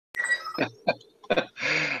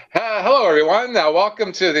Hello, everyone.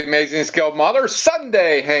 Welcome to the Amazing Scale Modeler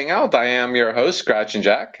Sunday Hangout. I am your host, Scratch and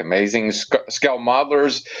Jack. Amazing Scale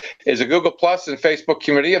Modelers is a Google Plus and Facebook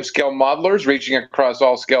community of scale modelers reaching across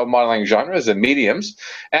all scale modeling genres and mediums,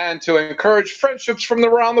 and to encourage friendships from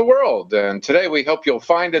around the world. And today we hope you'll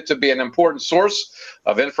find it to be an important source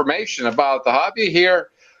of information about the hobby. Hear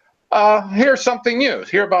something new,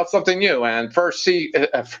 hear about something new, and first see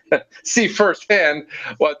firsthand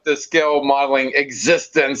what the scale modeling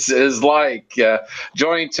existence is like.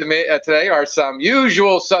 Joining to me today are some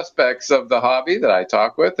usual suspects of the hobby that I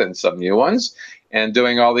talk with, and some new ones, and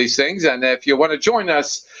doing all these things. And if you want to join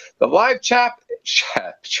us, the live chap.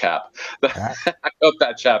 I hope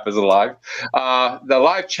that chap is alive. The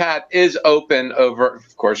live chat is open over.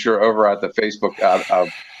 Of course, you're over at the Facebook,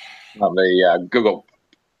 the Google.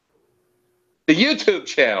 The YouTube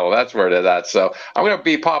channel, that's where it is at. So I'm going to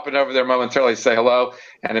be popping over there momentarily to say hello.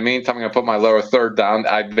 And in the meantime, I'm going to put my lower third down.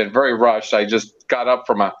 I've been very rushed. I just got up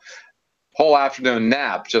from a whole afternoon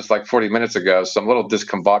nap just like 40 minutes ago, so I'm a little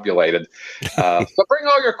discombobulated. So bring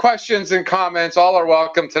all your questions and comments. All are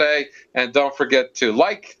welcome today. And don't forget to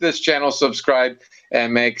like this channel, subscribe,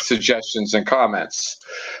 and make suggestions and comments.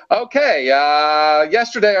 Okay,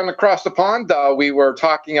 yesterday on Across the Pond, we were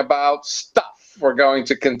talking about stuff. We're going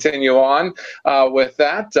to continue on with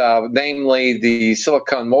that, namely the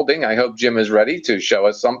silicone molding. I hope Jim is ready to show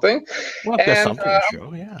us something. Well, there's something to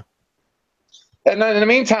show, yeah. And then in the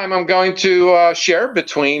meantime, I'm going to share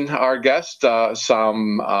between our guests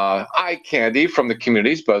some eye candy from the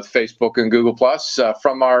communities, both Facebook and Google Plus,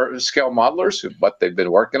 from our scale modelers, what they've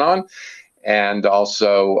been working on. And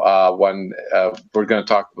also when we're going to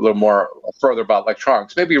talk a little more further about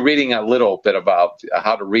electronics, maybe reading a little bit about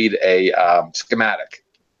how to read a schematic.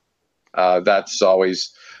 That's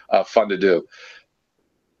always fun to do,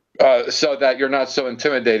 so that you're not so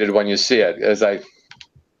intimidated when you see it. As I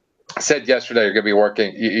said yesterday, you're going to be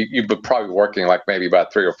working, you've been probably working like maybe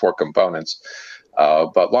about 3 or 4 components.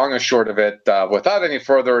 But long and short of it, without any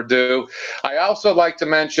further ado, I also like to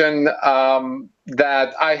mention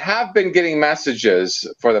that I have been getting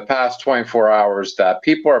messages for the past 24 hours that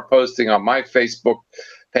people are posting on my Facebook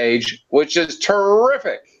page, which is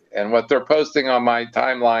terrific. And what they're posting on my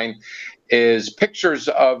timeline is pictures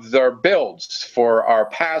of their builds for our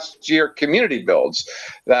past year community builds.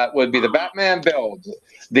 That would be the Batman build,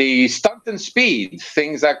 the stunt and speed,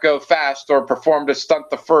 things that go fast or perform to stunt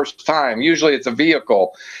the first time. Usually it's a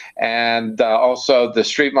vehicle. And also the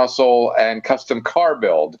street muscle and custom car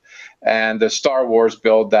build, and the Star Wars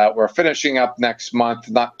build that we're finishing up next month,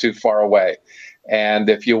 not too far away. And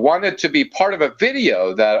if you wanted to be part of a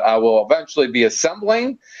video that I will eventually be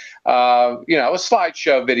assembling, a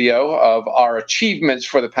slideshow video of our achievements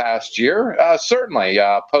for the past year, certainly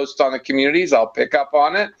post on the communities. I'll pick up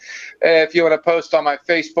on it. If you want to post on my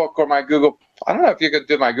Facebook or my Google, I don't know if you could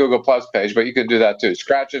do my Google Plus page, but you can do that too,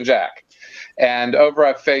 Scratch and Jack. And over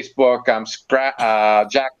at Facebook, I'm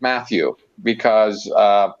Jack Matthew, because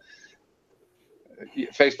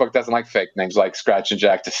Facebook doesn't like fake names like Scratch and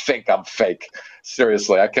Jack to think I'm fake.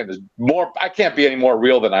 Seriously, I can't be any more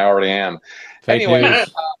real than I already am. Fake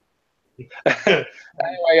news.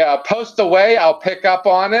 Anyway, post away. I'll pick up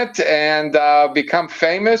on it and become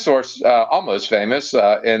famous, or almost famous,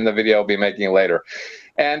 in the video I'll be making later.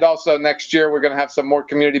 And also next year, we're going to have some more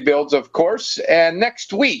community builds, of course. And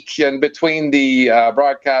next week, in between the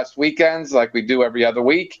broadcast weekends, like we do every other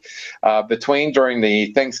week, during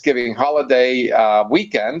the Thanksgiving holiday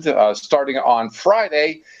weekend, starting on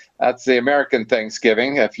Friday. That's the American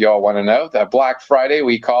Thanksgiving, if y'all want to know. That Black Friday,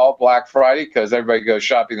 we call Black Friday because everybody goes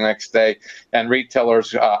shopping the next day, and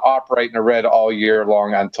retailers operate in the red all year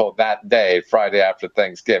long until that day, Friday after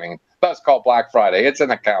Thanksgiving. That's called Black Friday. It's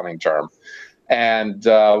an accounting term. And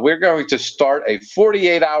we're going to start a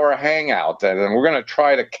 48-hour hangout, and then we're going to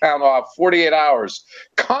try to count off 48 hours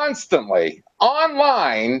constantly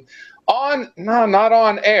online. Not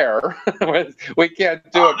on air. We can't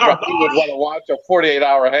do it. Probably would want to watch a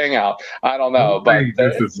 48-hour hangout. I don't know, but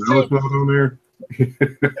it's not on there.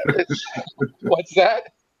 What's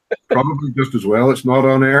that? Probably just as well. It's not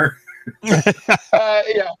on air. Yeah,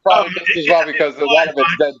 probably just as well, because a lot of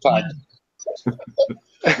it's dead time.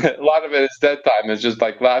 A lot of it is dead time. It's just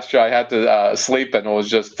like last year I had to sleep, and it was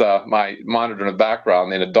just my monitor in the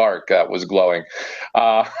background in the dark was glowing.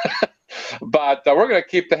 But we're going to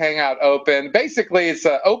keep the hangout open. Basically, it's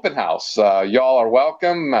an open house. Y'all are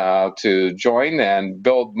welcome to join and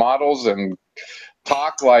build models and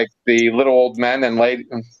talk like the little old men and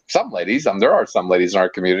some ladies. There are some ladies in our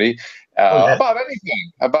community, about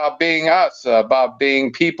anything, about being us, about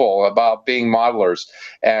being people, about being modelers,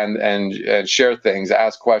 and share things,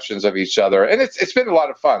 ask questions of each other, and it's been a lot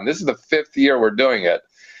of fun. This is the 5th year we're doing it,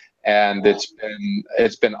 and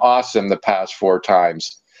it's been awesome the past 4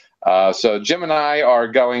 times. So Jim and I are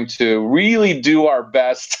going to really do our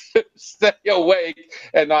best to stay awake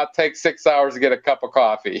and not take 6 hours to get a cup of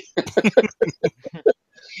coffee.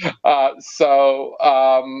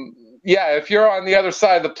 Yeah, if you're on the other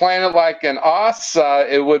side of the planet like in us,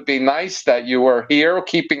 it would be nice that you were here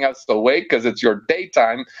keeping us awake because it's your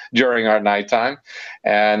daytime during our nighttime.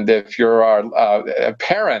 And if you're our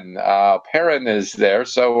Perrin is there,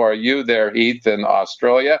 so are you there, Heath, in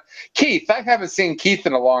Australia. Keith, I haven't seen Keith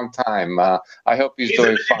in a long time. I hope he's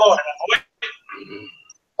doing fine.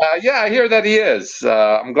 Yeah, I hear that he is.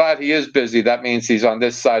 I'm glad he is busy. That means he's on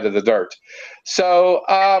this side of the dirt. So,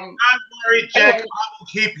 don't worry, Jack. Anyway. I will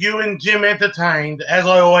keep you and Jim entertained, as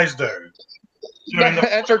I always do.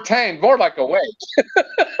 Entertained, more like awake.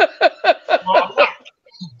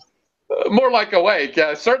 More like awake.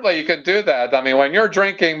 Yeah, certainly you can do that. I mean, when you're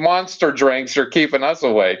drinking monster drinks, you're keeping us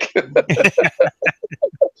awake. I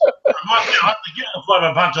might have to get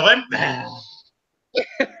a bunch of them.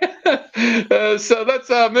 So let's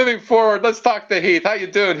moving forward. Let's talk to Heath. How you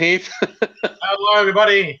doing, Heath? Hello,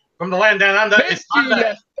 everybody from the land down under.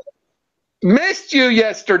 Missed you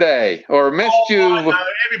yesterday, or missed you. I know,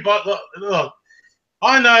 everybody, look,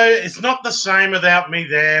 I know it's not the same without me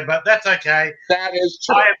there, but that's okay. That is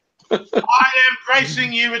true. I am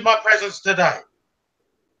gracing you with my presence today.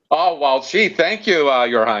 Oh well, gee, thank you,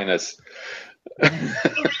 Your Highness.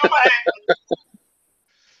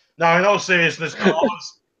 No, in all seriousness, I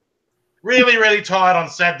was really, really tired on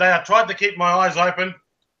Saturday. I tried to keep my eyes open,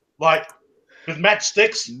 like with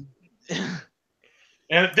matchsticks, and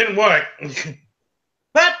it didn't work.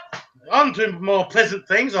 But on to more pleasant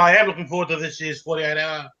things. I am looking forward to this year's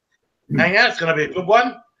 48-hour hangout. It's going to be a good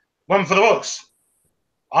one. One for the books.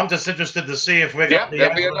 I'm just interested to see if we're going to be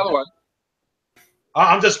there'll be another one.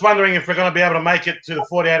 I'm just wondering if we're going to be able to make it to the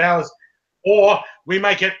 48 hours, or we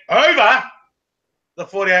make it over the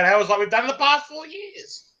 48 hours like we've done in the past 4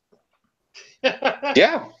 years.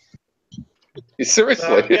 Yeah.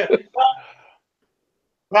 Seriously. Yeah.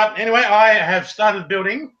 But anyway, I have started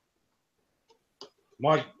building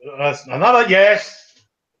my another yes.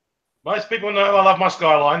 Most people know I love my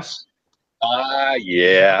skylines.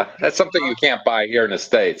 Yeah. That's something you can't buy here in the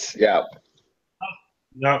States. Yeah.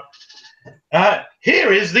 No.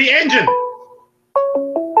 Here is the engine.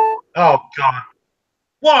 Oh God.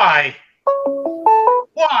 Why?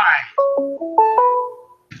 Why?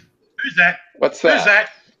 Who's that? What's that? Who's that?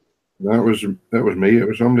 That was me. It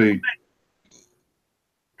was somebody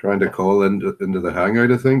trying to call into the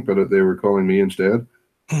Hangout, I think, but they were calling me instead.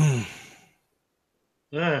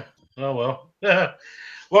 Yeah. Oh well. Yeah.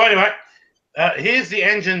 Well, anyway, here's the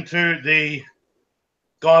engine to the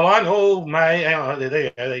skyline. Oh, hang on. There you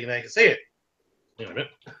go. There you can see it. Wait a minute.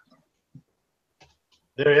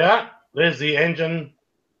 There we are. There's the engine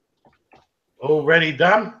already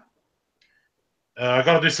done. I've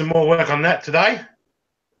got to do some more work on that today.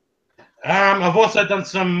 I've also done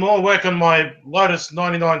some more work on my Lotus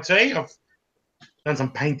 99T. I've done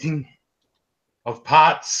some painting of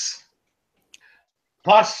parts.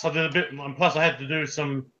 Plus, I had to do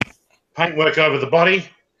some paint work over the body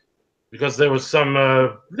because there was some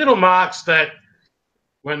little marks that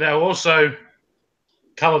when they were also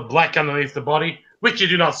coloured black underneath the body, which you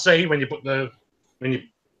do not see when you put the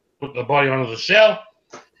body onto the shell.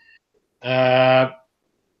 I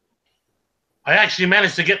actually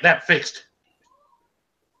managed to get that fixed.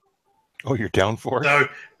 Oh, you're downforce? So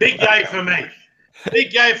big yay for me.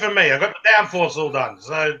 Big yay for me. I got the downforce all done.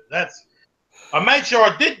 So I made sure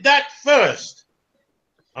I did that first.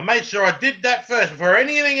 I made sure I did that first before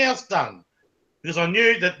anything else done, because I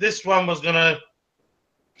knew that this one was going to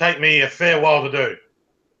take me a fair while to do.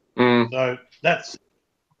 So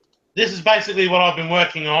this is basically what I've been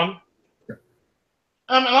working on.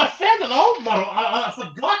 And I found an old model. I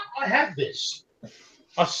forgot I had this.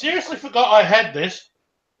 I seriously forgot I had this.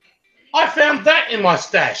 I found that in my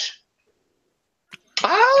stash.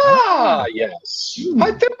 Ah, yes.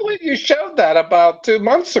 I do believe you showed that about 2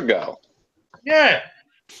 months ago. Yeah.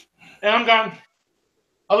 And I'm going,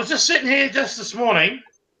 I was just sitting here just this morning.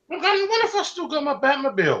 I'm going, I wonder if I still got my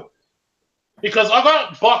Batmobile. Because I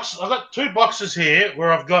got 2 boxes here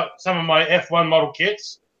where I've got some of my F1 model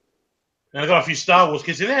kits. And I got a few Star Wars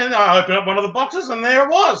kits in there, and I opened up one of the boxes, and there it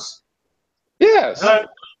was. Yes. So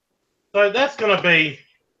that's going to be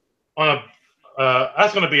on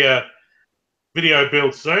that's going to be a video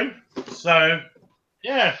build soon. So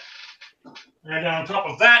yeah, And on top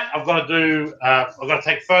of that, I've got to do. I've got to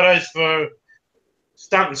take photos for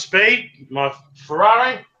Stunt and Speed, my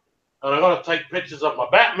Ferrari, and I've got to take pictures of my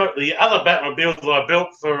the other Batmobile that I built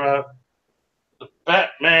for the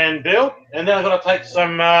Batman build, and then I've got to take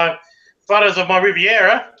some photos of my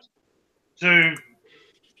Riviera to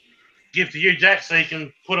give to you, Jack, so you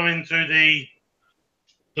can put them into the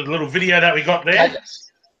little video that we got there.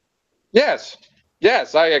 Yes.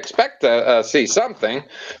 Yes, I expect to see something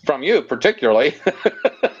from you, particularly.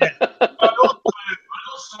 I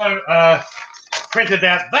also printed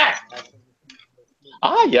out that.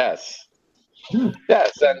 Ah, yes.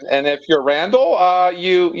 Yes, and if you're Randall,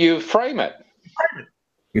 you frame it.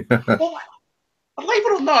 Well, believe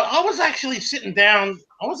it or not, I was actually sitting down.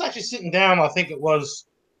 I think it was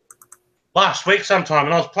last week sometime,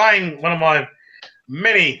 and I was playing one of my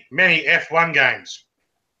many F1 games.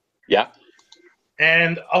 Yeah.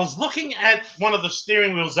 And I was looking at one of the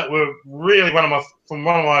steering wheels that were really one of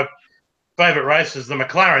my favorite races, the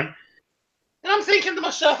McLaren. And I'm thinking to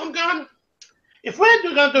myself, I'm going, if we're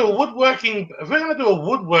going to do a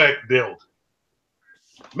woodwork build,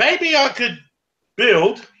 maybe I could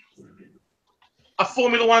build a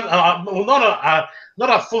Formula One, well, not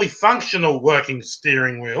a fully functional working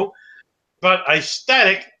steering wheel, but a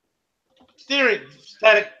static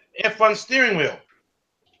F1 steering wheel.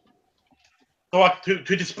 So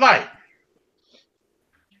to display,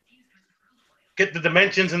 get the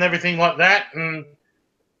dimensions and everything like that, and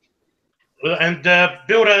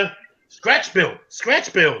build a scratch build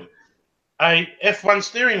a F1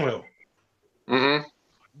 steering wheel. Mm-hmm.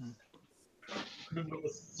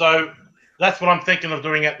 So that's what I'm thinking of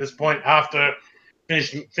doing at this point after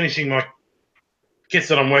finishing my kits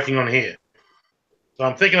that I'm working on here. So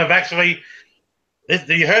I'm thinking of actually,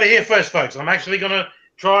 you heard it here first, folks. I'm actually going to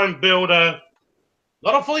try and build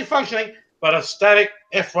not a fully functioning, but a static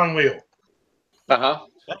F1 wheel. Uh-huh.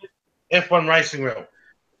 F1 racing wheel.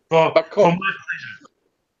 For my pleasure.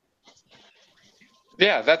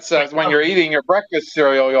 Yeah, that's when you're eating your breakfast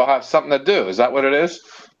cereal, you'll have something to do. Is that what it is?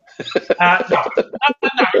 No,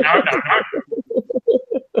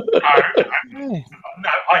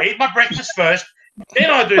 I eat my breakfast first, then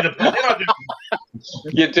I do the.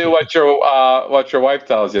 You do what your wife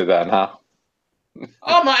tells you, then, huh?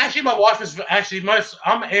 Oh, my wife is actually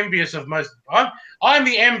I'm envious of most. I'm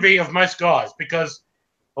the envy of most guys because,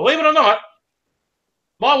 believe it or not,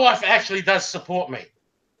 my wife actually does support me.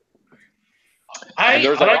 I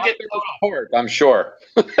don't get support, I'm sure.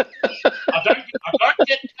 I don't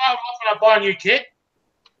get told off when I buy a new kit.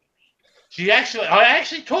 I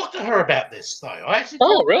actually talked to her about this, though. I actually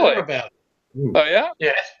talked to her about it. Oh, yeah?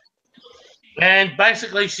 Yes. And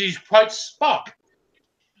basically, she quotes Spock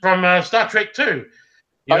from Star Trek 2.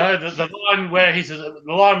 You know, the line where he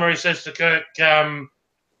says to Kirk,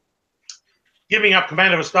 giving up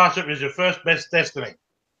command of a starship is your first best destiny.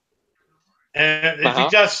 And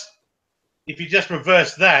if you just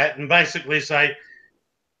reverse that and basically say,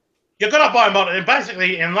 you're going to buy a model, and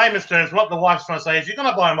basically in layman's terms, what the wife's trying to say is you're going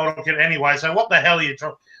to buy a model kit anyway, so what the hell are you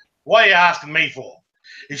trying? What are you asking me for?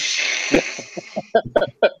 She's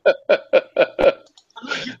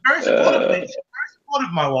very supportive of me. She's very supportive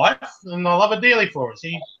of my wife, and I love her dearly for it.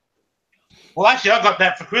 Well, actually, I got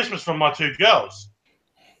that for Christmas from my two girls.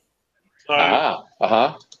 So,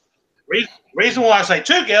 reason why I say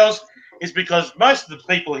two girls is because most of the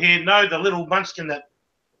people here know the little munchkin that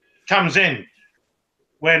comes in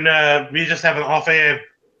when we just have an off-air.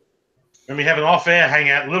 When we have an off-air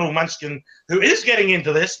hangout, little munchkin, who is getting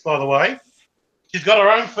into this, by the way, she's got her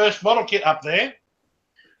own first model kit up there.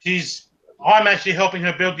 I'm actually helping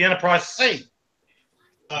her build the Enterprise C.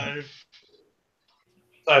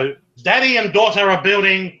 So Daddy and daughter are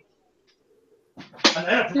building an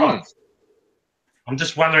Enterprise. I'm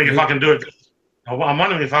just wondering if I can do it. I'm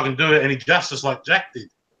wondering if I can do it any justice like Jack did.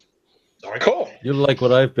 Sorry. Cool. You like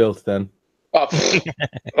what I've built then? Well,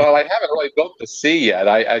 I haven't really built the C yet.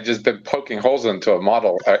 I've just been poking holes into a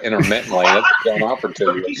model intermittently. That's going on for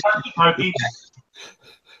 2 years.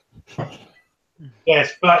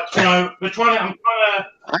 Yes, but you know,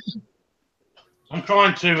 I'm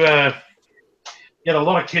trying to get a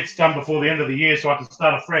lot of kits done before the end of the year so I can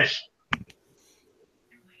start afresh.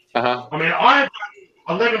 I mean, I have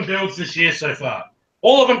done 11 builds this year so far,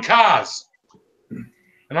 all of them cars,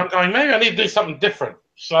 and I'm going, maybe I need to do something different.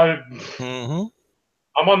 So I'm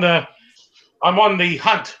on the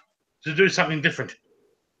hunt to do something different.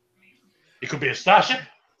 It could be a starship,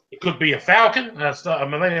 it could be a Falcon, a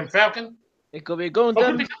Millennium Falcon. It could be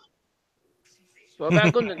Gundam. What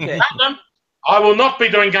about Gundam kit? Gundam? I will not be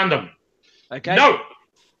doing Gundam. Okay. No.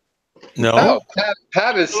 No.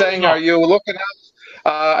 Pat is saying, are you looking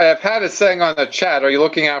I've had it saying on the chat. Are you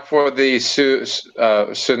looking out for the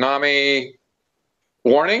tsunami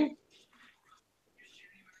warning?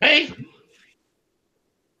 Hey,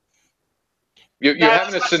 You're No,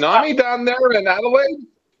 having a that's tsunami down there in Adelaide?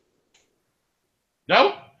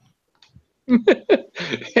 no,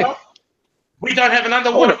 Yeah. we don't have an I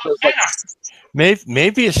underwater wonder if there's like, volcano.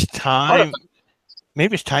 Maybe it's time.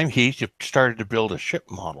 Maybe it's time he started to build a ship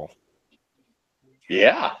model.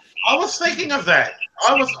 yeah. I was thinking of that.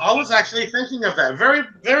 I was actually thinking of that. Very,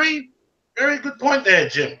 very, very good point there,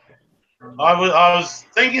 Jim. I was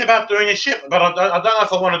thinking about doing a ship, but I don't know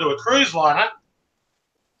if I want to do a cruise liner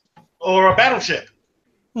or a battleship.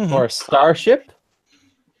 Or a starship?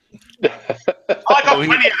 I got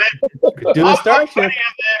plenty of them. Could do a starship.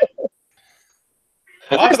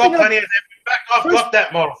 I've got plenty of them. In fact, I've got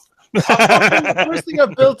that model. First thing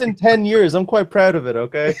I've built in 10 years. I'm quite proud of it,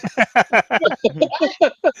 okay? I've actually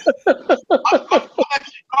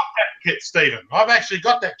got that kit, Stephen. I've actually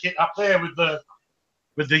got that kit up there with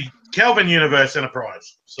the Kelvin Universe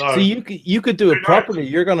Enterprise. So you could do it properly.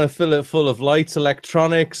 You're gonna fill it full of lights,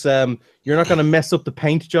 electronics. You're not gonna mess up the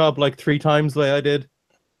paint job like 3 times like I did.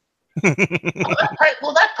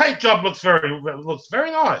 that paint job looks very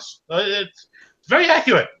nice. It's very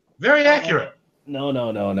accurate. Very accurate.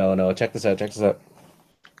 No. Check this out. I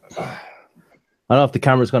don't know if the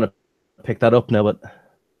camera's gonna pick that up now, but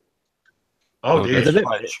Oh dear.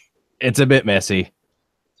 it's a bit messy.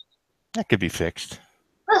 That could be fixed.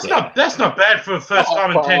 That's not bad for a first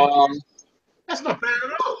time in 10 years. That's not bad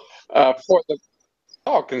at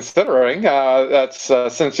all. Considering that's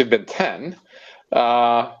since you've been 10.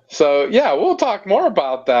 So yeah, we'll talk more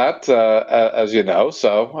about that as you know.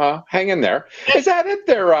 So hang in there. Is that it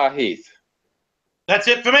there, Heath? That's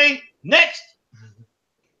it for me. Next.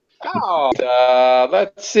 Oh,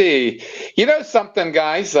 let's see. You know something,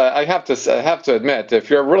 guys? I have to admit, if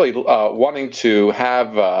you're really wanting to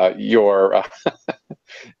have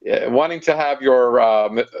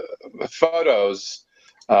your photos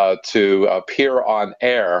to appear on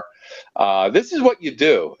air, this is what you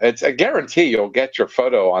do. It's a guarantee you'll get your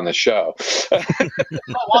photo on the show.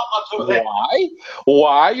 Why?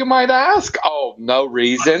 Why, you might ask? Oh, no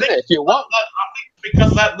reason. If you want,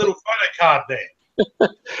 because of that little photo card there.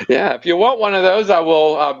 Yeah, if you want one of those, I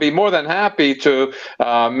will be more than happy to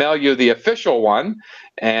mail you the official one,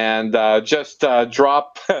 and just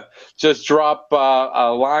drop a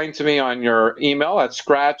line to me on your email at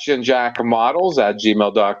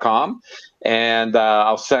scratchandjackmodels@gmail.com, and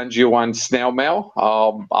I'll send you one snail mail.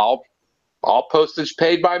 All postage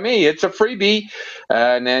paid by me. It's a freebie,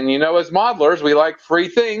 and then as modelers, we like free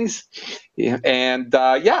things. And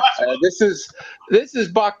this is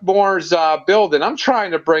Buck Moore's build, and I'm trying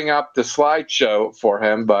to bring up the slideshow for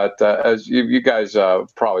him, but as you guys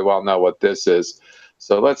probably well know what this is.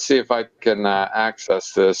 So let's see if I can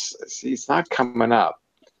access this. See, it's not coming up.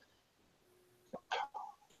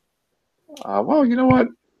 Well, you know what?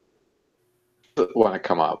 Want to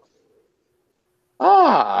come up?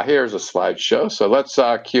 Here's a slideshow. So let's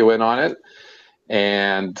cue in on it.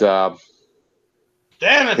 And Dan,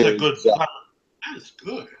 that's a good. That is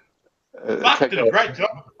good. Buck did a great job.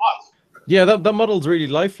 Yeah, that model's really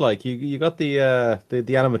lifelike. You got the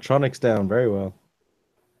animatronics down very well.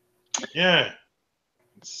 Yeah.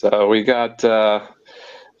 So we got that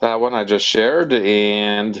one I just shared,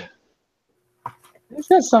 and he's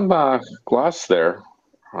got some gloss there.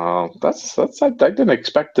 That's I didn't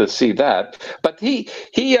expect to see that, but he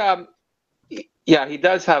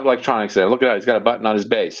does have electronics there. Look at that, he's got a button on his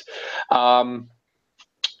base.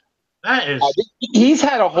 That is. He's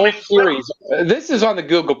had a whole series. This is on the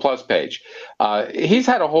Google Plus page. He's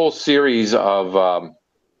had a whole series of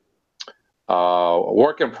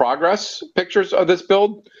work in progress pictures of this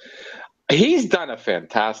build. He's done a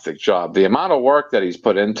fantastic job. The amount of work that he's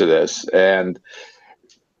put into this, and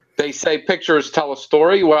they say pictures tell a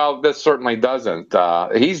story. Well, this certainly doesn't.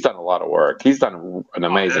 He's done a lot of work. He's done an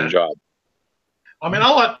amazing job. I mean, I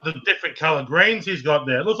like the different color greens he's got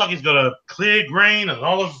there. It looks like he's got a clear green and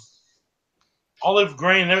olive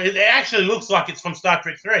green. It actually looks like it's from Star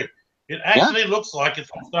Trek 3. It actually looks like it's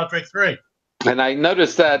from Star Trek 3. And I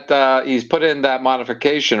noticed that he's put in that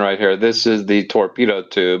modification right here. This is the torpedo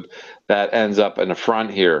tube that ends up in the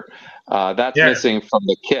front here. That's missing from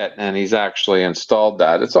the kit, and he's actually installed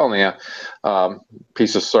that. It's only a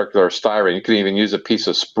piece of circular styrene. You can even use a piece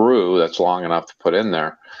of sprue that's long enough to put in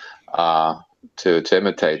there to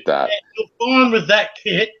imitate that. Yeah, you'll find with that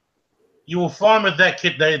kit,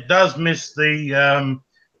 that it does miss the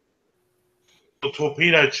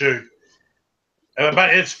torpedo tube.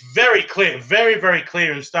 But it's very clear, very, very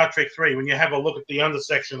clear in Star Trek 3 when you have a look at the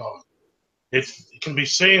undersection of it. it can be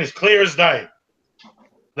seen as clear as day,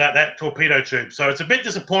 that torpedo tube. So it's a bit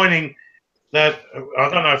disappointing that, I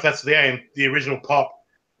don't know if that's the original pop,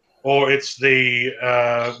 or it's the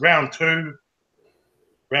round two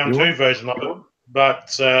version of it.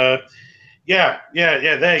 But yeah,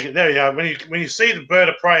 there you are. When you see the bird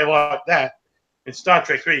of prey like that in Star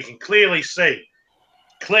Trek 3, you can clearly see,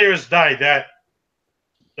 clear as day, that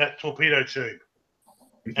torpedo tube.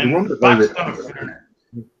 And Buck's done a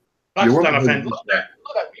fantastic. Look at that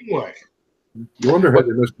wingwork. You wonder how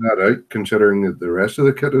they missed that out, considering that the rest of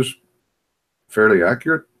the kit is fairly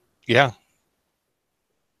accurate. Yeah.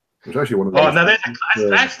 It's actually one of those. Oh no, that's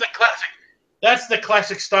the classic. That's the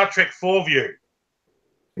classic Star Trek 4 view.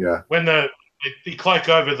 Yeah. When the cloak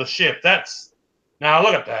over the ship. Now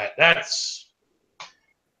look at that.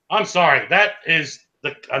 I'm sorry. That is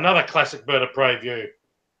another classic bird of prey view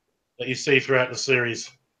that you see throughout the series.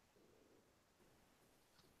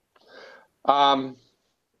 What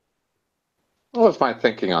was my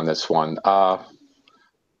thinking on this one?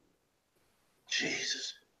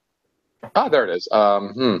 Jesus. Oh, there it is.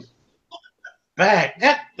 Back.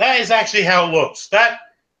 That is actually how it looks.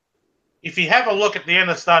 If you have a look at the end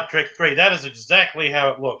of Star Trek 3, that is exactly how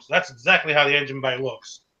it looks. That's exactly how the engine bay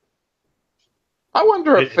looks. I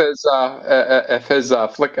wonder if his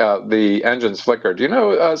the engine's flicker. Do you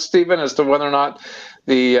know, Stephen, as to whether or not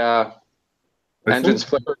the engine's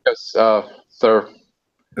flicker? Because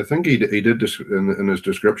I think he did this in his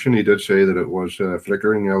description. He did say that it was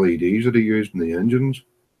flickering LEDs that he used in the engines.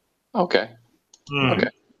 Okay. Okay.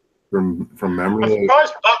 From memory. I'm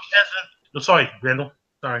surprised Buck hasn't. Sorry, Grendel.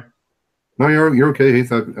 Sorry. No, you're okay, Heath.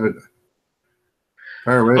 Fire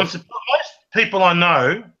away. I'm surprised people I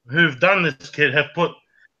know who've done this kit have put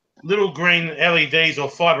little green LEDs or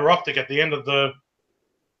fiber optic at the end of the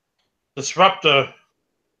disruptor.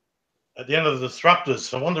 At the end of the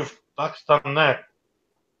disruptors. I wonder if Buck's done that.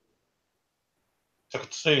 I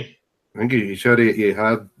could see. I think he said he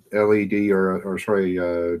had LED or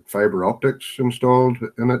fiber optics installed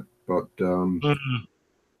in it, but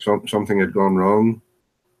something had gone wrong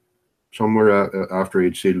somewhere after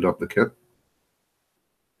he'd sealed up the kit.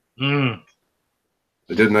 He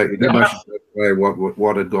didn't actually specify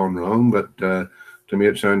what had gone wrong, but to me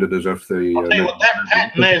it sounded as if the I'll tell you what, that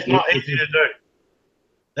pattern there is not easy to do.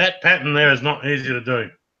 That pattern there is not easy to do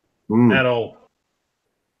at all.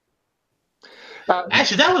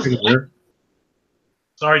 Actually, that was.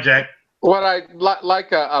 Sorry, Jack. What I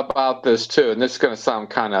like about this too, and this is going to sound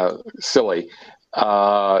kind of silly,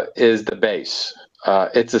 is the base.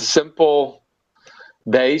 It's a simple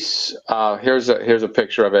base. Here's a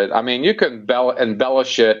picture of it. I mean, you can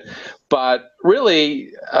embellish it, but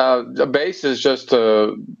really, a base is just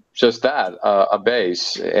a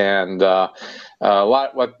base. And a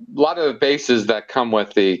lot of the bases that come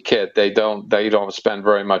with the kit, they don't spend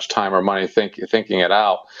very much time or money thinking it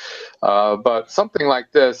out. But something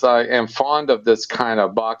like this, I am fond of this kind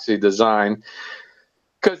of boxy design,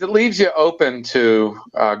 because it leaves you open to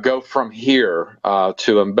go from here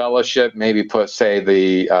to embellish it, maybe put, say,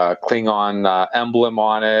 the Klingon emblem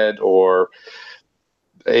on it, or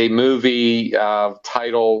a movie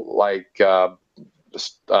title like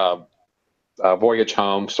Voyage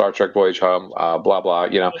Home, Star Trek Voyage Home, blah blah.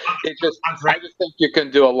 You know, I just think you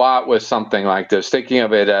can do a lot with something like this. Thinking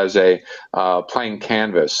of it as a plain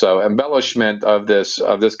canvas, so embellishment of this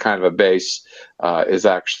kind of a base is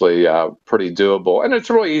actually pretty doable, and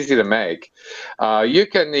it's really easy to make. You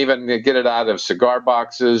can even get it out of cigar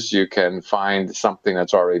boxes. You can find something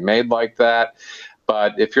that's already made like that.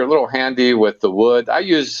 But if you're a little handy with the wood, I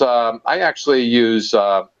actually use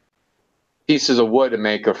pieces of wood to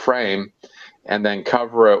make a frame, and then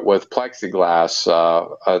cover it with plexiglass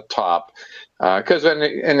top. Because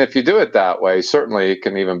if you do it that way, certainly you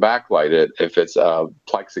can even backlight it if it's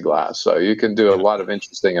plexiglass. So you can do a lot of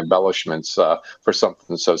interesting embellishments for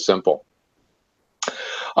something so simple.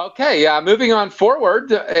 Okay, moving on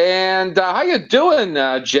forward. And how you doing,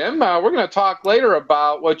 Jim? We're going to talk later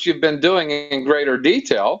about what you've been doing in greater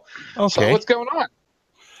detail. Okay. So what's going on?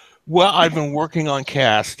 Well, I've been working on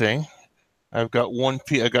casting. I've got one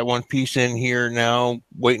piece in here now,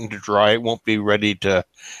 waiting to dry. It won't be ready to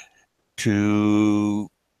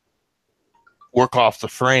work off the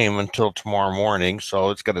frame until tomorrow morning, so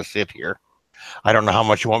it's going to sit here. I don't know how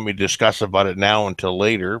much you want me to discuss about it now until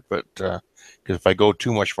later, but because if I go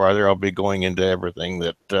too much farther, I'll be going into everything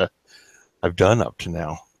that I've done up to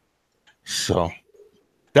now. So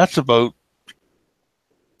that's about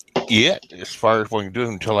it as far as what I can do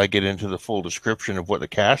until I get into the full description of what the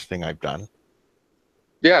casting I've done.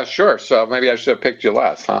 Yeah, sure. So maybe I should have picked you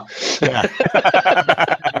last, huh? Yeah.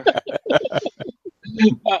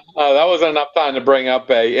 That wasn't enough time to bring up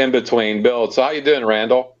a in-between build. So how you doing,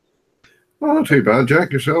 Randall? Well, not too bad,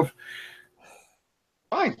 Jack. Yourself?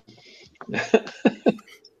 Fine.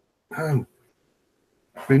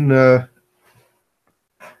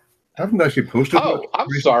 Haven't actually posted. Oh, I'm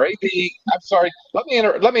sorry. I'm sorry. Let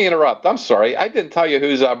me interrupt. I'm sorry. I didn't tell you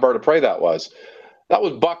whose bird of prey that was. That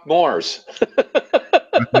was Buck Moore's.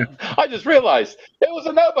 I just realized it was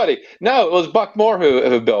a nobody. No, it was Buck Moore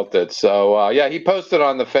who built it. So yeah, he posted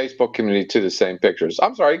on the Facebook community too the same pictures.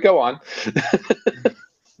 I'm sorry. Go on.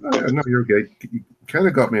 No, you're okay. You kind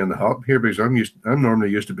of got me on the hop here because I'm normally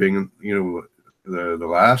used to being, the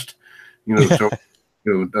last, so,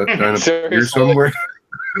 down here somewhere.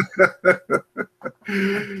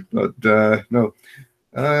 But no,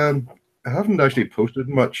 I haven't actually posted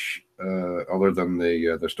much other than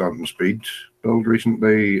the Staunton Speed build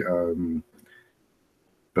recently.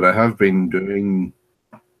 But I have been doing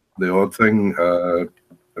the odd thing.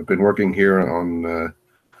 I've been working here on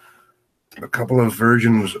a couple of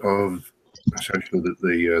versions of essentially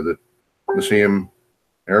the same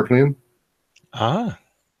airplane. Ah.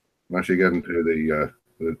 I'm actually getting to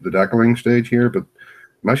the deckling stage here, but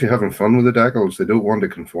I'm actually having fun with the deckles. They don't want to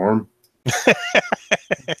conform.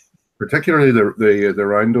 Particularly the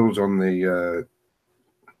roundels on the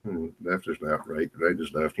left is left, right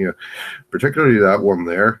is left. Yeah, particularly that one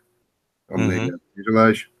there on the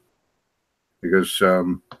fuselage, because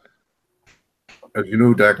as you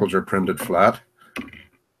know, deckles are printed flat,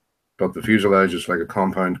 but the fuselage is like a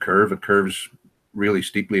compound curve. It curves really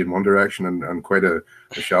steeply in one direction and quite a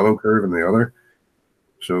shallow curve in the other.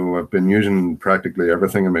 So I've been using practically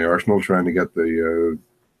everything in my arsenal trying to get the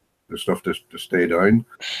stuff to stay down.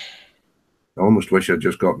 I almost wish I'd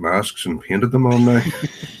just got masks and painted them on now. Are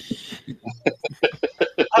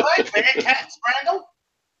they Bearcats, Randall?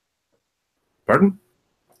 Pardon?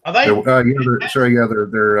 Are they? They're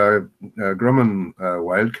Grumman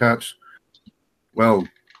Wildcats. Well,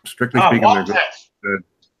 strictly speaking, they're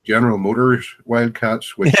General Motors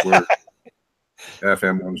Wildcats, which were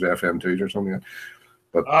FM1s, FM2s, or something like that.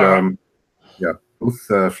 But yeah, both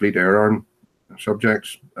Fleet Air Arm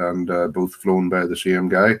subjects, and both flown by the same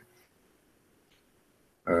guy.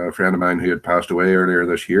 A friend of mine who had passed away earlier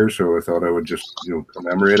this year, so I thought I would just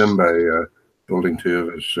commemorate him by building two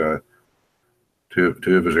of his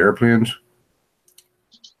airplanes.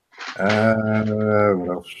 What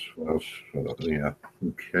else? Yeah.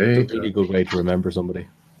 Okay. It's a really good way to remember somebody.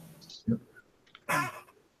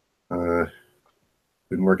 Been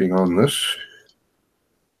working on this.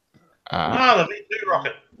 The V2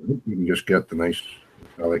 rocket. You can just get the nice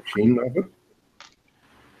metallic sheen of it.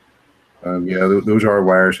 Yeah, those are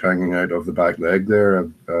wires hanging out of the back leg there.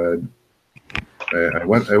 I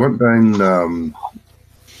went down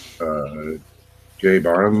Jay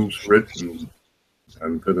Barham's route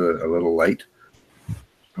and put a little light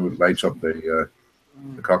so it lights up the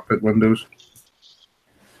cockpit windows.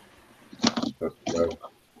 But I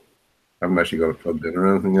haven't actually got it plugged in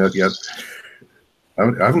or anything yet. I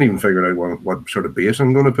haven't even figured out what sort of base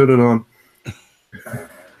I'm going to put it on.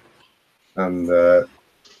 And that.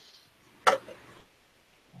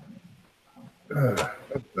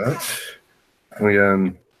 Oh yeah,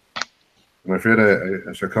 and I'm afraid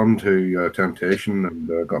I succumbed to temptation and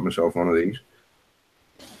got myself one of these.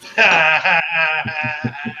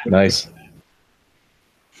 Nice.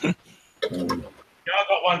 Yeah, I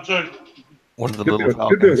got one too. One of the Could little be a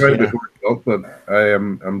Falcons. while before it's built, but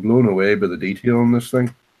I'm blown away by the detail on this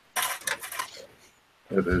thing.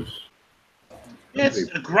 It is. It's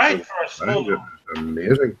great for a small. It's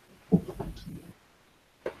amazing.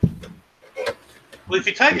 Well, if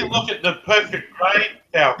you take a look at the Perfect Grey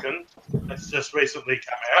Falcon that's just recently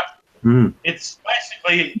come out, it's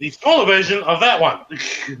basically the smaller version of that one.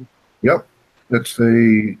 Yep, it's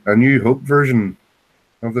a New Hope version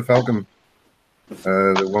of the Falcon.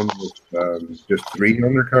 The one with just 3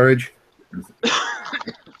 undercarriage.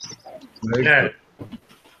 Yeah.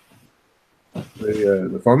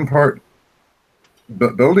 The fun part,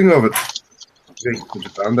 building of it, it's a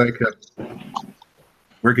Bandai kit.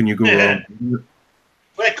 Where can you go wrong?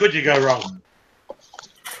 Where could you go wrong?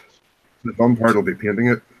 The fun part will be painting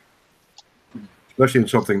it, especially in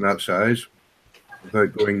something that size,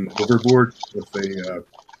 without going overboard with the.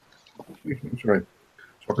 Sorry,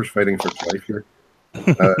 suckers fighting for life here.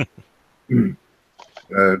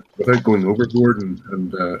 Without going overboard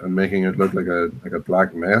and making it look like a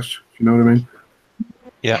black mess. You know what I mean?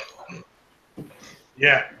 Yeah.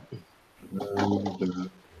 Yeah. And,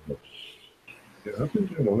 yeah, I've been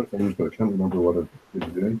doing other things, but I can't remember what I've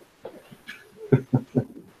been doing.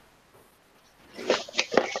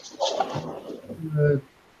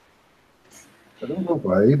 I don't know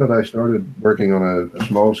why, but I started working on a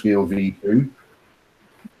small scale V2.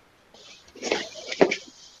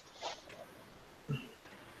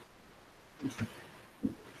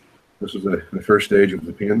 This is the first stage of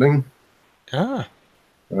the painting. Ah.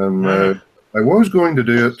 I was going to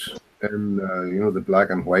do it in the black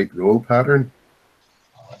and white roll pattern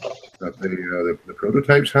that the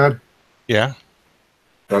prototypes had. Yeah.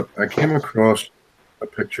 But I came across a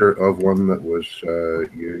picture of one that was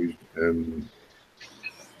used in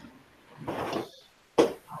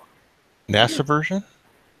NASA version?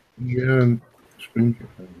 yeah,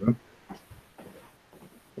 it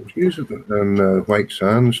was used in white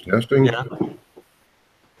sands testing. Yeah.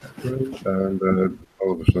 And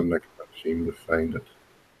all of a sudden I can't seem to find it.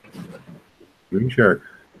 Green shark.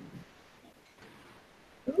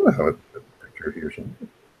 I don't have a picture here somewhere.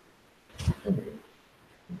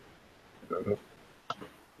 Got it.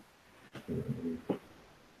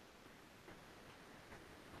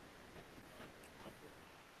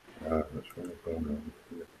 That's where I've gone wrong.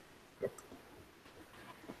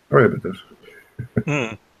 Sorry about this.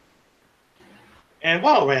 Hmm. And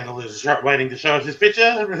while Randall is waiting to show us his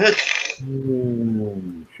picture,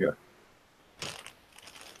 Shit.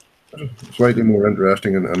 Slightly more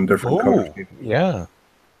interesting and different colors. Oh, yeah.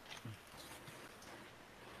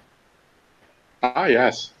 Ah,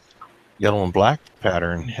 yes. Yellow and black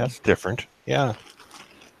pattern. That's different. Yeah.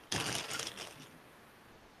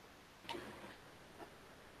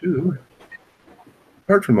 Dude.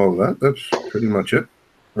 Apart from all that, that's pretty much it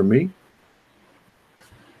for me.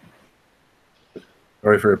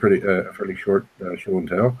 Sorry for a fairly short show and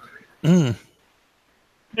tell. Mm.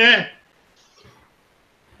 yeah.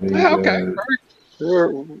 Yeah, okay.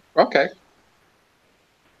 Okay.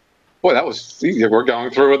 Boy, we're going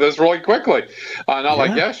through with this really quickly. Not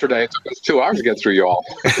like yesterday. It took us 2 hours to get through you all.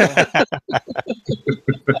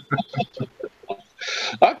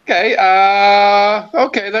 Okay.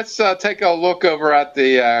 Okay, let's take a look over at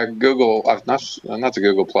the Google, not the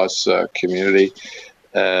Google Plus community.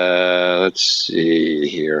 Let's see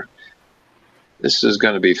here. This is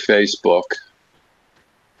going to be Facebook.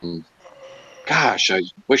 Gosh, I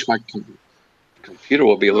wish my computer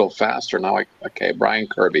will be a little faster now. Okay, Brian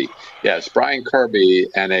Kirby. Yes, Brian Kirby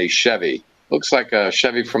and a Chevy. Looks like a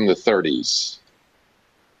Chevy from the 30s.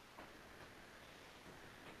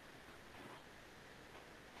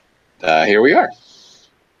 Here we are.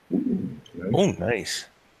 Oh, nice.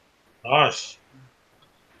 Nice.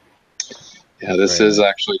 Yeah, this is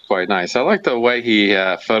actually quite nice. I like the way he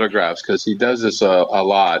photographs because he does this a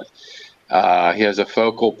lot. He has a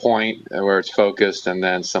focal point where it's focused and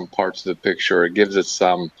then some parts of the picture. It gives it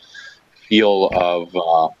some feel of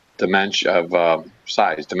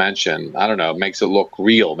size, dimension. I don't know. It makes it look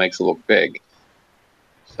real, makes it look big.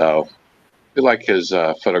 So I like his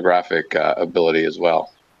photographic ability as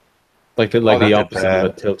well. Like the opposite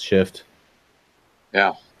of a tilt shift.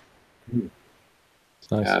 Yeah.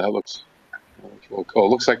 It's nice. Yeah, that looks real cool. It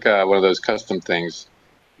looks like one of those custom things.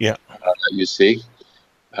 Yeah. That you see.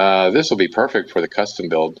 This will be perfect for the custom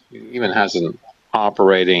build. It even has an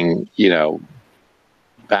operating,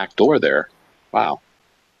 back door there. Wow.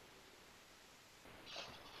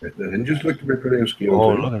 The hinges look to be pretty scale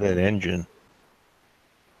Oh, too. look at that engine.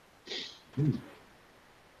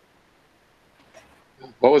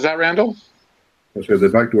 What was that, Randall? So the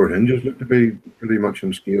back door hinges look to be pretty much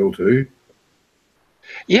in scale too.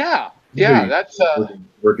 Yeah, that's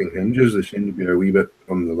working hinges. They seem to be a wee bit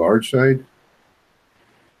on the large side.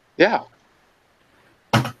 Yeah,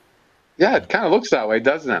 it kind of looks that way,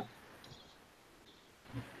 doesn't it?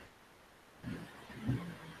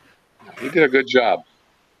 He did a good job.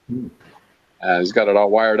 He's got it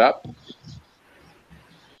all wired up.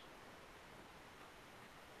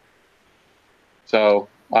 So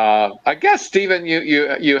I guess, Stephen,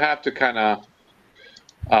 you have to kind of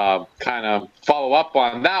follow up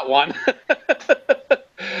on that one.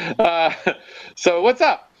 So what's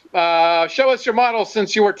up? Show us your model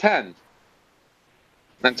since you were 10.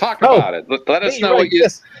 And talk about it. Let us know what you.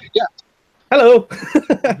 Yes. Yeah. Hello.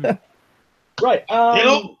 Right.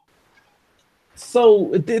 Hello.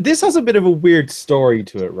 So this has a bit of a weird story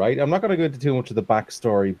to it, right? I'm not going to go into too much of the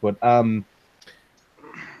backstory, but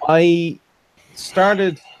I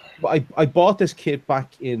bought this kit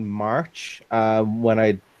back in March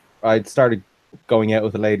when I'd started going out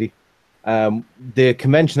with a lady. The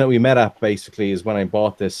convention that we met at basically is when I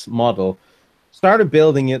bought this model. Started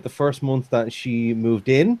building it the first month that she moved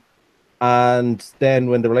in, and then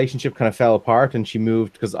when the relationship kind of fell apart and she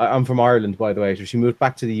moved, because I'm from Ireland, by the way, so she moved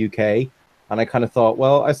back to the UK, and I kind of thought,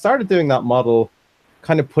 well, I started doing that model,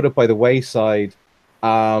 kind of put it by the wayside,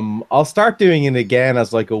 I'll start doing it again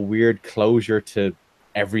as like a weird closure to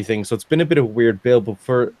everything. So it's been a bit of a weird build, but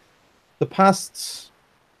for the past,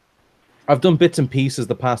 I've done bits and pieces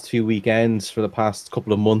the past few weekends for the past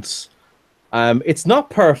couple of months. It's not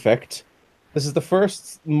perfect. This is the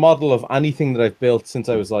first model of anything that I've built since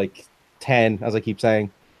I was like 10, as I keep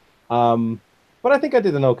saying. But I think I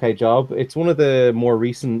did an okay job. It's one of the more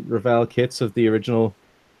recent Revell kits of the original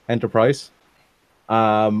Enterprise.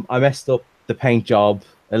 I messed up the paint job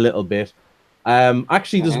a little bit.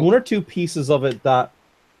 Actually, there's one or two pieces of it that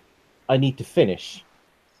I need to finish.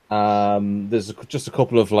 There's just a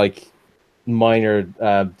couple of like minor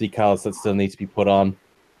decals that still need to be put on,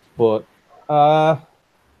 but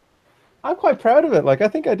I'm quite proud of it. Like, I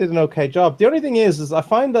think I did an okay job. The only thing is I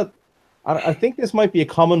find that I think this might be a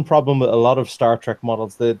common problem with a lot of Star Trek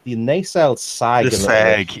models. The nacelles sag. The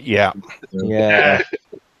sag, yeah. Yeah.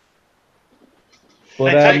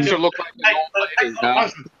 But Makes her look like an old lady. Huh?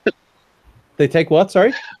 They take what?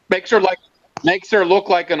 Sorry. Makes her look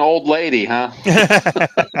like an old lady, huh?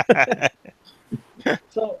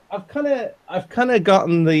 So I've kind of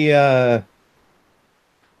gotten the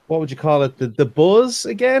what would you call it? The buzz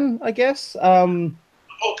again, I guess. The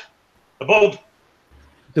bug.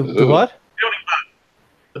 The what?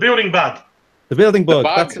 The building bug. The building bug. The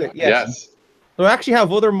bug. That's it. Yes. So I actually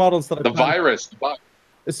have other models that the virus. The bug.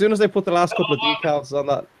 As soon as I put the last couple of decals on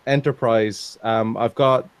that Enterprise, I've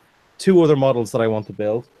got 2 other models that I want to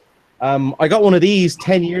build. I got one of these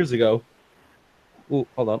 10 years ago. Oh,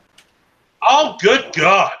 hold on. Oh, good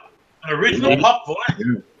God. An original Pop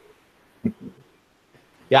Voyager.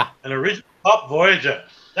 Yeah. An original Pop Voyager.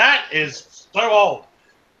 That is so old.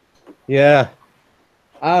 Yeah.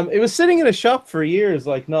 It was sitting in a shop for years,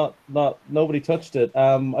 like nobody touched it.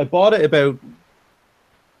 I bought it about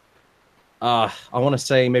I want to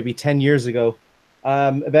say maybe 10 years ago.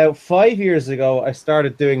 About 5 years ago, I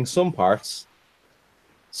started doing some parts.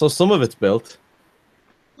 So some of it's built.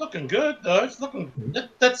 Looking good, though. It's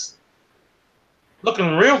that's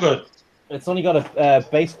looking real good. It's only got a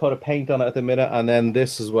base coat of paint on it at the minute, and then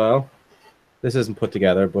this as well. This isn't put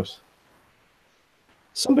together, but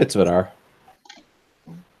some bits of it are.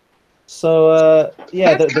 So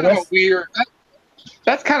yeah, that's kind of a weird.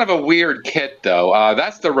 That's kind of a weird kit, though.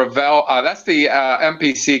 That's the Revell. That's the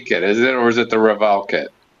MPC kit, is it, or is it the Revell kit?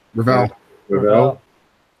 Revell.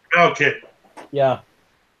 Okay. Yeah.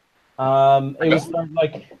 It was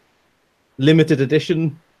like limited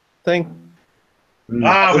edition thing. With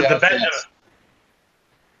the bender.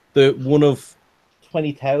 The one of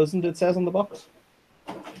 20,000, it says on the box.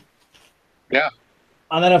 Yeah.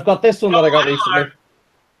 And then I've got this one that I got recently.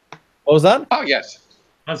 What was that? Oh, yes.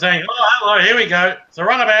 I'm saying, oh, hello, here we go. It's a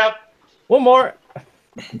runabout. One more.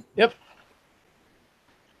 Yep.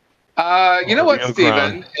 You know what,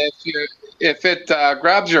 Stephen? If it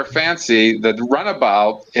grabs your fancy, the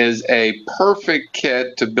Runabout is a perfect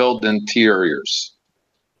kit to build interiors.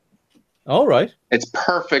 All right. It's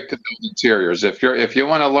perfect to build interiors. If you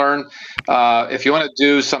want to learn, if you want to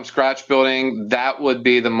do some scratch building, that would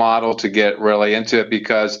be the model to get really into it,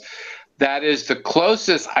 because that is the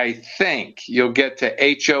closest I think you'll get to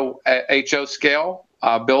HO scale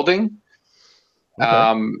building.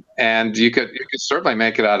 Okay. And you could certainly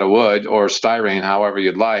make it out of wood or styrene, however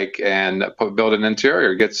you'd like, and build an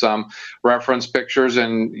interior, get some reference pictures,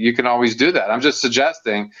 and you can always do that. I'm just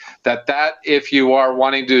suggesting that if you are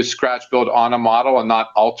wanting to scratch build on a model and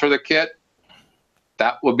not alter the kit,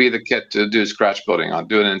 that would be the kit to do scratch building on,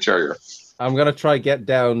 do an interior. I'm going to try get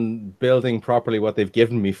down building properly what they've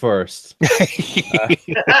given me first. It's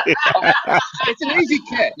an easy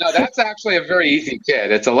kit. No, that's actually a very easy kit.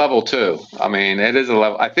 It's a level 2. I mean, it is a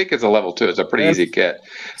level. I think it's a level 2. It's a pretty easy kit.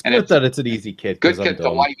 And it's that it's an easy kit. Good kit to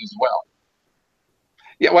light as well.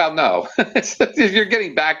 Yeah, well, no, if you're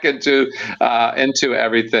getting back into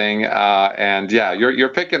everything, and yeah, you're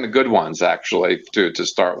picking the good ones actually to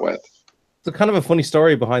start with. It's kind of a funny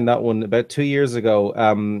story behind that one. About 2 years ago,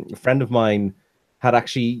 a friend of mine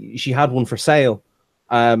she had one for sale.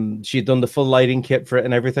 She had done the full lighting kit for it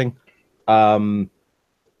and everything. And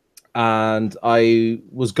I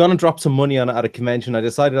was gonna drop some money on it at a convention. I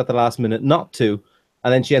decided at the last minute not to,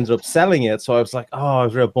 and then she ended up selling it. So I was like, oh, I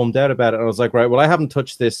was real bummed out about it. And I was like, right, well, I haven't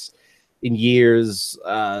touched this in years.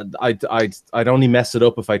 I'd only mess it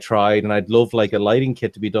up if I tried, and I'd love like a lighting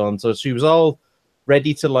kit to be done. So she was all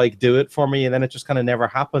ready to like do it for me, and then it just kind of never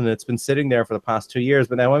happened. It's been sitting there for the past 2 years,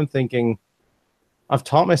 but now I'm thinking I've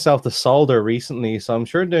taught myself to solder recently, so I'm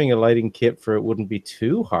sure doing a lighting kit for it wouldn't be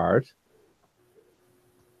too hard.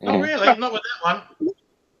 Oh, really? Not with that one.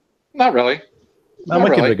 Not really. I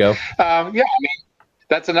might give it a go. Yeah, I mean,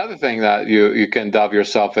 That's another thing that you can delve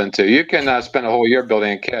yourself into. You can spend a whole year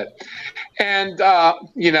building a kit. And,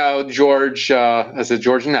 George, I said,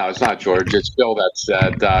 George, no, it's not George. It's Bill that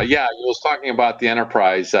said, yeah, he was talking about the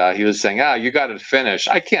Enterprise. He was saying, you got to finish.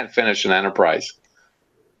 I can't finish an Enterprise.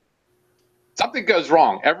 Something goes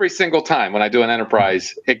wrong every single time when I do an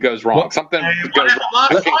Enterprise. It goes wrong. What? Something goes wrong.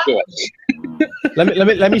 I can't do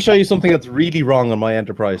it. let me show you something that's really wrong on my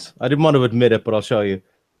Enterprise. I didn't want to admit it, but I'll show you.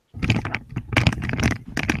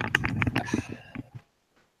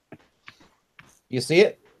 You see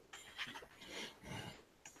it?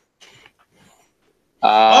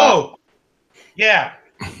 Oh, yeah.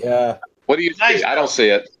 Yeah. What do you see? I don't see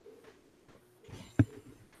it.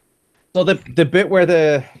 So the bit where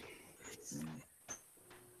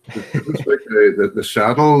It's like the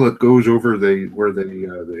saddle that goes over where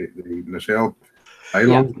the nacelle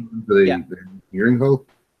pylon, the gearing hull.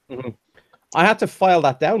 Mm-hmm. I had to file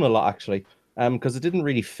that down a lot actually, because it didn't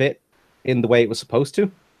really fit in the way it was supposed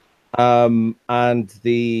to.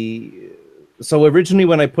 So originally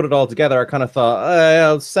when I put it all together, I kind of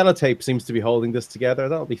thought, sellotape seems to be holding this together.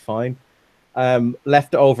 That'll be fine.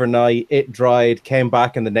 Left it overnight, it dried, came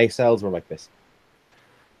back, and the nacelles were like this.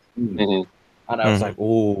 Mm-hmm. And I was like,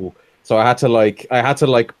 oh. So I had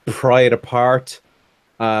to pry it apart,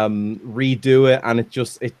 redo it, and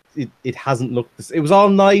it hasn't looked this. It was all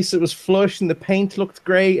nice, it was flush, and the paint looked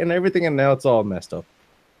great and everything, and now it's all messed up.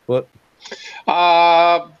 But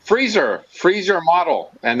freeze your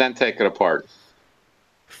model and then take it apart.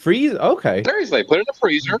 Freeze? Okay. Seriously, put it in a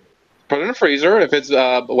freezer. Put it in a freezer if it's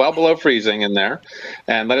well below freezing in there,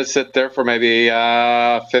 and let it sit there for maybe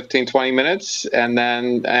 15, 20 minutes, and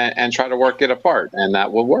then and try to work it apart, and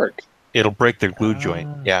that will work. It'll break the glue joint.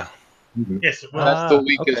 Yeah. Yes, it will. That's the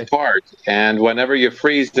weakest part. And whenever you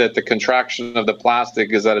freeze it, the contraction of the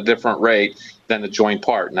plastic is at a different rate than the joint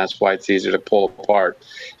part, and that's why it's easier to pull apart.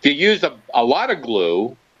 If you use a lot of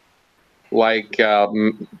glue, like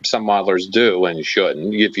some modelers do, and you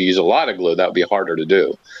shouldn't, if you use a lot of glue, that would be harder to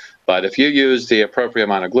do. But if you use the appropriate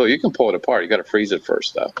amount of glue, you can pull it apart. You got to freeze it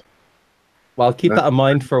first, though. Well, keep that in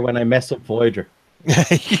mind for when I mess up Voyager.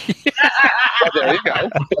 Well, there you go.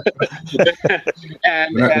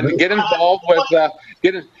 and get involved with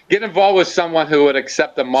get involved with someone who would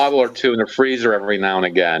accept a model or two in the freezer every now and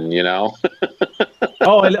again. You know.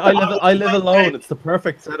 Oh, I live alone. It's the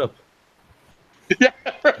perfect setup. Yeah.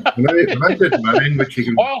 And I did mine, which you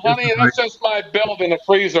can. Well, honey, that's just my build in the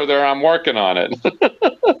freezer. There, I'm working on it.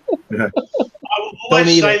 Yeah. I will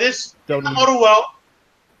always say this: in the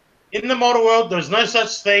model world, there's no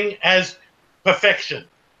such thing as perfection.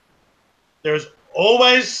 There's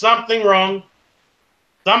always something wrong.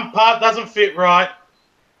 Some part doesn't fit right,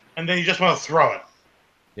 and then you just want to throw it.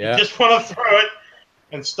 Yeah. You just want to throw it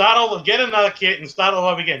and get another kit and start all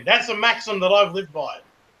over again. That's a maxim that I've lived by.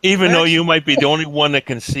 Even though you might be the only one that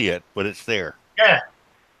can see it, but it's there. Yeah.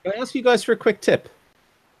 Can I ask you guys for a quick tip?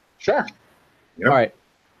 Sure. Yep. All right.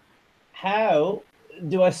 How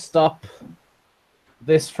do I stop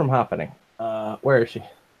this from happening? Where is she?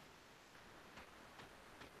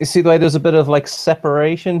 You see the way there's a bit of like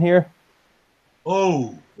separation here?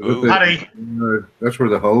 Oh, Ooh. Paddy. That's where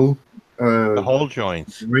the hull. The hole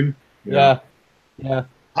joints. Yeah.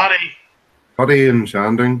 Paddy. Putty and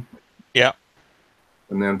sanding. Yeah.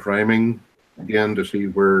 And then priming again to see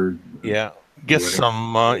where. Yeah. Get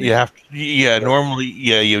some. You have to. Yeah. Normally,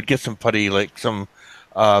 you'd get some putty, like some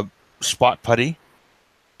spot putty.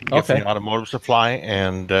 Get from the automotive supply,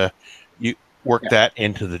 and you work that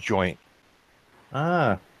into the joint.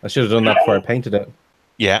 Ah, I should have done that before I painted it.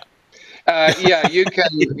 Yeah. Yeah, you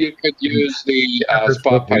could use the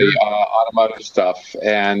spot putty automotive stuff,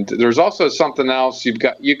 and there's also something else you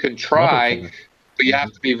can try, but you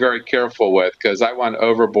have to be very careful with, because I went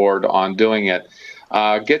overboard on doing it.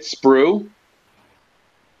 Get sprue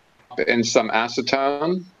in some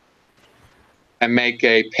acetone and make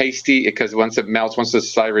a pasty, because once it melts, once the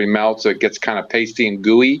styrene melts, it gets kind of pasty and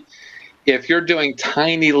gooey. If you're doing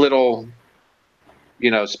tiny little,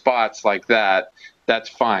 spots like that, that's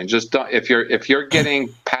fine. Just don't, if you're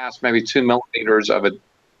getting past maybe 2 millimeters of it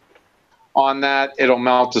on that, it'll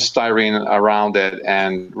melt the styrene around it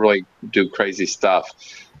and really do crazy stuff.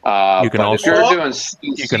 If you're doing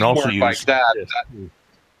work like that,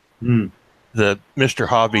 the Mr.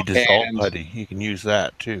 Hobby dissolve putty, you can use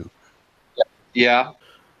that too. Yeah.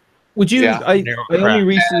 Would you? Yeah. I only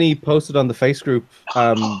recently posted on the Face Group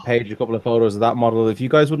page a couple of photos of that model. If you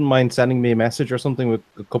guys wouldn't mind sending me a message or something with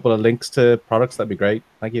a couple of links to products, that'd be great.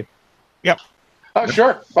 Thank you. Yep. Oh,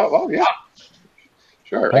 sure. Oh, yeah.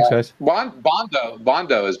 Sure. Thanks, guys.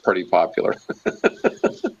 Bondo is pretty popular.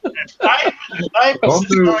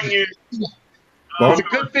 It's a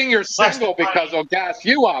good thing you're single because it'll gas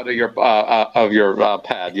you out of your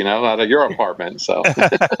pad, you know, out of your apartment. So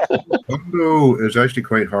Bondo is actually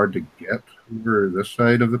quite hard to get over this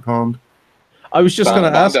side of the pond. I was just going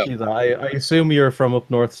to ask Bondo. you that. I assume you're from up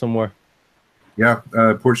north somewhere. Yeah,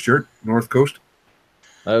 Port Stewart, North Coast.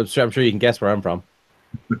 I'm sure you can guess where I'm from.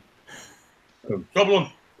 Dublin.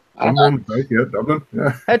 Dublin, right? Yeah, Dublin.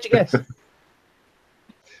 Yeah. How'd you guess?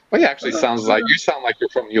 well, he actually sounds like you sound like you're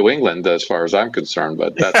from New England, as far as I'm concerned.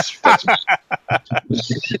 But that's You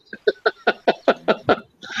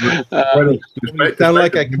sound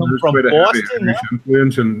like I come from Boston.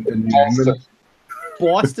 Influence in New England.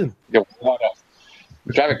 Boston. the water.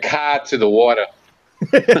 Drive a car to the water.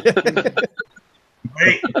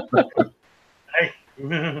 Hey. Hey.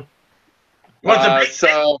 What's a big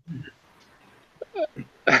So,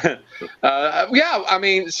 yeah, I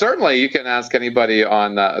mean, certainly you can ask anybody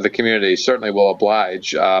on the community. Certainly will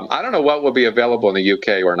oblige. I don't know what will be available in the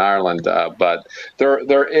UK or in Ireland, but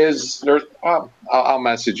I'll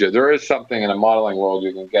message you. There is something in the modeling world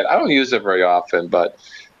you can get. I don't use it very often, but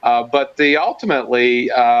ultimately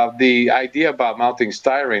the idea about melting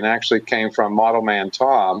styrene actually came from Model Man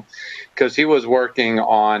Tom, because he was working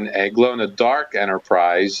on a glow-in-the-dark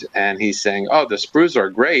enterprise, and he's saying, "Oh, the sprues are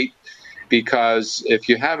great because if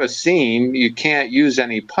you have a seam, you can't use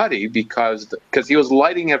any putty because he was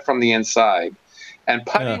lighting it from the inside, and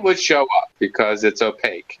putty would show up because it's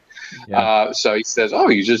opaque." Yeah. So he says, "Oh,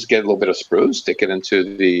 you just get a little bit of sprue, stick it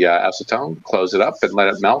into the acetone, close it up, and let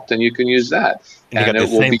it melt, and you can use that." And you got it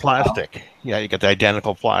the will same be plastic. Yeah, you got the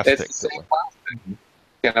identical plastic. It's the same plastic.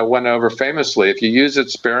 And it went over famously. If you use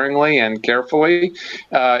it sparingly and carefully,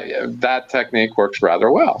 that technique works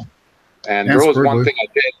rather well. And there was one thing I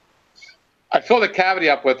did. I filled a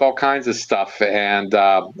cavity up with all kinds of stuff, and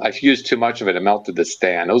I used too much of it. It melted the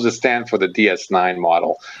stand. It was a stand for the DS9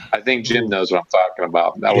 model. I think Jim knows what I'm talking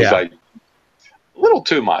about. That was like a little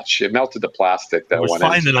too much. It melted the plastic that It was went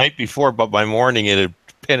fine in. the night before, but by morning it had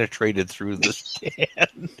penetrated through the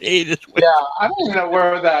stand. Yeah, I don't even know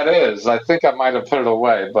where that is. I think I might have put it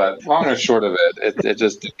away, but long and short of it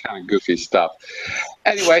just did kind of goofy stuff.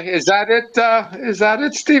 Anyway, is that it? Is that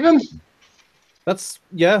it, Stephen?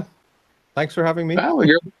 Yeah. Thanks for having me. Well,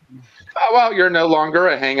 you're no longer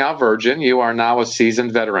a Hangout virgin. You are now a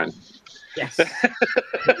seasoned veteran. Yes. Same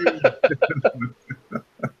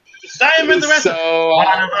with the rest of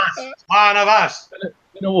us. One of us.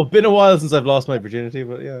 It's been a while since I've lost my virginity,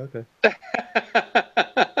 but yeah, okay.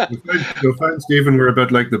 You'll find, Stephen, we're a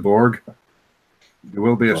bit like the Borg. There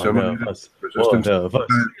will be a similar resistance. One of us.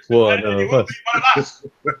 One of us. One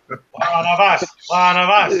of us. One of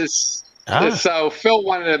us. So Phil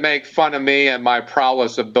wanted to make fun of me and my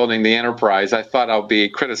prowess of building the Enterprise. I thought I'll be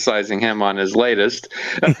criticizing him on his latest.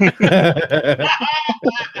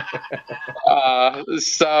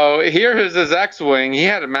 So here is his X-wing. He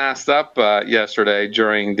had it masked up yesterday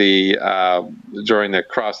during the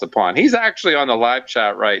cross the pond. He's actually on the live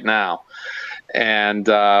chat right now. And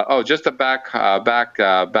just a back.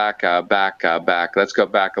 Let's go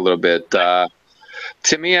back a little bit.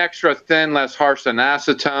 Tamiya extra thin, less harsh than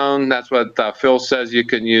acetone. That's what Phil says. You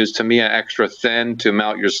can use Tamiya extra thin to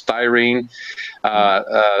melt your styrene.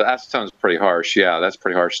 Acetone's pretty harsh. Yeah, that's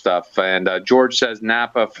pretty harsh stuff. And George says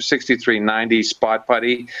Napa for 6390 spot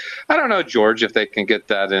putty. I don't know, George, if they can get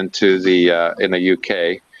that into the in the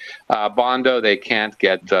UK. Bondo, they can't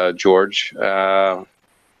get George.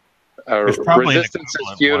 Resistance is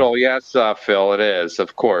futile. Yes, Phil, it is,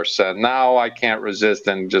 of course. Now I can't resist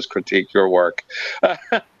and just critique your work.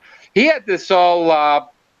 He had this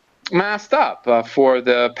all masked up for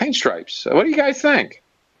the paint stripes. What do you guys think?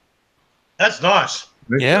 That's nice.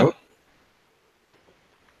 Yeah.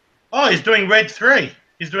 Oh, he's doing red 3.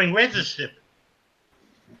 He's doing red as ship.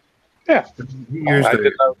 Yeah. He used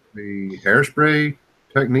the hairspray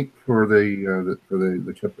technique for the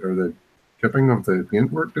chip or the chipping of the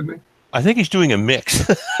paintwork, didn't he? I think he's doing a mix.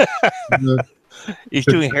 He's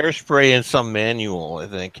doing hairspray and some manual, I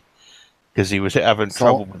think, because he was having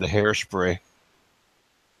trouble with the hairspray.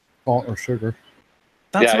 Salt or sugar.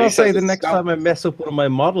 That's what I'll say the next time I mess up one of my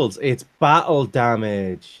models. It's battle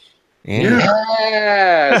damage.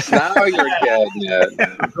 Yes, now you're getting it.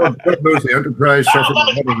 The Enterprise suffered a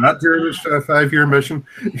lot of that during his 5-year mission.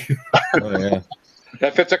 Oh, yeah.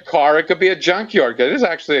 If it's a car, it could be a junkyard. There's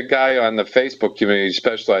actually a guy on the Facebook community who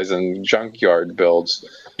specializes in junkyard builds.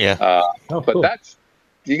 Yeah. But cool.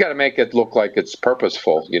 You got to make it look like it's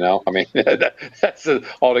purposeful, you know? I mean, that's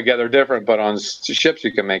altogether different, but on ships,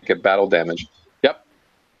 you can make it battle damage. Yep.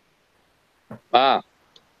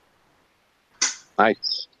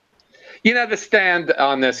 Nice. You know, the stand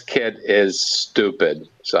on this kit is stupid.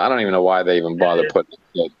 So I don't even know why they even bother putting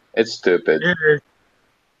it. It's stupid.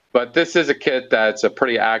 But this is a kit that's a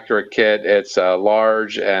pretty accurate kit. It's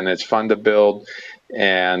large and it's fun to build.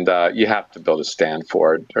 And you have to build a stand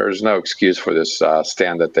for it. There's no excuse for this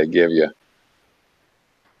stand that they give you.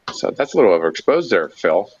 So that's a little overexposed there,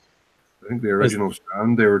 Phil. I think the original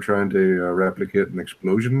stand, they were trying to replicate an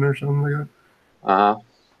explosion or something like that. Uh-huh.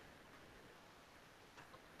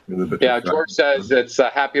 Yeah, George says it's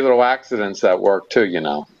happy little accidents at work too, you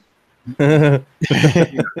know.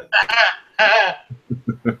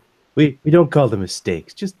 we don't call them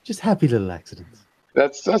mistakes, just happy little accidents.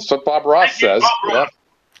 That's what Bob Ross says. Bob Ross.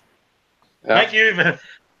 Yeah. Thank you.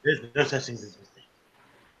 There's no such thing as mistakes.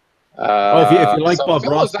 If you like so Bob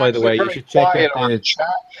Phil Ross, by the way, you should check out on the chat.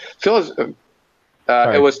 Phil is.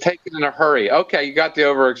 It was taken in a hurry. Okay, you got the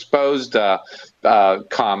overexposed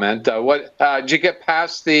comment. What did you get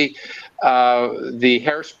past the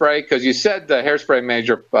hairspray? Because you said the hairspray made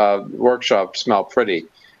your workshop smell pretty.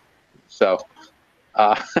 So,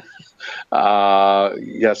 yeah.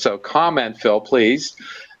 So comment, Phil, please.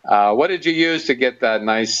 What did you use to get that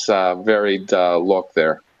nice varied look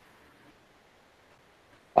there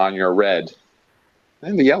on your red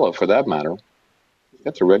and the yellow, for that matter?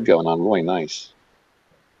 Got the red going on, really nice.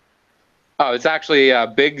 Oh, it's actually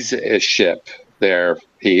Big's ship there,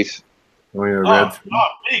 Heath. Oh, yeah, red. Oh,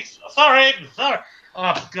 Biggs. Sorry.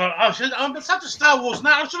 Oh, God. I'm such a Star Wars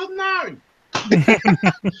now. I should have known.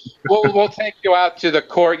 We'll take you out to the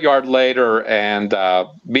courtyard later and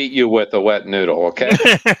beat you with a wet noodle, okay?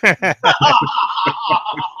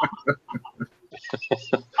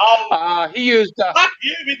 He used Fuck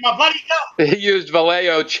you with my bloody gun. he used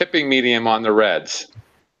Vallejo chipping medium on the reds.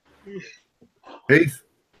 Heath,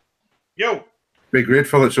 Yo. be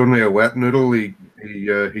grateful it's only a wet noodle. He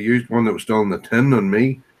used one that was still in the tin on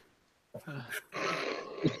me.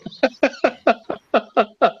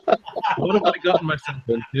 What have I gotten myself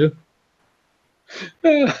into?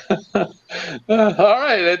 All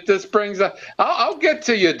right, this brings. I'll get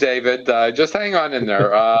to you, David. Just hang on in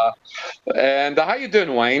there. And how you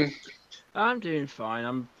doing, Wayne? I'm doing fine.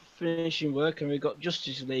 I'm finishing work, and we've got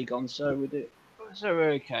Justice League on, so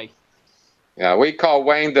we're okay. Yeah, we call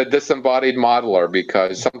Wayne the disembodied modeler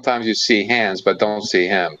because sometimes you see hands but don't see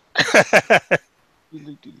him. I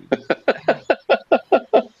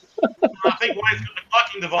think Wayne's got the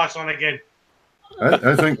clucking device on again.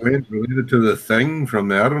 I think Wayne's related to the Thing from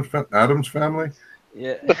the Addams family.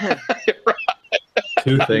 Yeah.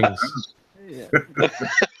 Two things. Yeah.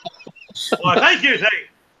 Well, thank you,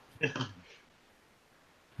 Zane.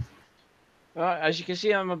 Right, as you can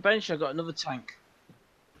see on my bench, I've got another tank.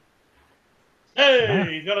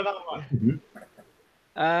 Hey, you got another one.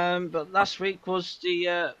 But last week was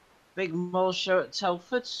the big mall show at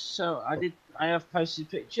Telford, so I have posted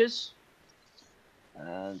pictures.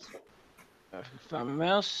 And if I can find my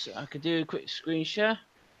mouse, I could do a quick screen share.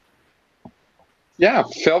 Yeah,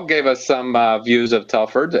 Phil gave us some views of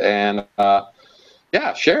Telford, and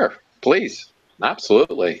yeah, share, please,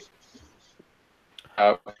 absolutely.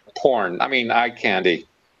 Porn, I mean, eye candy.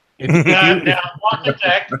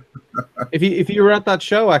 If you were at that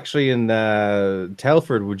show actually in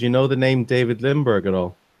Telford, would you know the name David Lindbergh at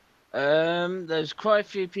all? There's quite a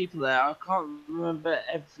few people there. I can't remember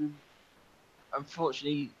every.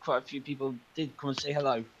 Unfortunately, quite a few people did come and say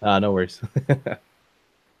hello. Ah, no worries.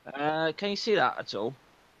 Can you see that at all?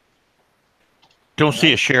 Don't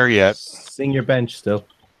see a share yet. Sing your bench still.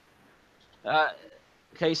 Can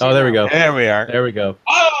you see Oh, there we that? go. There we are. There we go.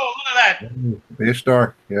 Oh, look at that. Base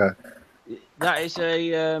star, yeah. That is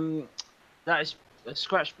a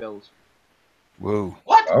scratch build. Whoa.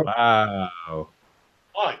 What? Oh. Wow.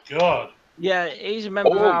 My God. Yeah, he's a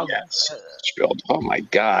member of Oh our. yes, spilled. Oh my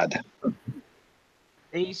God.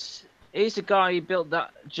 He's the guy who built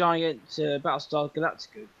that giant Battlestar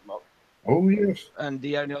Galactica mock, Oh, yes. and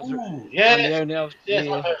the only other. Ooh, yes. And the only other. Yes,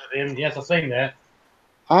 I've heard of him. Yes, I've seen that.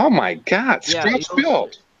 Oh my God, Yeah, Scratch he also-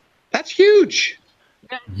 build. That's huge.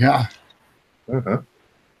 Yeah. Uh-huh.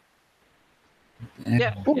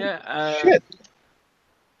 Yeah, Holy yeah. shit.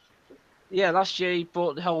 Yeah, last year he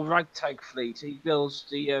bought the whole ragtag fleet. He builds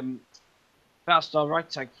the Battlestar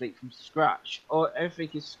ragtag fleet from scratch, or everything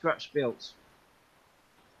is scratch built.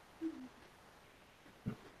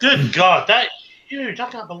 Good God, that's huge. I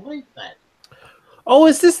can't believe that. Oh,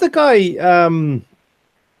 is this the guy?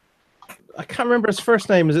 I can't remember his first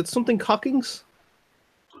name. Is it something Cockings?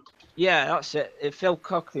 Yeah, that's it. Phil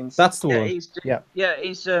Cochran. That's the one. He's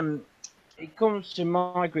he comes to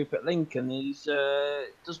my group at Lincoln. He's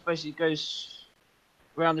basically goes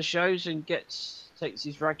around the shows and takes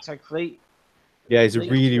his ragtag fleet Yeah, he's a Lee's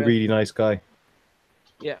really, great. really nice guy.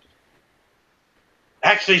 Yeah.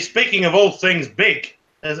 Actually, speaking of all things big,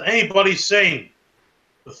 has anybody seen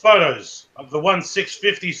the photos of the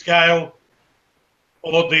 1/650 scale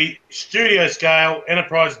or the studio scale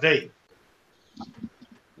Enterprise D?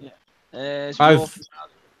 It's more,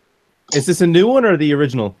 Is this a new one or the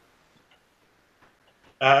original?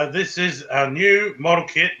 This is a new model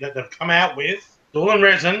kit that they've come out with, all in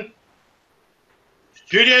resin,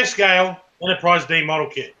 studio scale Enterprise D model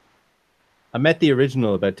kit. I met the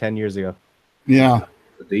original about 10 years ago. Yeah.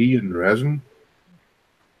 The D in resin.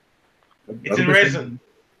 It's in resin.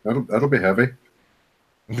 That'll be heavy.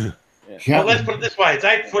 Yeah. Well, let's put it this way: it's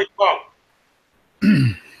 8 feet long.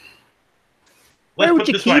 Where would Let's you put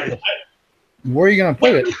it this keep way. it? Where are you going to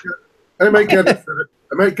put it? I might get it.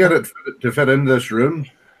 I might get it to fit in this room,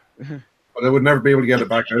 but I would never be able to get it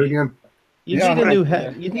back out again. You Yeah, need a new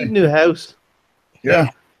you need a new house. Yeah.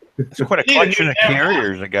 It's quite a collection of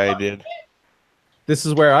carriers the guy did. This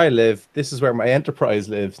is where I live. This is where my Enterprise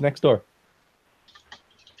lives, next door.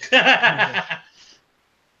 Sorry,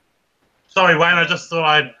 Wayne. I just thought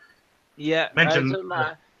I'd yeah. mention. Doesn't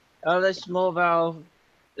matter. Let's more of our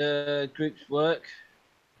group's work.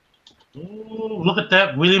 Ooh, look at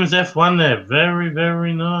that Williams F1 there. Very,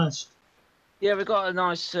 very nice. Yeah, we've got a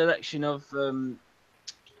nice selection of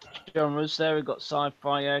genres there. We've got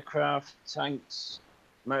sci-fi aircraft, tanks,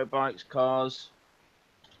 motorbikes, cars.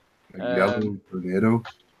 Yellow tornado.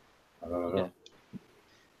 Yeah.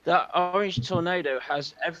 That orange tornado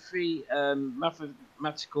has every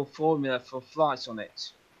mathematical formula for flight on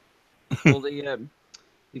it. All the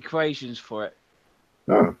equations for it.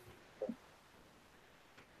 Oh,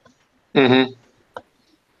 Mm-hmm.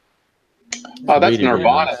 Oh, that's Really, really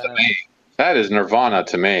Nirvana nice. to me. That is Nirvana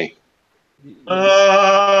to me.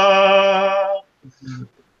 I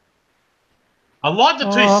like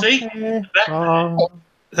the two seats.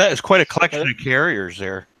 That is quite a collection of carriers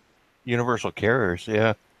there. Universal carriers,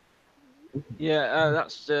 yeah. Yeah,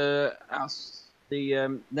 that's the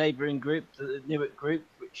neighbouring group, the Newark group,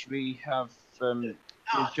 which we have a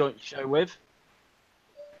joint show with.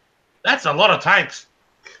 That's a lot of tanks.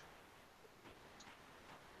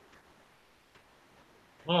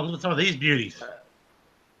 Oh, look at some of these beauties.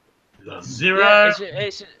 We got a Zero. Yeah,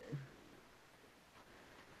 Is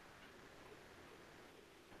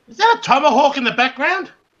that a Tomahawk in the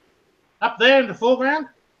background? Up there in the foreground?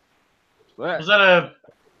 Where? Was that a...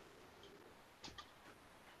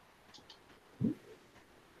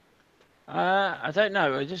 I don't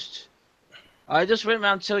know. I just went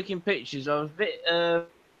around taking pictures. I was a bit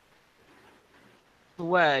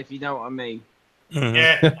aware, if you know what I mean. Mhm.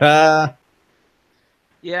 Yeah.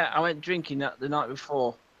 Yeah, I went drinking that the night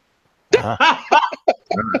before.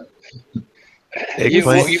 You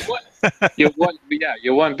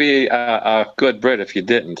wouldn't be a good Brit if you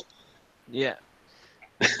didn't. Yeah.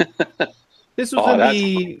 This was Oh,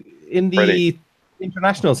 in the pretty.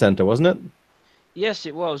 International Centre, wasn't it? Yes,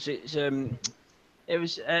 it was. It's a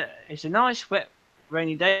nice wet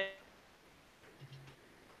rainy day.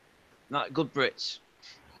 Like good Brits.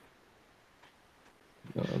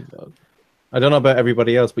 I don't know about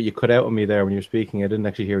everybody else, but you cut out on me there when you were speaking. I didn't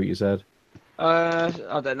actually hear what you said. I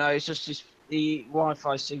don't know. It's just the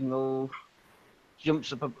Wi-Fi signal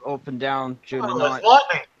jumps up and down during the night.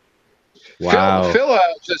 Lightning. Wow. Phil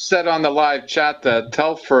just said on the live chat that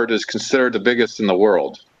Telford is considered the biggest in the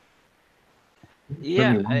world.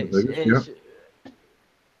 Yeah, biggest,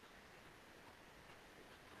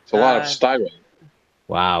 It's a lot of styrene.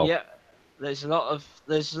 Wow. Yeah, there's a lot of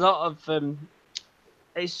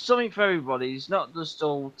it's something for everybody. It's not just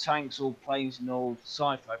all tanks, all planes, and all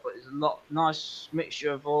sci-fi, but it's a nice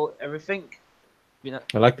mixture of everything. You know,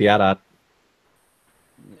 I like the AT-AT.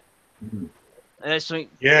 there's something.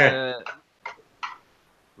 Yeah.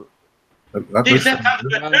 that Geez, looks that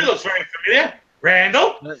looks very familiar.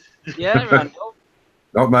 Randall? Yeah, Randall.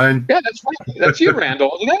 not mine. Yeah, that's right. That's you,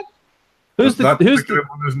 Randall, isn't it? Who's the That particular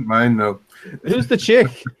one isn't mine, no. who's the chick?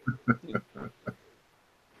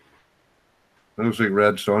 That looks like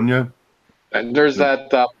Red Sonja. And there's that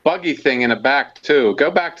buggy thing in the back too. Go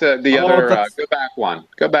back to the Oh, other. that's- Go back one.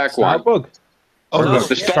 Go back one. Starbug. Oh, The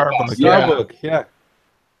the Starbug. Yeah. Starbug, yeah.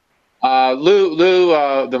 Lou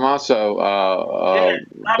Damaso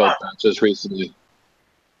built that just recently.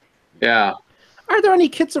 Yeah. Are there any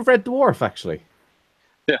kits of Red Dwarf, actually?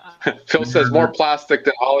 Yeah. Phil says more plastic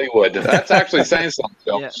than Hollywood. That's actually saying something,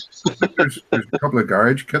 Phil. Yeah. There's a couple of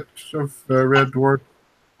garage kits of Red Dwarf.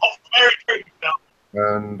 Oh, very true.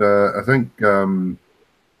 And I think I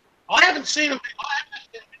haven't seen them.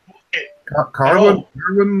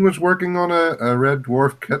 Carwin was working on a Red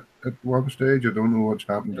Dwarf kit at one stage. I don't know what's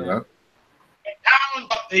happened to that.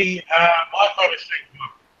 the micro machines one.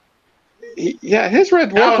 Yeah, his red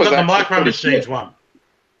dwarf Alan was got the actually micro pretty machines big. one.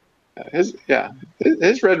 His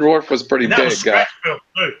red dwarf was pretty And that was big. scratch built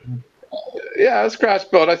too. Yeah, it's scratch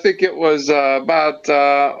built. I think it was about,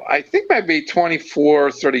 I think maybe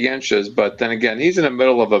 24, 30 inches. But then again, he's in the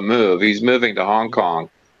middle of a move. He's moving to Hong Kong.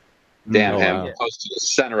 Damn Oh, him, wow. close to the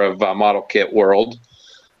center of model kit world.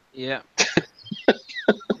 Yeah.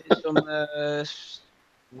 It's on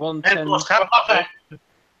 110. And of course, have nothing.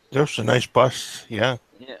 There's a nice bus. Yeah.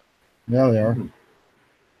 Yeah, Yeah, they are.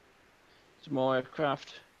 some more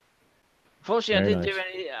aircraft. Unfortunately,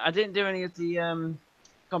 Very I didn't do any of the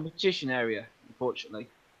competition area. Unfortunately.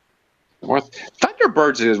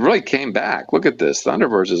 Thunderbirds has really came back. Look at this.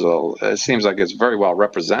 Thunderbirds it seems like it's very well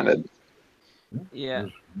represented. Yeah.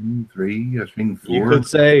 There's 3, I've seen 4. You could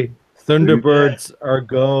say Thunderbirds are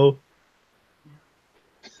go.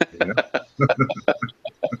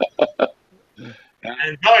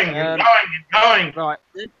 And going and going and going. Right.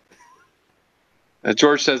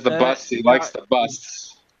 George says the bust. He likes the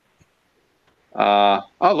busts. Oh,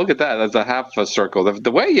 look at that. That's a half a circle.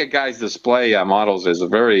 The way you guys display models is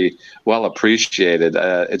very well appreciated.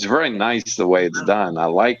 It's very nice the way it's done. I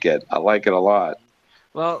like it. I like it a lot.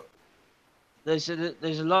 Well, there's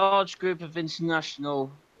a large group of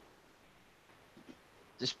international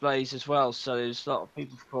displays as well. So there's a lot of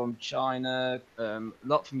people from China, a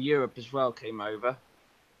lot from Europe as well came over.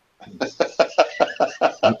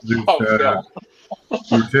 You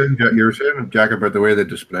were saying, Jack, about the way they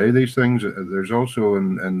display these things. There's also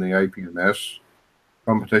in the IPMS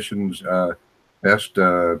competitions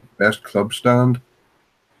best club stand.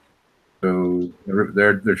 So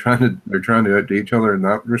they're trying to outdo each other in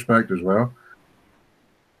that respect as well.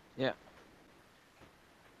 Yeah.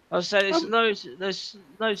 I'll say there's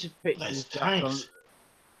loads of pictures.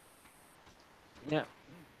 Yeah.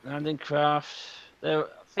 Landing craft.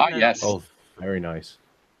 Yes. Oh, very nice.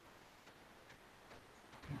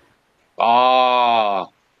 Ah.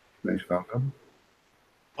 Nice Phantom.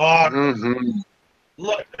 Oh,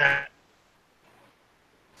 look at that.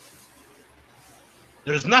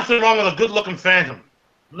 There's nothing wrong with a good-looking Phantom.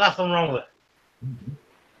 Nothing wrong with it. In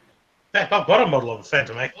fact, I've got a model of a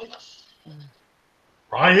Phantom, actually.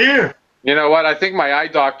 Right here. You know what? I think my eye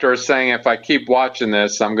doctor is saying if I keep watching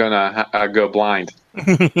this, I'm going to go blind.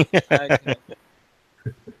 Okay.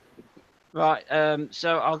 Right,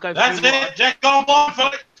 so I'll go That's through it. Jack on board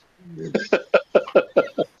for it.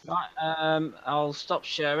 Right, I'll stop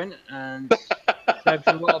sharing and go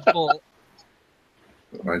through what I bought.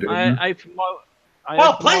 I opened my.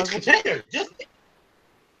 Well, please continue.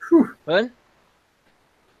 Pardon?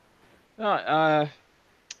 Right,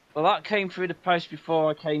 well, that came through the post before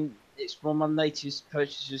I came. It's one of my latest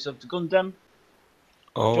purchases of the Gundam.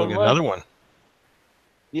 Oh, another one.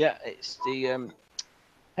 Yeah, it's the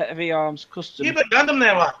Heavy Arms Custom. You put Gundam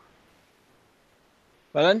there, what?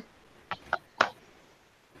 Pardon?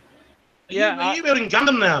 Yeah, are you building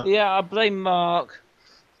Gundam now? Yeah, I blame Mark.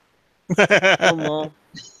 One more.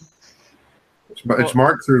 It's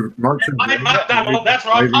Mark through. That's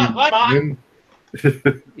right.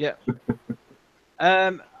 Yeah.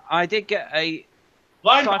 I did get a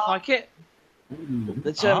sci-fi kit.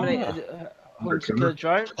 The Terminator Hunter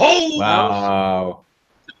drone. Oh wow!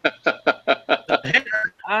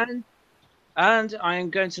 And I am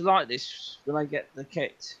going to light this when I get the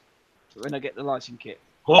kit. When I get the lighting kit.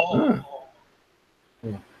 Oh.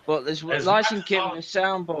 But there's a lighting kit with a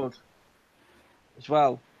soundboard as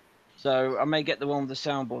well. So I may get the one with the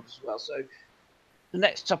soundboard as well. So the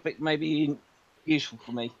next topic may be useful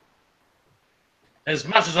for me. As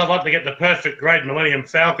much as I'd like to get the perfect grade Millennium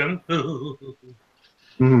Falcon.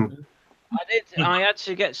 I had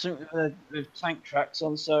to get something with tank tracks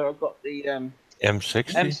on, so I've got the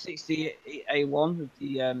M60? M60 A1 with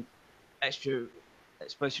the extra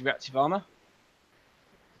explosive reactive armor.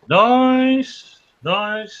 Nice.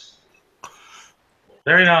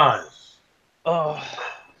 Very nice. Oh,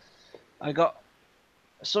 I got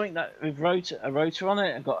something that with a rotor on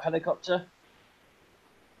it. I got helicopter.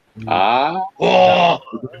 Oh,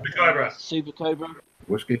 Super Cobra. Super Cobra.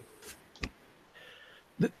 Whiskey.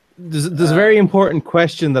 There's a very important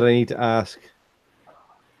question that I need to ask.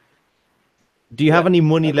 Do you have any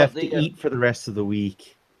money left to eat for the rest of the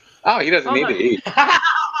week? Oh, he doesn't need to eat.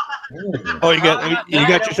 Oh, you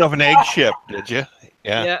got yourself an egg ship, did you?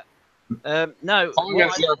 Yeah. No.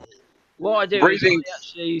 What I do is I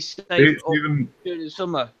actually stay up during the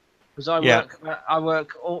summer because I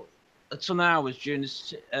work a ton of hours during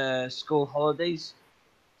the school holidays.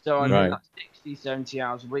 So I do like 60, 70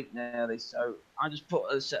 hours a week nearly. So I just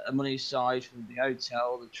put a set of money aside for the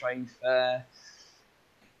hotel, the train fare,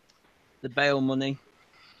 the bail money.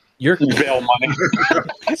 You're Bail money.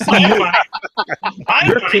 Bail money. Bail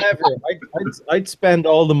You're money. clever. I'd spend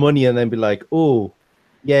all the money and then be like, oh,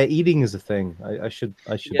 yeah, eating is a thing. I should.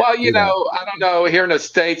 Well, do that. I don't know. Here in the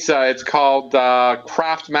States, it's called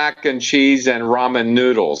Kraft mac and cheese and ramen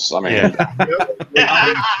noodles. I mean,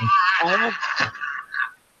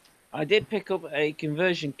 I did pick up a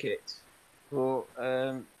conversion kit for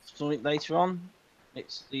something later on.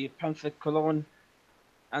 It's the Panther Cologne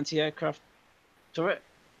anti-aircraft turret.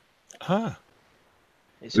 Huh.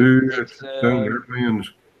 It's, Dude, it's, sound airplanes.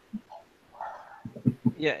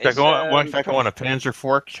 yeah, If I it's go on a Panzer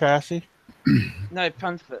Fork chassis. no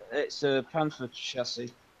Panther. It's a Panther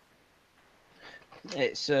chassis.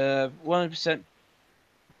 It's 100%,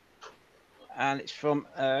 and it's from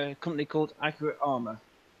a company called Accurate Armor.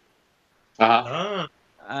 uh-huh.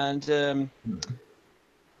 And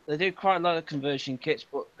they do quite a lot of conversion kits,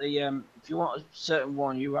 but the if you want a certain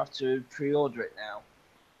one, you have to pre-order it now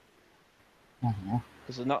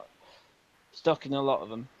because they're not stocking a lot of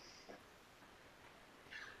them.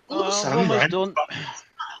 I'm almost done.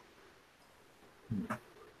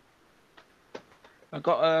 I've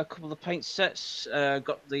got a couple of paint sets.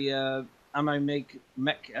 Got the Ammo MiG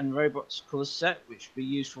Mech and Robots colour set, which will be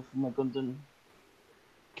useful for my Gundam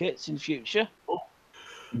kits in the future.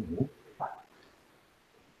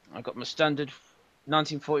 I've got my standard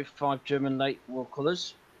 1945 German late war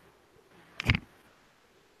colours.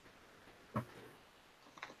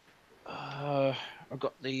 I've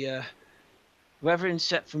got the weathering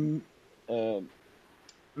set from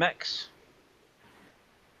Mechs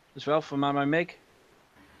as well from Ammo MiG.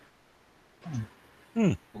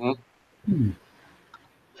 And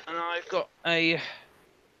I've got a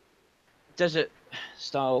desert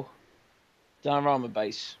style diorama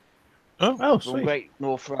base Oh, from sweet. Great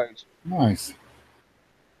North Road. Nice.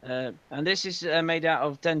 And this is made out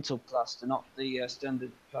of dental plaster, not the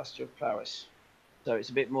standard plaster of Paris. So it's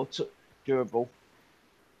a bit more durable.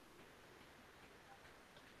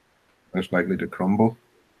 Less likely to crumble.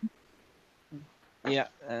 Yeah,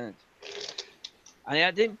 and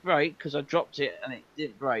it didn't break because I dropped it and it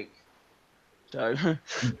didn't break. So,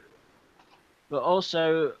 but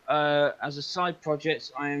also as a side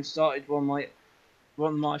project, I have started one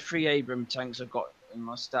of my 3 Abram tanks I've got in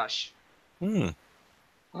my stash. So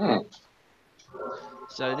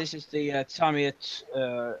this is the Tamiya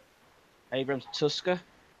Abrams Tusker.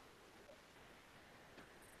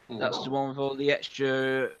 That's the one with all the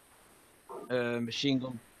extra machine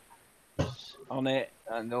gun on it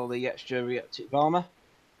and all the extra reactive armor.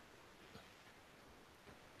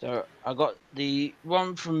 So I got the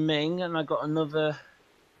one from Ming, and I got another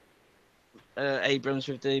Abrams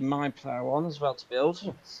with the mine plow on as well to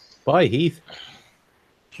build. Bye, Heath.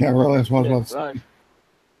 Yeah, really, that's what I Yeah, was.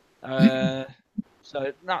 right.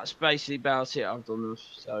 So that's basically about it I've done.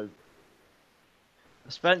 So I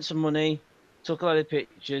spent some money, took a lot of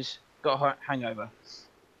pictures, got a hangover.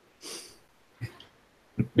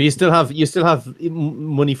 But you still have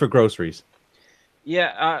money for groceries.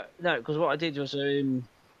 Yeah, no, because what I did was You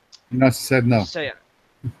must have said no. say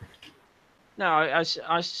no. I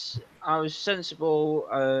was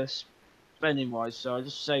sensible spending wise, so I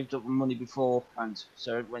just saved up money beforehand.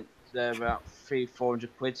 So it went there about 300-400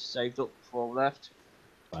 quid saved up before I left.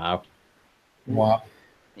 Wow. Wow.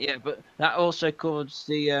 Yeah, but that also covers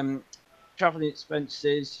the travelling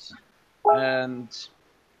expenses, and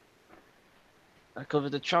I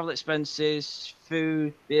covered the travel expenses,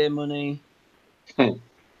 food, beer money. You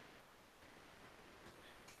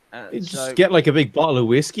just So get like a big bottle of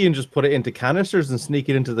whiskey and just put it into canisters and sneak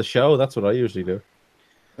it into the show. That's what I usually do.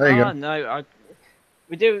 There you go. No,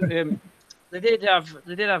 we do. They did have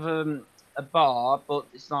a bar, but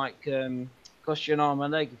it's like cost you an arm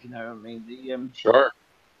and a leg, if you know what I mean. The Sure.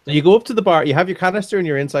 So you go up to the bar. You have your canister in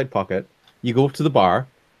your inside pocket. You go up to the bar.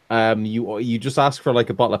 You just ask for like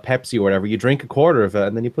a bottle of Pepsi or whatever. You drink a quarter of it,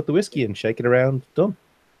 and then you put the whiskey in, shake it around. Done.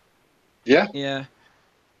 Yeah. Yeah,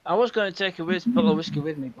 I was going to take a bottle of whiskey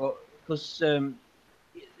with me, but because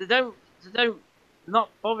they're not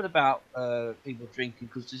bothered about people drinking,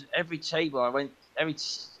 because every table I went, every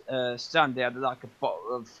stand they had like a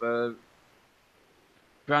bottle of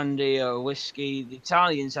brandy or whiskey. The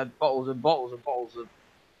Italians had bottles and bottles and bottles of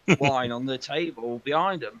wine on the table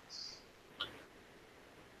behind them.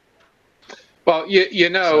 Well,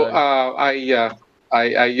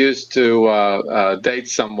 I used to date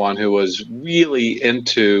someone who was really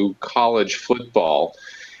into college football,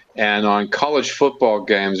 and on college football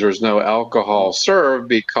games, there's no alcohol served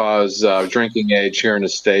because drinking age here in the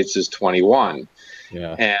States is 21.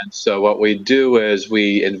 Yeah. And so what we do is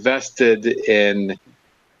we invested in,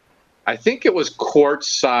 I think it was quart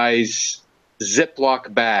size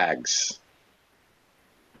Ziploc bags.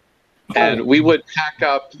 And we would pack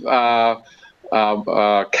up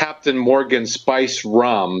Captain Morgan Spice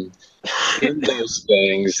rum in those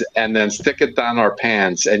things and then stick it down our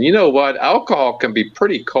pants. And you know what? Alcohol can be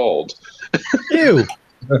pretty cold. Ew.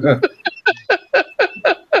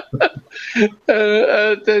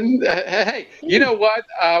 Hey, you know what?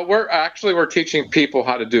 We're teaching people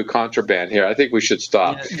how to do contraband here. I think we should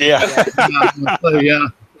stop. Yeah. Yeah.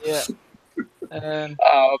 Yeah.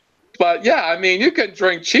 But yeah, I mean, you can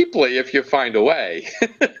drink cheaply if you find a way.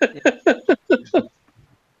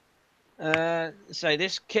 So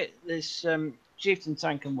this kit, this chieftain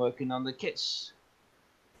tank I'm working on, the kit's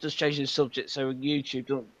just changing the subject so YouTube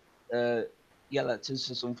don't yell at us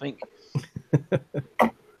or something.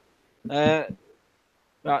 But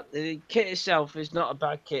the kit itself is not a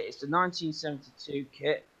bad kit. It's the 1972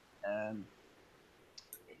 kit.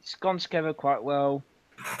 It's gone together quite well.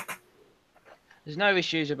 There's no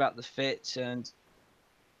issues about the fit, and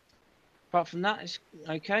apart from that, it's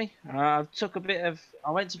okay. I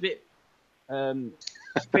went a bit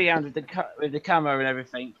freehand with the camera and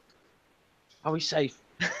everything. Are we safe?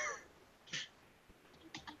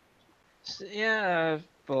 So, yeah,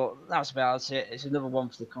 but that's about it. It's another one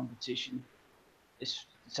for the competition this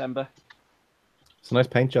December. It's a nice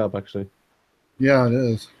paint job, actually. Yeah, it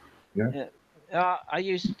is. Yeah. I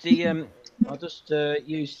used the I just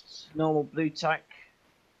used normal blue tack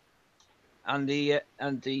and the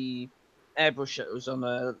airbrush that was on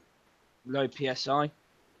a low PSI.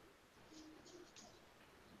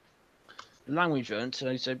 The language learned,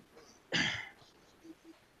 so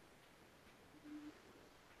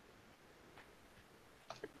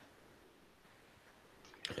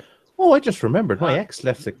Oh, I just remembered. My ex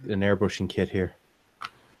left an airbrushing kit here.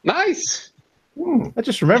 Nice. I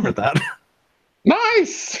just remembered that.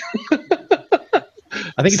 Nice. I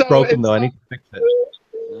think it's broken, though. I need to fix it.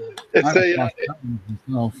 It's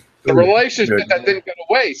a relationship that didn't go to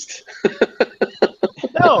waste.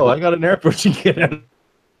 No, I got an airbrushing kit.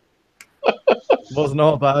 Wasn't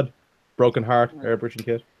all bad. Broken heart airbrushing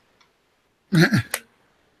kit.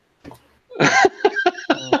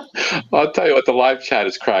 I'll tell you what, the live chat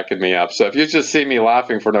is cracking me up. So if you just see me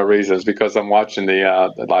laughing for no reason, it's because I'm watching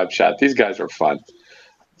the live chat. These guys are fun.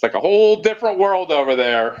 It's like a whole different world over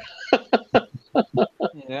there.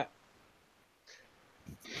 yeah.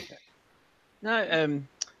 No,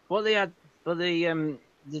 what they had for the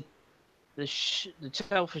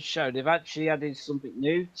Telford show, they've actually added something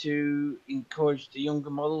new to encourage the younger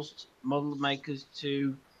model makers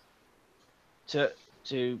to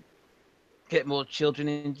get more children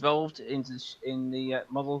involved in the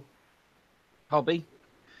model hobby.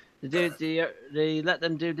 They let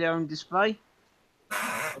them do their own display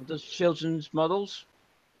of those children's models.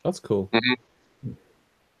 That's cool.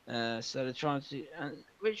 So they're trying to,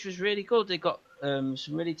 which was really good. They got some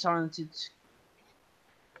really talented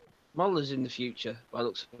modelers in the future, by the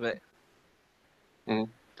looks of it.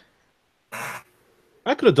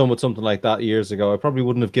 I could have done with something like that years ago. I probably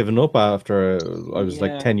wouldn't have given up after I was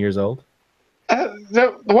like 10 years old.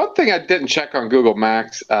 The one thing I didn't check on Google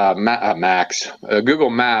Google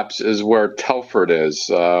Maps is where Telford is.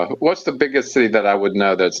 What's the biggest city that I would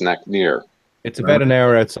know that's near? It's about an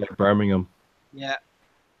hour outside Birmingham. Yeah.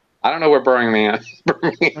 I don't know where Birmingham is.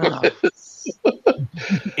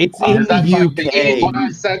 It's in the UK.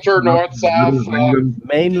 West, center, north, south.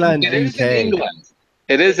 Mainland It is UK. in England.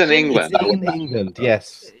 It is in England. It's in England,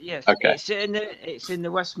 yes. Yes. Okay. It's in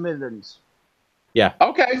the West Midlands. Yeah.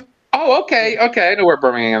 Okay. Oh, okay. Okay. I know where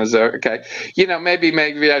Birmingham is. Okay. You know,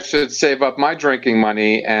 maybe I should save up my drinking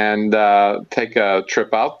money and take a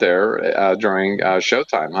trip out there during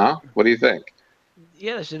showtime, huh? What do you think?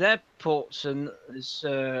 Yeah, there's an airports and there's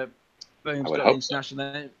Birmingham's got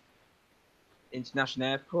an international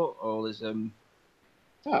airport, or there's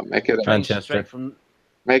make it Manchester.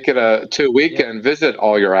 Make it a 2-weekend visit,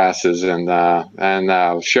 all your asses, and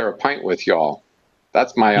share a pint with y'all.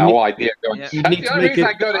 That's my whole idea. That's the only reason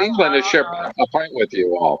I go to England is share a pint with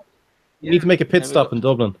you all. You need to make a pit stop in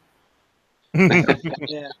Dublin.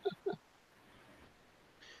 Yeah.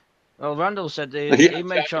 Well, Randall said he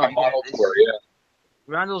may try and get this.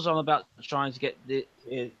 Randall's on about trying to get to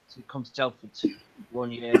come to Telford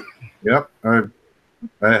 1 year. Yep, I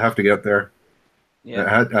have to get there.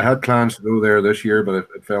 Yeah. I had plans to go there this year, but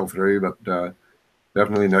it fell through. But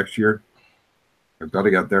definitely next year, I've got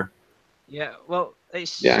to get there. Yeah, well,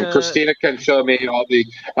 it's and Christina can show me all the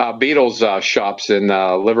Beatles shops in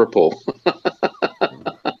Liverpool.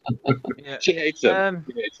 Yeah. She hates them.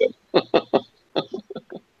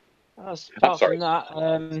 Apart from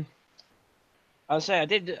that, I'll say I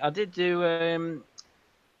did do a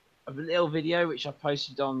a little video which I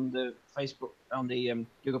posted on the Facebook on the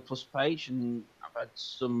Google Plus page, and I've had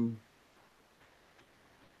some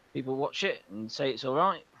people watch it and say it's all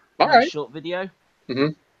right. All Nice right. short video.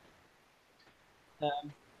 Mhm.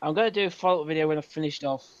 I'm going to do a follow-up video when I've finished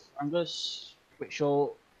off. I'm going to switch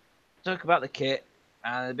short, talk about the kit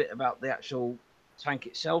and a bit about the actual tank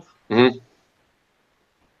itself. Mhm.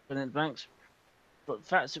 Brilliant, thanks. But the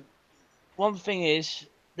fact, one thing is,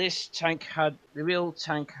 the real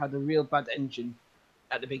tank had a real bad engine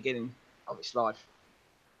at the beginning of its life.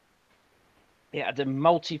 It had a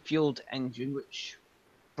multi-fueled engine which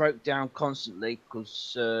broke down constantly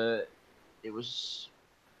because it was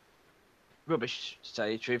rubbish, to tell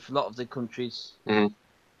you the truth. A lot of the countries Mhm.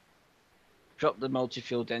 dropped the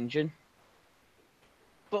multi-fueled engine,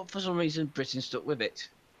 but for some reason Britain stuck with it.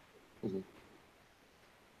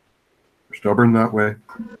 Stubborn that way.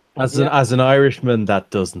 As Yeah. as an Irishman, that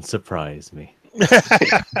doesn't surprise me.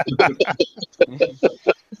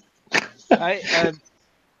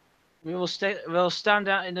 We'll stand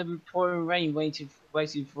out in the pouring rain, waiting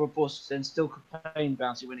for a bus, and still complain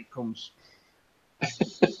about it when it comes.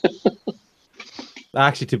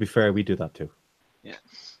 Actually, to be fair, we do that too. Yeah.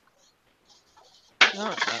 No,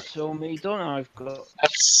 that's all me done. I've got.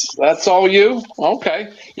 That's all you?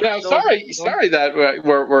 Okay. Yeah. That's all Sorry that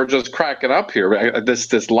we're just cracking up here.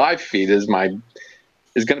 This live feed is going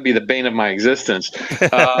to be the bane of my existence.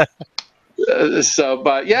 But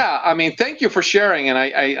yeah, I mean, thank you for sharing. And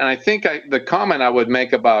I think the comment I would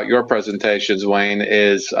make about your presentations, Wayne,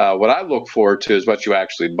 is what I look forward to is what you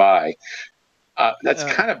actually buy. That's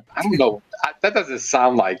kind of, I don't know, that doesn't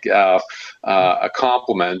sound like a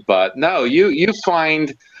compliment, but no, you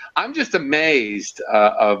find, I'm just amazed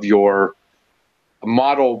of your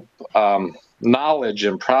model knowledge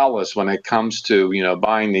and prowess when it comes to,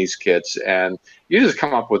 buying these kits. And you just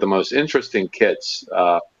come up with the most interesting kits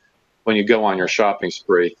when you go on your shopping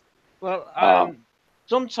spree. Well,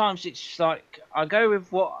 sometimes it's like I go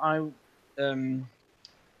with what I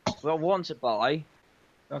want to buy,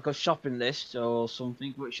 like a shopping list or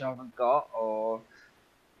something which I haven't got,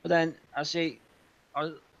 but then I see,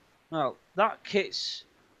 well, that kit's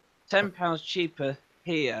 £10 cheaper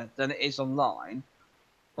here than it is online.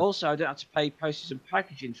 Also, I don't have to pay postage and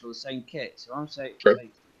packaging for the same kit, so I'm saying,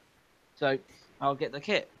 so I'll get the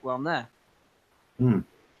kit while I'm there.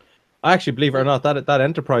 I actually, believe it or not, that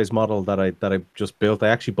enterprise model that I just built, I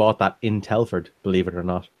actually bought that in Telford. Believe it or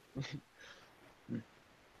not.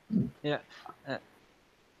 Yeah.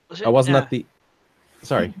 I wasn't at the.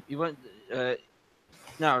 Sorry. You weren't. No,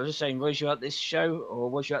 I was just saying, was you at this show or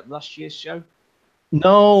was you at last year's show?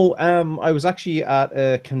 No, I was actually at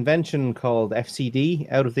a convention called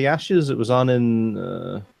FCD Out of the Ashes. It was on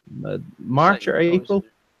in March or April.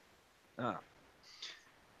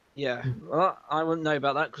 Yeah, well, I wouldn't know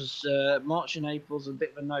about that because March and April's a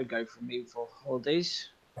bit of a no-go for me for holidays.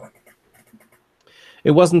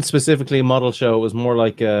 It wasn't specifically a model show. It was more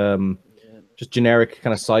like just generic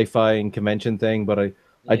kind of sci-fi and convention thing. But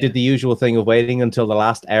I did the usual thing of waiting until the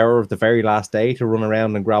last hour of the very last day to run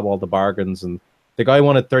around and grab all the bargains. And the guy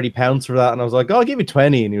wanted £30 for that, and I was like, "Oh, I'll give you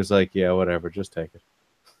 20." And he was like, "Yeah, whatever, just take it."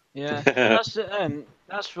 Yeah,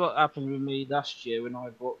 that's what happened with me last year when I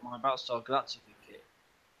bought my Valspar Galactica kit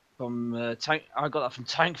from Tank. I got that from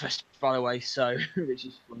Tankfest, by the way, so which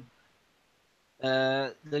is fun.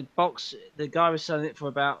 The box, the guy was selling it for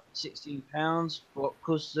about £16, but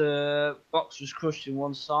because the box was crushed in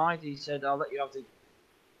one side, he said, "I'll let you have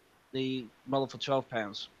the model for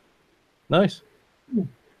 £12." Nice.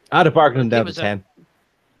 I had a bargain down to 10.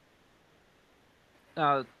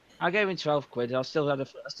 I gave him 12 quid. I still had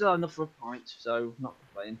enough for a pint, so not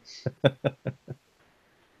complaining.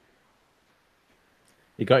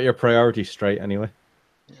 You got your priorities straight anyway.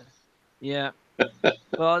 Yeah.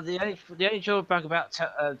 Well, the only drawback about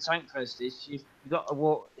Tankfest is you've got to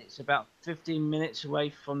walk. It's about 15 minutes away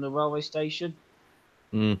from the railway station,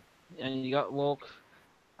 and you got to walk,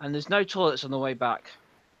 and there's no toilets on the way back.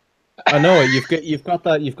 I know it. You've got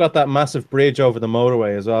that massive bridge over the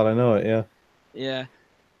motorway as well. I know it. Yeah.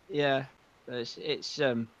 Yeah. But it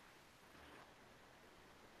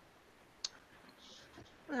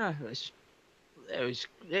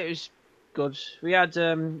was good. We had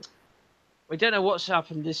we don't know what's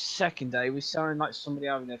happened this second day. We sounded like somebody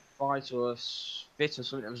having a fight or a fit or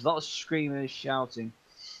something. There was a lot of screaming and shouting.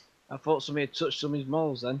 I thought somebody had touched somebody's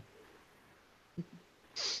moles then.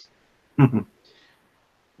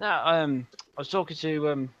 Now, I was talking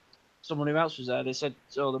to someone who else was there. They said,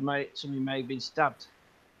 somebody may have been stabbed.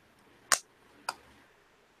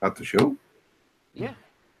 At the show? Yeah.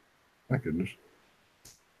 My goodness.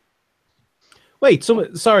 Wait,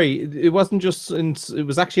 sorry, it wasn't just it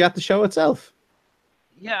was actually at the show itself.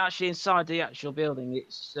 Yeah, actually inside the actual building. It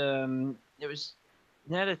was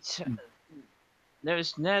near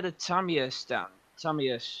the Tamiya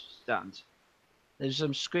stand. There's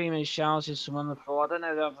some screaming, shouting, someone on the floor. I don't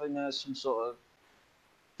know if there's some sort of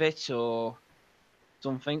fit or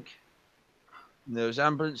something. There was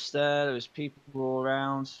ambulance there. There was people all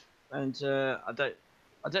around, and I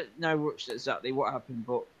don't know much exactly what happened,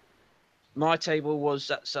 but my table was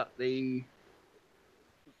that's at the.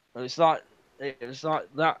 It was like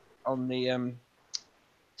that on the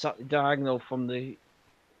it's at the diagonal from the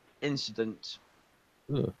incident.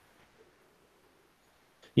 Ugh.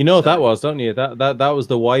 You know what that was, don't you? That was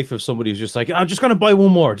the wife of somebody who's just like, I'm just gonna buy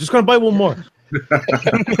one more. Just gonna buy one more. Yeah,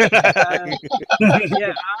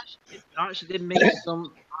 I actually did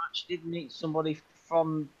meet somebody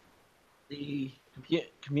from the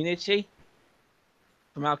community,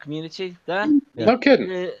 from our community there. Yeah. No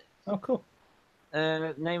kidding. Oh, cool.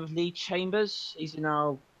 Name of Lee Chambers. He's in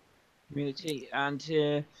our community, and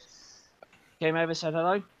came over, said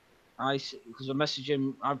hello. Because I messaged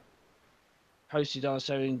him. I posted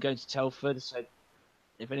also in going to Telford. I said,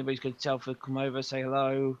 if anybody's going to Telford, come over, say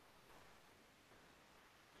hello.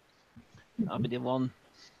 I'll be the one.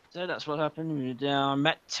 So that's what happened. I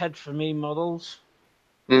met Ted from Me Models.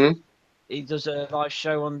 Mm-hmm. He does a live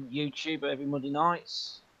show on YouTube every Monday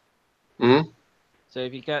nights. Mm-hmm. So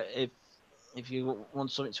if you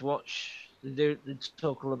want something to watch, they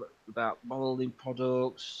talk a little bit about modeling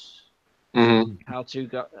products, Mm-hmm. how to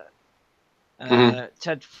go. Mm-hmm.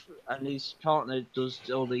 Ted and his partner does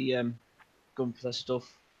all the Gunpla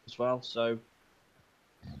stuff as well. So,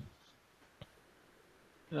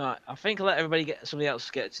 right, I think I'll let somebody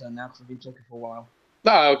else get a turn now because I've been talking for a while.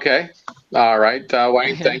 Oh, okay. All right,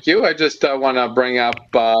 Wayne, thank you. I just want to bring up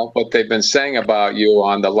what they've been saying about you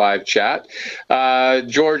on the live chat.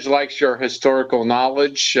 George likes your historical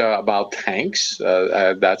knowledge about tanks.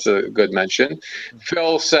 That's a good mention.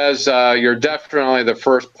 Phil says you're definitely the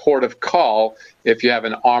first port of call if you have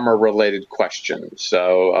an armor-related question.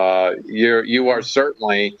 So you are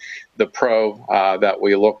certainly the pro that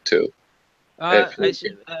we look to.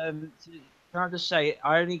 Can I just say,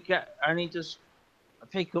 I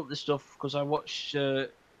pick up the stuff because I watch. I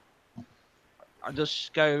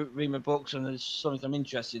just go read my books and there's something I'm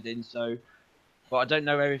interested in. So, but I don't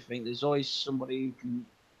know everything. There's always somebody who can.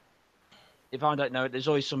 If I don't know it, there's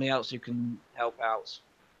always somebody else who can help out.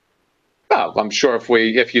 Well, I'm sure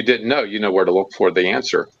if you didn't know, you know where to look for the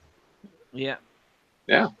answer. Yeah.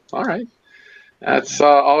 Yeah. All right. That's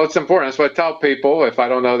all that's important. That's what I tell people. If I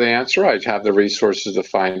don't know the answer, I have the resources to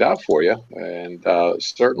find out for you. And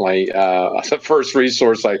certainly, the first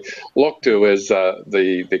resource I look to is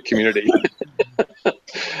the community.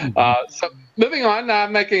 So moving on,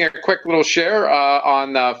 I'm making a quick little share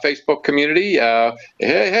on Facebook community. Hey,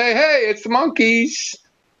 it's the monkeys.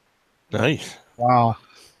 Nice. Wow.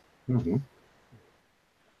 Mm-hmm.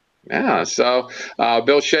 Yeah, so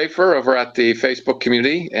Bill Schaefer over at the Facebook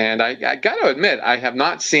community, and I got to admit, I have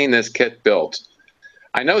not seen this kit built.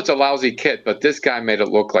 I know it's a lousy kit, but this guy made it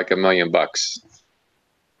look like $1 million.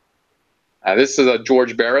 This is a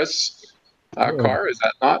George Barris car, is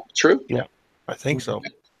that not true? Yeah, I think so.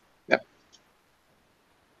 Yep.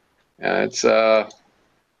 Yeah, it's Oh,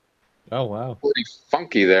 wow. pretty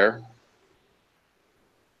funky there.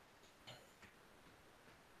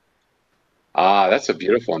 Ah, that's a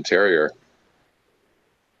beautiful interior.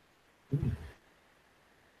 Look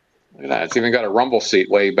at that. It's even got a rumble seat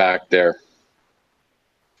way back there.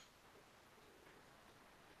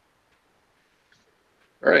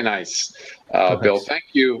 Very nice. Bill, thank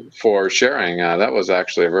you for sharing. That was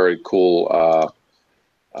actually a very cool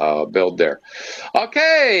build there.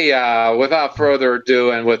 Okay, without further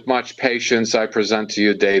ado and with much patience, I present to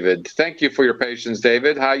you David. Thank you for your patience,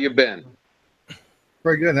 David. How you been?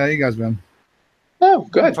 Pretty good. How you guys been? Oh,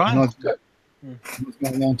 good. I know Good. it's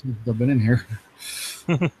been a long time since I've been in here.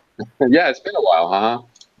 Yeah, it's been a while, huh?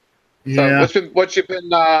 Yeah. So what you been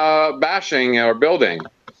bashing or building?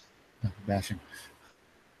 Bashing.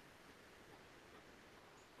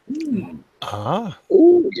 Ah,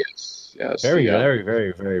 Oh, yes. Very, Yeah. very,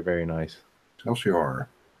 very, very, very nice. Excelsior.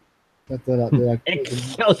 That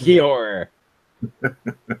Excelsior!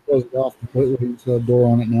 closed it off completely. It's got a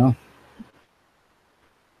door on it now.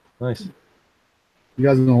 Nice. You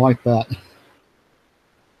guys are gonna like that.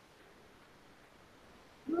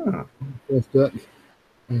 Yeah. That's it.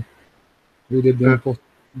 We did the impulse.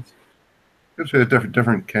 It's a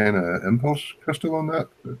different kind of impulse crystal on that.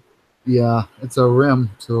 Yeah, it's a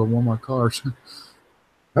rim to one of my cars.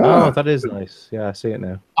 Oh, that is nice. Yeah, I see it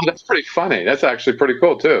now. Oh, that's pretty funny. That's actually pretty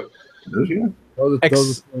cool too. It is, yeah.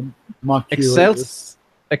 Those are Mach Q.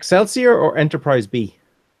 Excelsior or Enterprise B?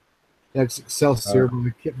 Excelsior, but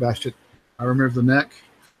we kit bashed it. I remember the neck.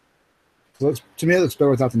 So to me, it looks better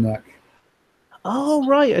without the neck. Oh,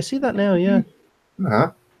 right. I see that now, yeah.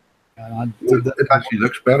 Uh-huh. And I did that. It actually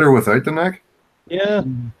looks better without the neck. Yeah.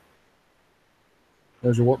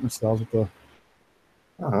 There's your workman styles with the.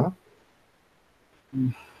 Uh-huh.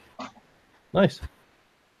 Nice.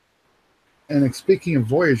 And speaking of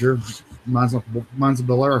Voyager, mine's a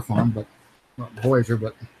Bellerophon, but not Voyager,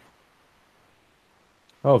 but.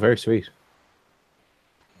 Oh, very sweet.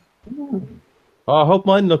 Oh, I hope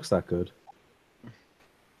mine looks that good.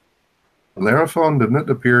 Bellerophon, didn't it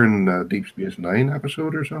appear in Deep Space Nine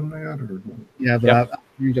episode or something like that? Or... Yeah, but Yep. I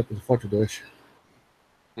used up with the flutter dish.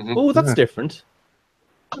 Oh, that's Yeah. different.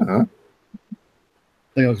 Uh-huh. I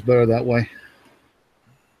think it looks better that way.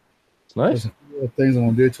 It's nice. There's a few other things I'm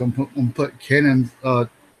gonna do. So I'm gonna put cannons,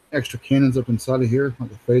 extra cannons up inside of here,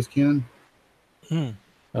 like a phase cannon. Oh,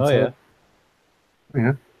 yeah.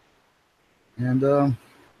 Yeah. And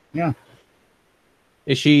yeah.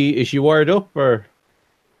 Is she wired up or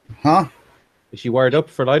Huh? is she wired up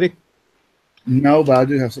for lighting? No, but I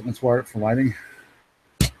do have something that's wired up for lighting.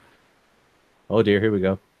 Oh dear, here we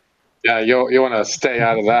go. Yeah, you want to stay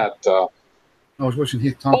out of that. I was wishing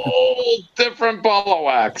Heath Tompkins. Whole different ball of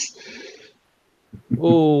wax.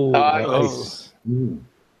 Oh, Nice. nice.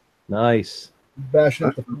 Nice. Bashing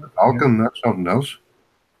at the Falcon, that's something else.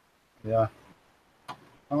 Yeah. I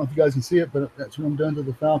don't know if you guys can see it, but that's what I'm doing to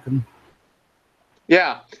the Falcon.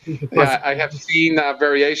 Yeah, I have seen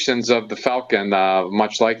variations of the Falcon,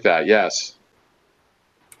 much like that. Yes,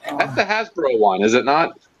 that's the Hasbro one, is it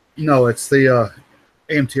not? No, it's the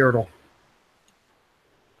AMT Ertl.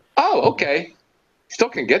 Oh, okay. Still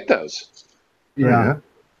can get those. Yeah. Yeah.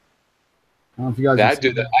 I don't know if you guys. Yeah, can I'd do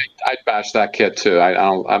see that. I'd bash that kit too.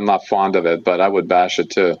 I'm not fond of it, but I would bash it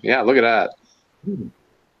too. Yeah, look at that. Put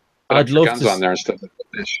I'd extra love guns to on there instead of the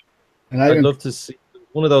dish. And I'd love to see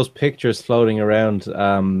one of those pictures floating around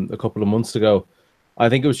a couple of months ago. I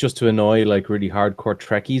think it was just to annoy like really hardcore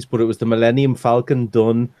Trekkies, but it was the Millennium Falcon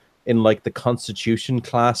done in like the Constitution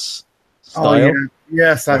class style. Oh yeah,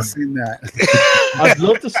 yes, I've seen that. I'd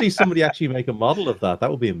love to see somebody actually make a model of that.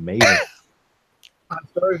 That would be amazing. I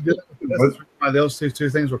started doing this why those two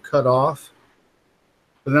things were cut off.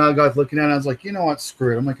 But then I got looking at it, I was like, you know what,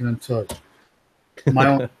 screw it. I'm making it into my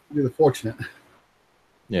own. Be the fortunate.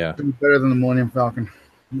 Yeah. It'd be better than the Millennium Falcon.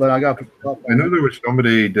 But I got. I know there was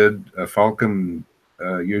somebody did a Falcon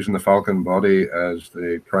using the Falcon body as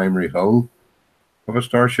the primary hull of a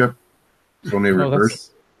starship. It's only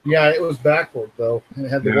reversed. Yeah, it was backward though. And it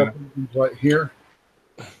had the weapons right here.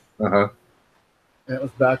 Uh-huh. And it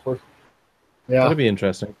was backward. Yeah. That'd be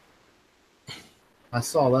interesting. I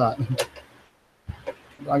saw that.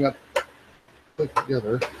 I got put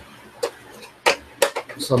together.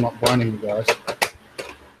 So I'm not blinding you guys.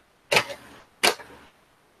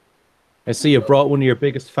 I see you brought one of your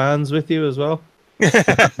biggest fans with you as well. He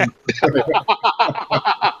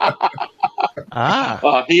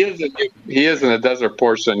is in a desert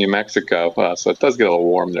portion of New Mexico, so it does get a little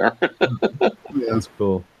warm there. Yeah, that's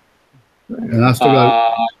cool. And I still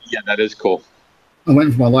got. Yeah, that is cool. I'm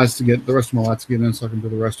waiting for my lights to get the rest of my lights to get in, so I can do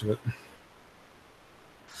the rest of it.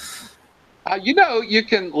 You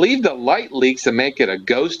can leave the light leaks and make it a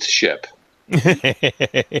ghost ship.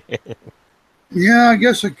 Yeah, I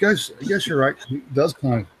guess you're right. It does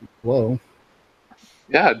kind of glow.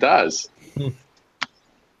 Yeah, it does. I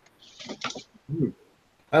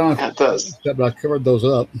don't know if it does. But I covered those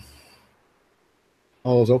up.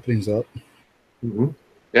 All those openings up. Mm-hmm.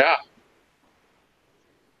 Yeah.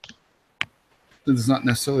 It's not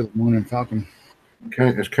necessarily the Millennium Falcon.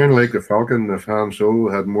 It's kind of like the Falcon if Han Solo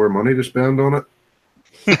had more money to spend on it.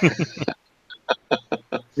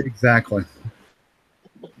 Exactly.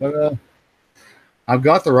 But I've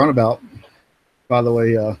got the runabout, by the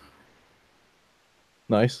way.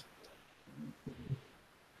 Nice.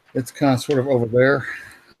 It's kind of sort of over there.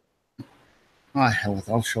 Ah, hell with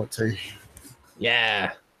it. I'll show it to you.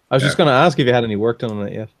 Yeah. I was just going to ask if you had any work done on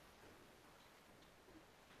it yet.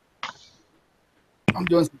 I'm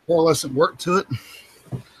doing some pearlescent work to it.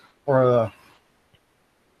 Or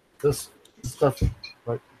this stuff.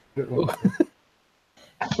 Like, I'm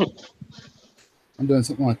doing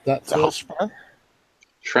something like that. Valspar?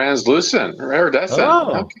 Translucent, iridescent.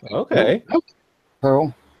 Oh, okay.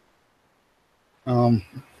 Pearl. I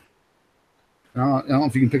don't know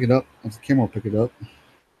if you can pick it up. If the camera will pick it up.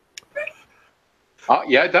 Oh,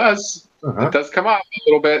 yeah, it does. Uh-huh. It does come up a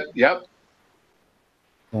little bit. Yep.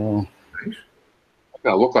 Oh. It's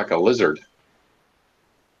gonna look like a lizard.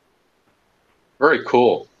 Very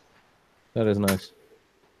cool. That is nice.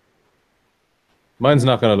 Mine's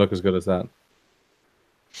not going to look as good as that.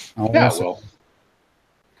 Oh, Yeah, yes, it will.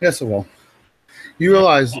 Yes, it will. You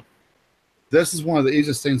realize this is one of the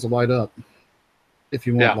easiest things to light up if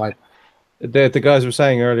you want Yeah. light. The guys were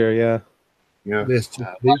saying earlier, yeah. Yeah. These two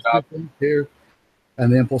light up. things here,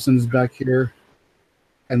 and the impulse is back here.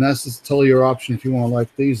 And that's just totally your option if you want to light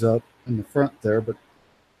these up in the front there, but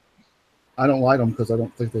I don't light them because I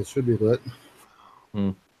don't think they should be lit.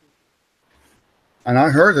 Hmm. And I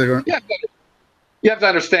heard they're going. Yeah, you have to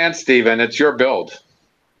understand, Stephen. It's your build.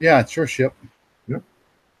 Yeah, it's your ship. Yep.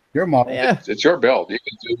 Your model. Yeah. It's your build. You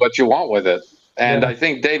can do what you want with it. And Yeah. I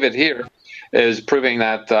think David here is proving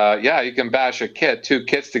that, yeah, you can bash a kit, two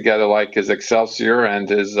kits together like his Excelsior and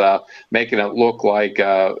his making it look like,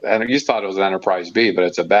 and you thought it was an Enterprise B, but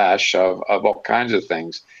it's a bash of all kinds of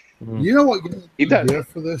things. Mhm. You know what gave me He the does. idea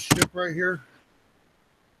for this ship right here?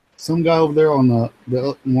 Some guy over there on the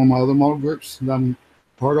one of my other model groups that I'm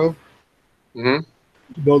part of Hmm.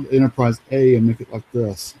 build Enterprise A and make it like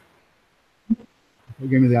this. It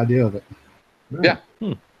gave me the idea of it. Yeah.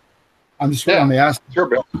 I'm just waiting on the Aztec. It's your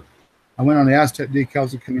build. I went on the Aztec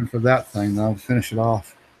decals to come in for that thing. I'll finish it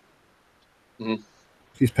off. Mhm.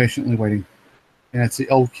 She's patiently waiting. And it's the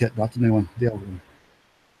old kit, not the new one. The old one.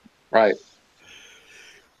 Right.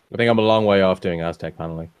 I think I'm a long way off doing Aztec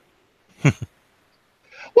paneling.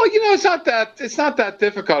 Well, it's not that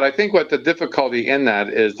difficult. I think what the difficulty in that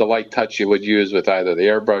is the light touch you would use with either the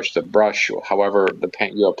airbrush, the brush, or however the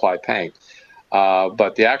paint you apply paint.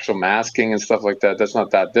 But the actual masking and stuff like that, that's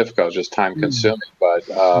not that difficult. It's just time consuming. But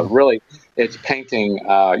really, it's painting.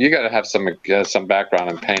 You got to have some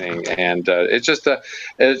background in painting, and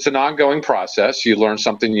it's an ongoing process. You learn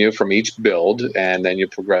something new from each build, and then you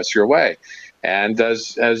progress your way. And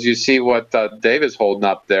as you see what Dave is holding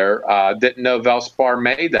up there, didn't know Valspar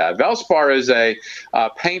made that. Valspar is a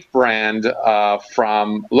paint brand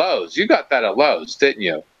from Lowe's. You got that at Lowe's, didn't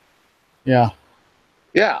you? Yeah.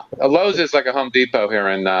 Yeah, Lowe's is like a Home Depot here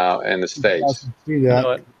in the States. See You that? know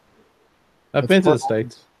what? I've been to the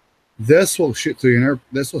States. This will shoot through your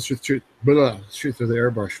this will shoot through the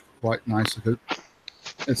airbrush quite nicely.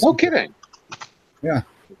 It's, No kidding.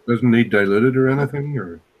 Doesn't need diluted or anything,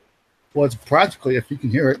 or well, it's practically if you can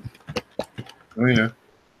hear it. oh yeah.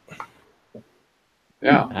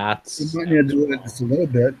 Yeah. That's You might need to do it just a little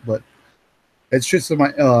bit, but it shoots through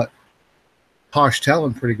my Posh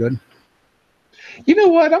Talon pretty good. You know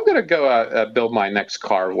what? I'm gonna go build my next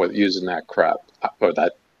car with using that crap or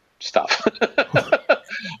that stuff.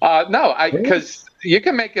 No, because you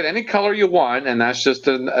can make it any color you want, and that's just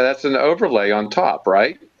that's an overlay on top,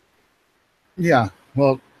 right? Yeah.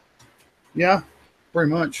 Well, yeah,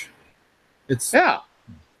 pretty much. It's Yeah.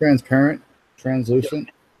 transparent, translucent.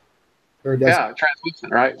 Yeah,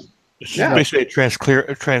 translucent, right? It's Yeah. basically a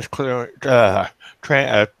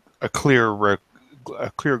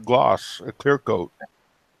clear gloss, a clear coat.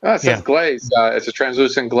 Oh, it says Yeah. glaze. It's a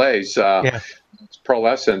translucent glaze. Yeah. It's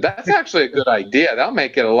pearlescent. That's actually a good idea. That'll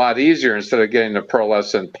make it a lot easier instead of getting the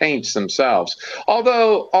pearlescent paints themselves.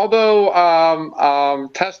 Although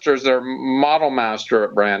testers, their Model Master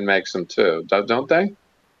brand makes them too, don't they?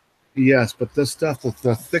 Yes, but this stuff,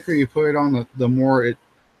 the thicker you put it on, the more it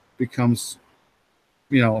becomes,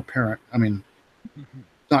 apparent. I mean,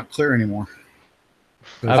 it's not clear anymore.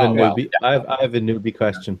 I have a Oh, well, newbie. I have a newbie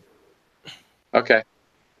question. Okay.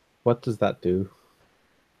 What does that do?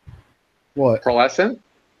 What? Pearlescent?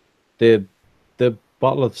 The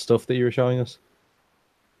bottle of stuff that you were showing us.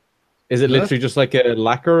 Is it Huh? literally just like a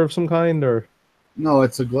lacquer of some kind, or No,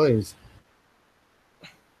 it's a glaze.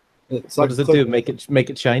 It's what like does it do? Make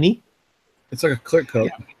it shiny? It's like a clear coat.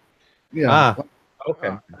 Yeah. Ah,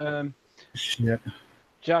 okay. Shit.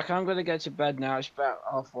 Jack, I'm going to go to bed now. It's about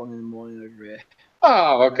 1:30 in the morning over here.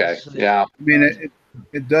 Oh, okay. Yeah. I mean,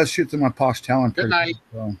 it does shoot through my Posh Talon. Good night.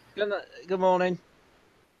 So. Good morning.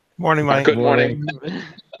 Morning, Mike. Good morning.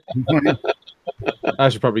 I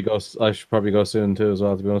should probably go. I should probably go soon too, as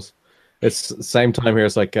well. To be honest, it's the same time here.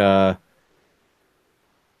 It's like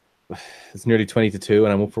it's nearly 20 to 2,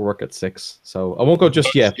 and I'm up for work at 6. So I won't go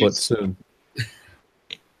just yet, but soon.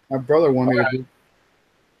 My brother wanted me to do.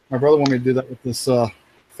 My brother wanted me to do that with this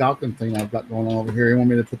Falcon thing I've got going on over here. He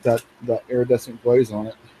wanted me to put that iridescent glaze on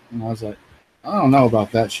it, and I was like, I don't know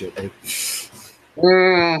about that shit, dude.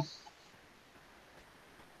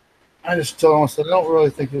 I just told him, I said, I don't really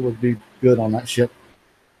think it would be good on that ship.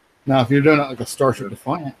 Now, if you're doing it like a Starship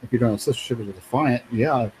Defiant, if you're doing a sister ship as a Defiant,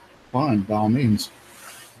 yeah, fine, by all means.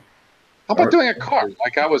 How about doing a car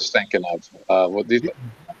like I was thinking of? What do you think?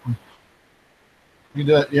 You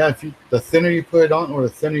do it, yeah. If the thinner you put it on, or the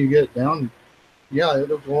thinner you get it down, yeah,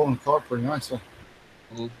 it'll go on the car pretty nicely.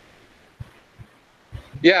 Mhm.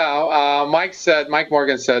 Yeah, Mike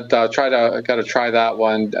Morgan said, got to try that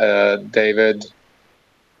one, David.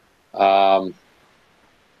 I've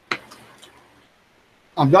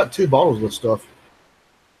got 2 bottles of stuff.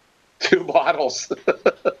 2 bottles.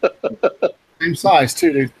 Same size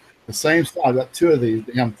too, dude. The same size. I've got 2 of these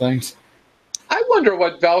damn things. I wonder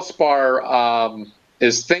what Valspar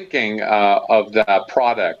is thinking of that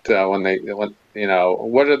product when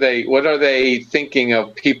what are they thinking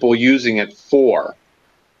of people using it for?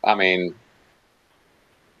 I mean,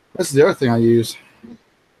 This is the other thing I use,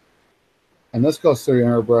 and this goes through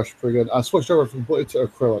your airbrush pretty good. I switched over completely to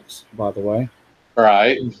acrylics, by the way.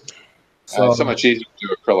 right. So, It's so much easier to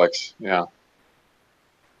do acrylics. Yeah.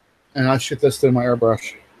 and I shoot this through my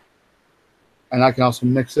airbrush, and I can also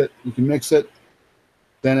mix it. You can mix it,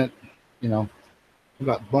 then it, I've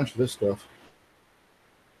got a bunch of this stuff.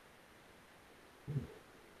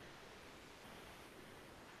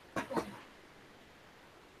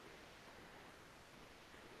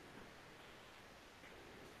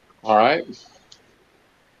 All right.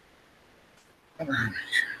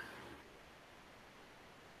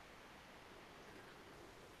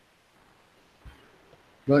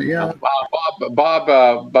 But yeah,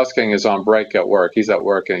 Bob Busking is on break at work. He's at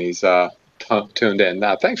work and he's tuned in.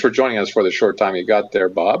 Now, thanks for joining us for the short time you got there,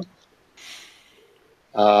 Bob.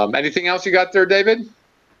 Anything else you got there, David?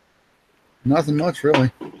 nothing much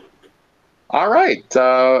really. All right.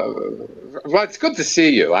 Well, it's good to see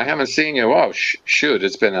you. I haven't seen you. Oh, shoot.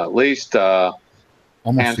 It's been at least a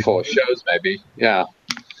handful of shows, maybe. Yeah.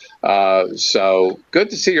 So good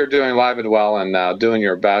to see you're doing live and well and doing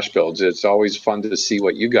your bash builds. It's always fun to see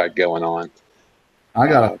what you got going on. You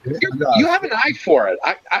have an eye for it.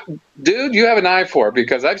 Dude, you have an eye for it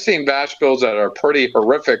because I've seen bash builds that are pretty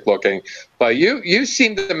horrific looking, but you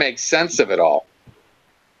seem to make sense of it all.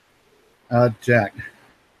 Jack,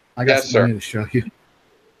 I got something I need to show you.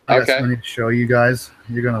 I got something I need to show you guys.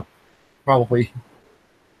 You're going to probably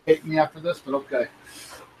hate me after this, but okay.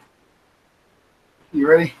 You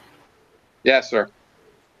ready? Yes, sir.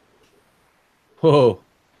 Whoa.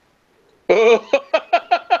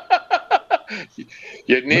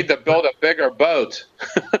 You need to build a bigger boat.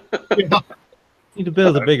 You need to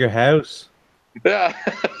build a bigger house. Yeah.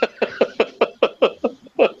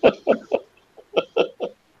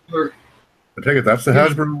 I take it that's the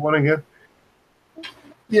Hasbro one again?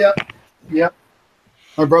 Yeah. Yep.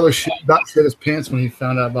 My brother about shit his pants when he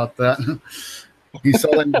found out about that. He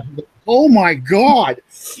saw that. Oh my God.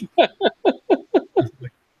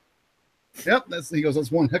 Yep. He goes,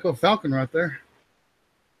 that's one heck of a falcon right there.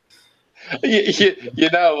 It's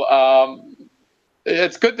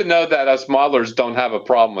good to know that us modelers don't have a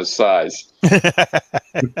problem with size.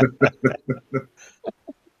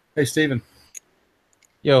 Hey, Steven.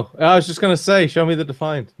 Yo, I was just going to say, show me the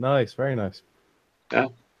defined. Nice. Very nice. Yeah.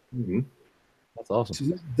 Mm-hmm. That's awesome. She's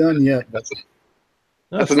not done yet. That's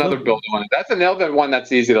another build one. That's another one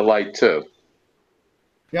that's easy to like, too.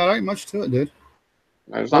 Yeah, there ain't much to it, dude.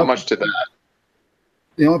 There's not much to that.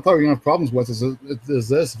 The only part you're going to have problems with is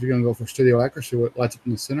this. If you're going to go for studio accuracy, what lights up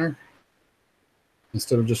in the center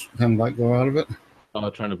instead of just having light go out of it.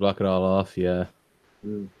 Oh, trying to block it all off, yeah.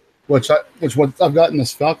 Which what I've got in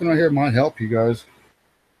this Falcon right here might help you guys.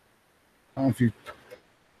 I don't know if you...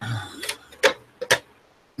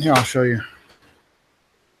 Here, I'll show you.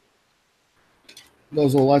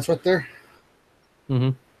 Those little lights right there.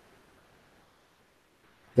 Mm-hmm.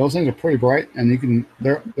 Those things are pretty bright, and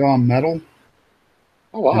they're on metal.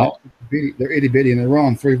 Oh wow! They're itty bitty, and they run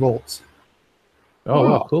on 3 volts. Oh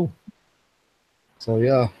wow, cool. So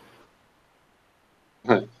yeah.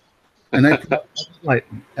 And they put out light,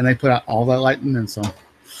 and they put out all that light and then some.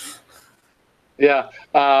 Yeah.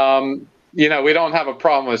 We don't have a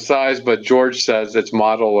problem with size, but George says it's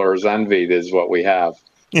modelers envied is what we have.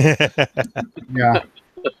 Yeah.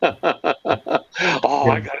 Oh,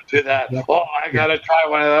 I gotta do that. Oh, I gotta try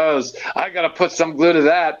one of those. I gotta put some glue to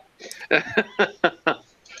that.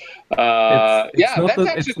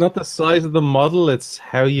 It's not the size of the model, it's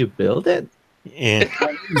how you build it. Yeah.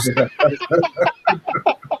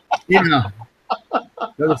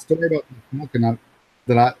 There's a story about the Falcon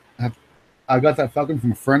that I got that Falcon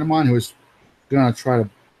from a friend of mine who was gonna try to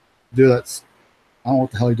do that. I don't know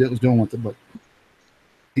what the hell he was doing with it, but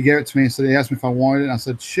he gave it to me and said he asked me if I wanted it. And I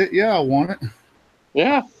said, "Shit, yeah, I want it."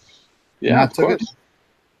 Yeah, and I took it.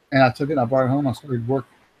 And I took it. I brought it home. I started doing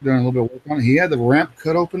a little bit of work on it. He had the ramp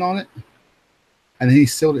cut open on it, and then he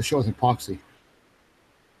sealed it shut with epoxy.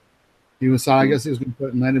 He was, I guess, he was going to put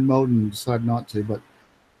it in landed mode and decided not to. But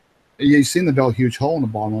you've seen the bell huge hole in the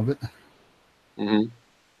bottom of it. Mm-hmm.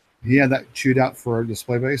 He had that chewed out for a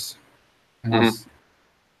display base. And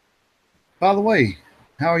by the way,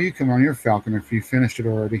 How are you coming on your Falcon if you finished it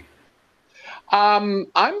already? I'm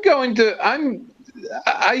going to.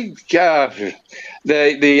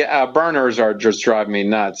 The burners are just driving me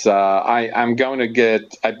nuts. I'm going to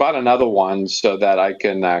get. I bought another one so that I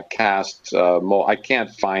can cast mold. I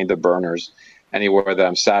can't find the burners anywhere that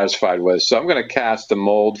I'm satisfied with, so I'm going to cast a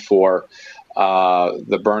mold for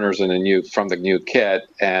the burners in the new kit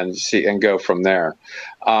and go from there.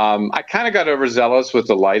 I kind of got overzealous with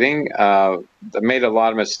the lighting. I made a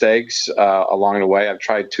lot of mistakes along the way. I've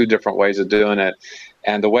tried 2 different ways of doing it,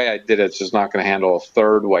 and the way I did it's just not going to handle a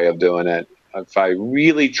third way of doing it. If I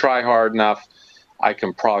really try hard enough, I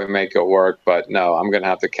can probably make it work, but no, I'm going to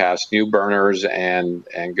have to cast new burners and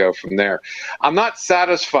go from there. I'm not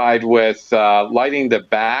satisfied with lighting the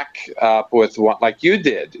back up with one like you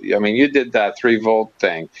did. I mean, you did that 3-volt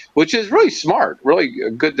thing, which is really smart,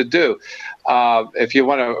 really good to do if you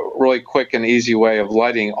want a really quick and easy way of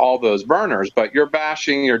lighting all those burners. But you're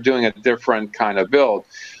doing a different kind of build.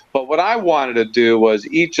 But what I wanted to do was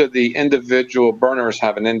each of the individual burners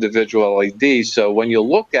have an individual LED, so when you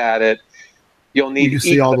look at it, you'll need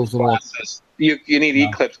see all those little glasses. You need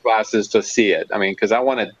eclipse glasses to see it. I mean, because I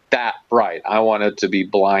want it that bright. I want it to be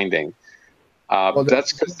blinding.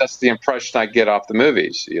 That's because that's the impression I get off the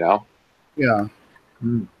movies. Yeah.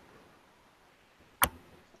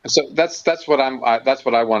 So that's what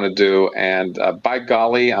I want to do. And by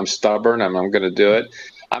golly, I'm stubborn and I'm going to do it.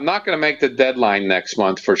 I'm not going to make the deadline next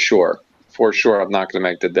month for sure. For sure, I'm not going to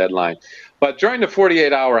make the deadline. But during the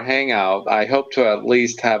 48-hour hangout, I hope to at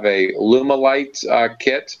least have a Lumalite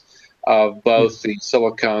kit of both the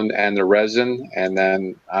silicone and the resin, and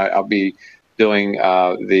then I'll be doing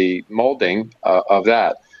the molding of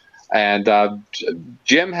that. And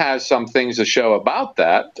Jim has some things to show about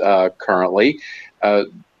that currently.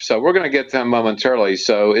 So we're going to get to him momentarily.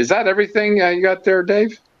 So is that everything you got there,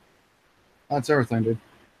 Dave? That's everything, dude.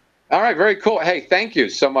 All right, very cool. Hey, thank you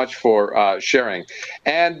so much for sharing.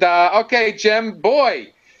 And okay, Jim,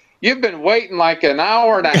 boy, you've been waiting like an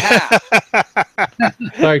hour and a half.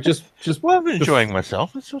 Sorry, well, I'm enjoying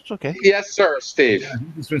myself. It's okay. Yes, sir, Steve. Yeah, I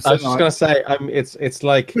was just gonna say, it's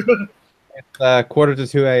like it's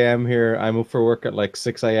 1:45 a.m. here. I'm up for work at like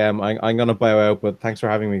 6 a.m. I'm gonna bow out, but thanks for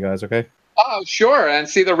having me, guys. Okay. Oh, sure, and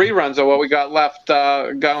see the reruns of what we got left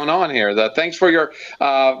going on here. Thanks for your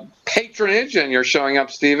patronage and your showing up,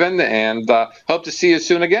 Stephen, and hope to see you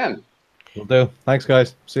soon again. Will do. Thanks,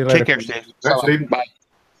 guys. See you later. Take care, Steve. Thanks, Steve. Bye.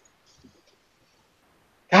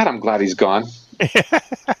 God, I'm glad he's gone. You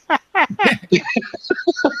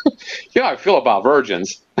know how I feel about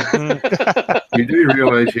virgins. You do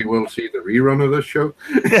realize he will see the rerun of this show?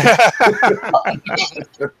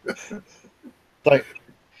 Like,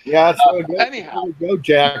 yeah, that's really good. Anyhow. Way to go,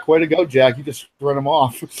 Jack. Way to go, Jack. You just run him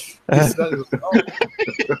off.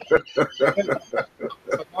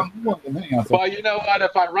 Well, you know what?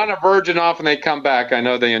 If I run a virgin off and they come back, I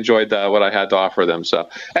know they enjoyed what I had to offer them. So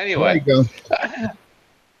anyway. There you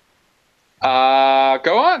go.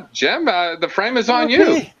 Go on, Jim. The frame is on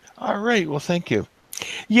Okay. you. All right. Well, thank you.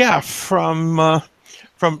 Yeah, from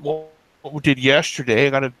what we did yesterday, I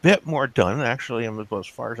got a bit more done. Actually, I'm about as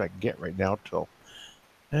far as I can get right now till.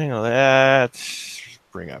 Hang on, let's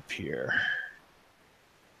bring up here.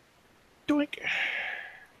 Doink.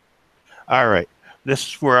 All right. This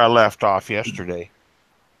is where I left off yesterday.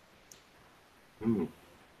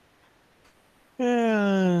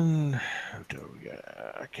 And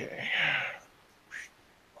okay.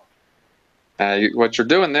 What you're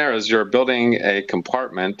doing there is you're building a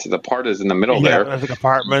compartment. The part is in the middle there. The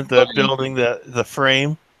compartment, the building, the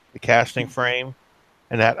frame, the casting frame,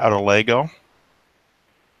 and that out of Lego.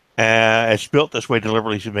 It's built this way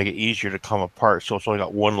deliberately to make it easier to come apart, so it's only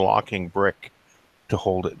got one locking brick to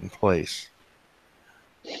hold it in place.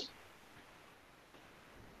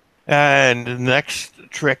 And the next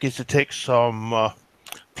trick is to take some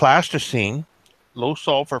plasticine, low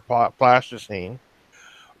sulfur plasticine,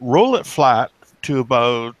 roll it flat to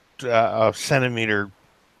about a centimeter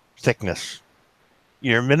thickness.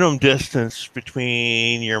 Your minimum distance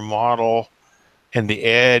between your model and the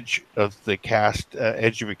edge of the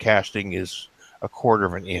edge of your casting is 1/4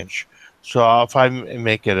 of an inch. So if I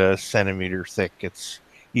make it a centimeter thick, it's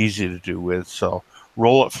easy to do with. So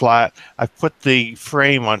roll it flat. I put the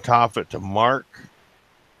frame on top of it to mark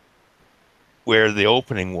where the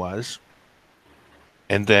opening was,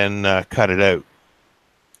 and then cut it out.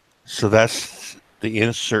 So that's the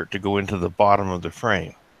insert to go into the bottom of the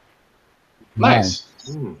frame. Nice.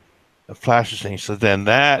 The plasticine. So then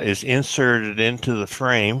that is inserted into the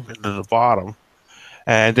frame, into the bottom,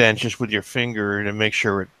 and then just with your finger to make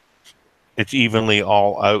sure it's evenly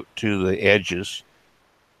all out to the edges.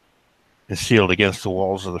 and sealed against the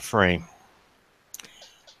walls of the frame.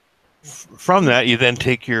 From that, you then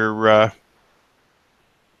take your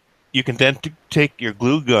you can then take your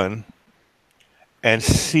glue gun and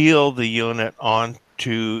seal the unit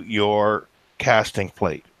onto your casting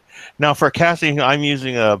plate. Now, for casting, I'm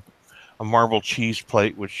using a marble cheese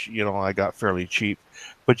plate, which I got fairly cheap,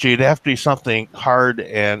 but you'd have to do something hard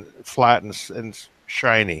and flat and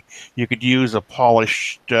shiny. You could use a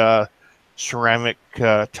polished ceramic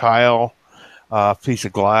tile, piece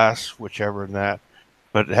of glass, whichever in that,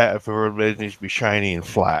 but it needs to be shiny and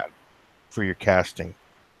flat for your casting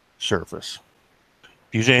surface. If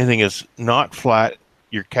you use anything that's not flat,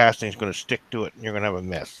 your casting is going to stick to it and you're going to have a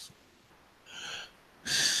mess.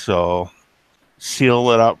 So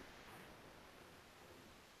seal it up.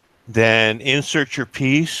 Then insert your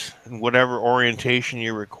piece in whatever orientation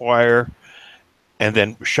you require, and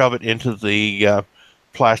then shove it into the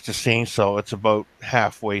plasticine, so it's about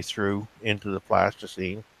halfway through into the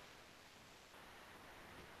plasticine.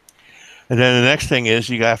 And then the next thing is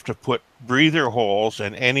you have to put breather holes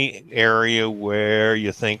in any area where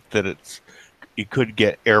you think that you could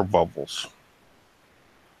get air bubbles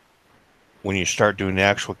when you start doing the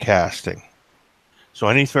actual casting. So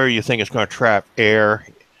anywhere you think it's going to trap air,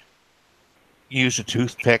 use a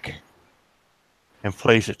toothpick and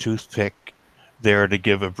place a toothpick there to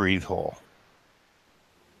give a breathe hole.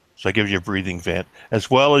 So it gives you a breathing vent, as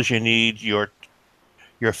well as you need your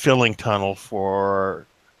filling tunnel for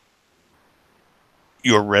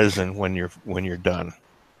your resin when you're done.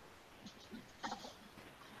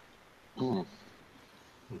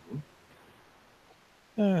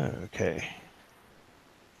 Okay.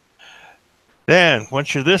 Then,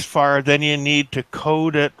 once you're this far, then you need to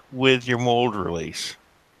coat it with your mold release.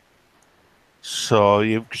 So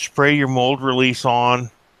you spray your mold release on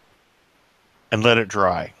and let it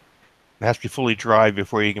dry. It has to be fully dry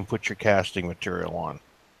before you can put your casting material on.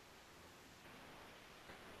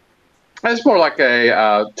 It's more like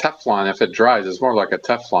a Teflon. If it dries, it's more like a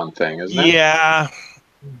Teflon thing, isn't it?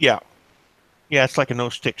 Yeah. It's like a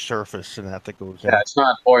no-stick surface and that goes in. Yeah, it's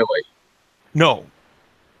not oily. No.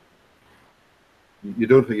 You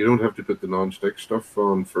don't have to put the non-stick stuff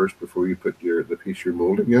on first before you put the piece you're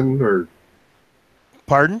molding in, or?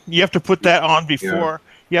 Pardon? You have to put that on before. Yeah.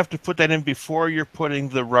 You have to put that in before you're putting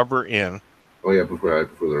the rubber in. Oh yeah, before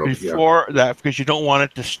the rubber. Before that, because you don't want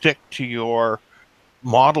it to stick to your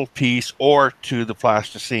model piece or to the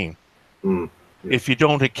plasticine. Yeah. If you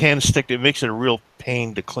don't, it can stick. It makes it a real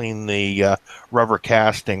pain to clean the rubber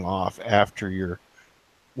casting off after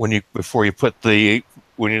before you put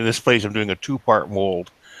when you're in this place. I'm doing a 2-part mold,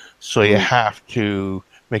 so you have to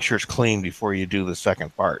make sure it's clean before you do the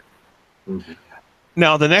second part.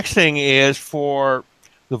 Now the next thing is for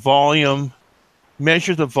the volume.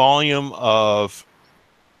 Measure the volume of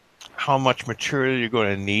how much material you're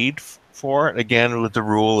going to need for it. Again, with the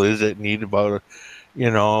rule is it need about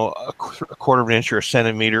a quarter of an inch or a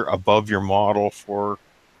centimeter above your model for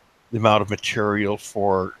the amount of material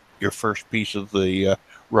for your first piece of the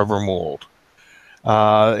rubber mold.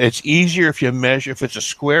 It's easier if you measure, if it's a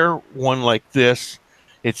square one like this,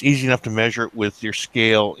 it's easy enough to measure it with your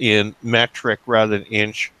scale in metric rather than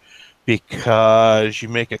inch, because you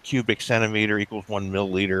make a cubic centimeter equals 1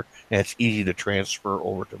 milliliter, and it's easy to transfer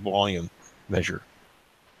over to volume measure.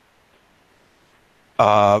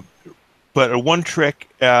 But one trick,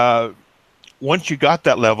 once you got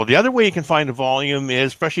that level, the other way you can find a volume is,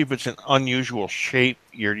 especially if it's an unusual shape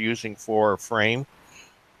you're using for a frame,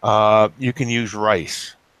 you can use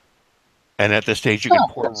rice. And at this stage, you can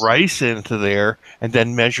pour rice into there and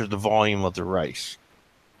then measure the volume of the rice.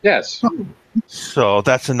 Yes. So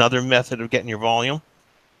that's another method of getting your volume.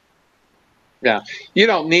 Yeah. You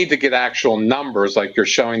don't need to get actual numbers like you're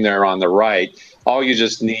showing there on the right. All you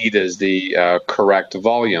just need is the correct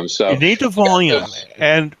volume. So you need the volume.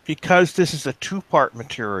 And because this is a 2-part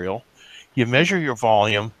material, you measure your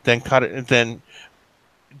volume, then cut it, and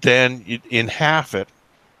then you in half it.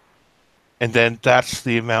 And then that's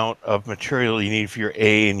the amount of material you need for your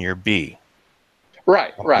A and your B.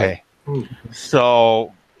 Right, okay. Right.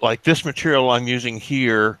 So, like this material I'm using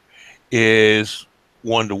here is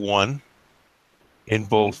 1-to-1 in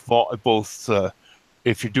both.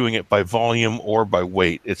 If you're doing it by volume or by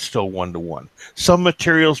weight, it's still 1-to-1. Some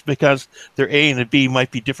materials, because their A and the B might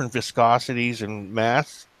be different viscosities and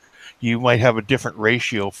mass, you might have a different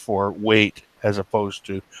ratio for weight as opposed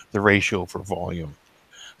to the ratio for volume.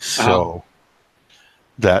 So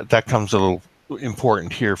that comes a little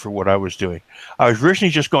important here for what I was doing. I was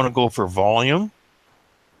originally just going to go for volume.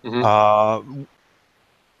 Well,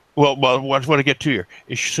 what I get to here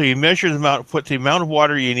is, so you measure the amount, put the amount of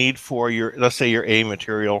water you need for your, let's say your A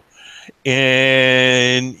material,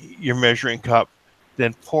 in your measuring cup,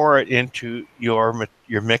 then pour it into your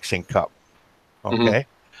mixing cup. Okay.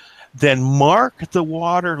 Then mark the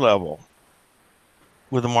water level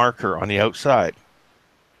with a marker on the outside.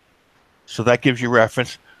 So that gives you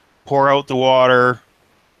reference. Pour out the water,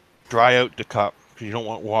 dry out the cup, because you don't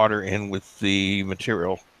want water in with the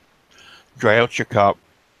material. Dry out your cup.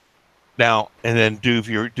 Now, and then do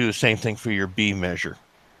the same thing for your B measure.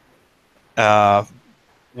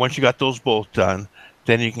 Once you got those both done,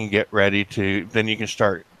 then you can get ready to, then you can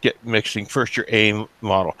start mixing first your A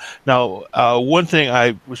model. Now, one thing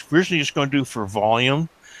I was originally just going to do for volume,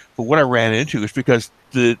 but what I ran into is because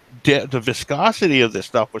the viscosity of this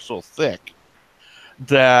stuff was so thick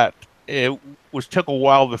that it took a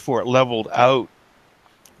while before it leveled out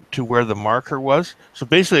to where the marker was. So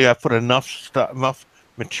basically, I put enough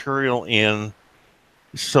material in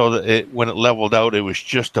so that when it leveled out, it was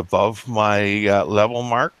just above my level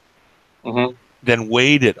mark. Then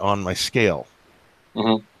weighed it on my scale.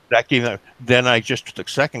 That gave that. Then I just took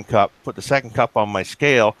the second cup, put the second cup on my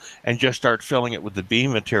scale, and just started filling it with the B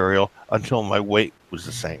material until my weight was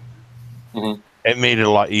the same. It made it a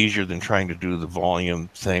lot easier than trying to do the volume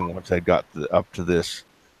thing once I got up to this.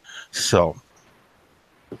 So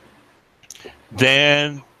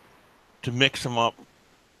then to mix them up,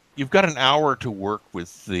 you've got an hour to work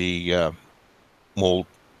with the mold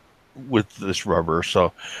with this rubber.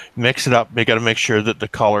 So mix it up. You got to make sure that the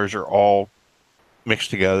colors are all mixed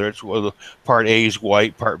together. It's part A is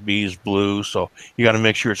white, part B is blue. So you got to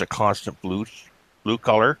make sure it's a constant blue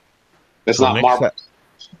color. It's not marble.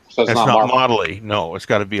 So it's not modelly. No, it's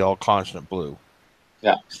got to be all constant blue.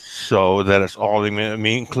 Yeah. So that it's all. I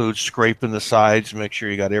mean, includes scraping the sides. Make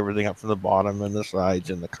sure you got everything up from the bottom and the sides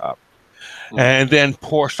in the cup. And then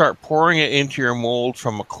start pouring it into your mold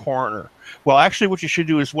from a corner. Well, actually, what you should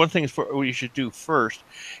do is what you should do first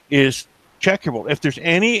is check your mold. If there's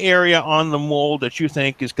any area on the mold that you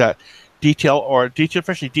think has got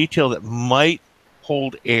especially detail that might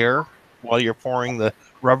hold air while you're pouring the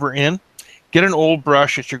rubber in, get an old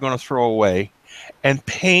brush that you're going to throw away and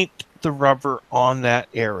paint the rubber on that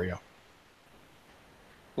area.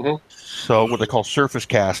 So what they call surface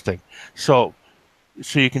casting. So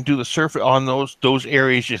you can do the surface on those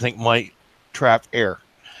areas you think might trap air,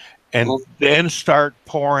 and then start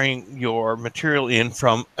pouring your material in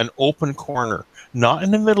from an open corner, not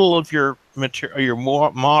in the middle of your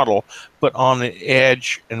model, but on the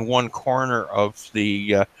edge and one corner of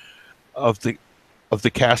the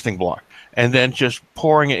casting block, and then just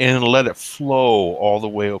pouring it in and let it flow all the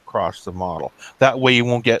way across the model. That way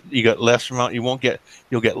you'll get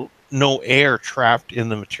no air trapped in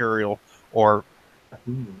the material or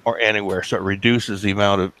anywhere, so it reduces the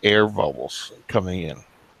amount of air bubbles coming in.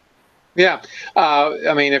 Yeah,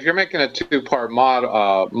 I mean, if you're making a two-part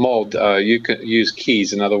mold, you can use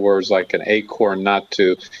keys. In other words, like an acorn nut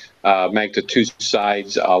to make the two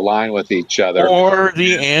sides align with each other, or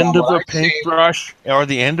the end of a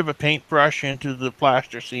paintbrush, into the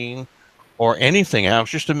plasticine, or anything else,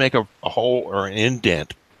 just to make a hole or an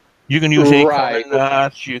indent. You can use acorn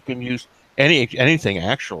nuts. You can use anything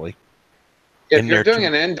actually. If you're doing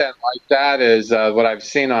an indent like that, is what I've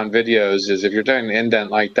seen on videos, is if you're doing an indent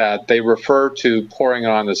like that, they refer to pouring it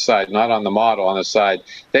on the side, not on the model, on the side.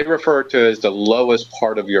 They refer to it as the lowest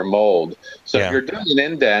part of your mold. So if you're doing an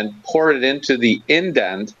indent, pour it into the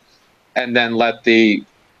indent and then let the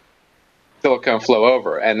silicone flow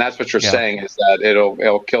over. And that's what you're saying, is that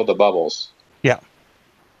it'll kill the bubbles. Yeah.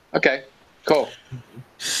 Okay, cool.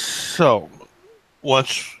 So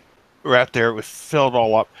once we're out there, it was filled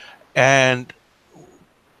all up, and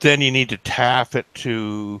then you need to tap it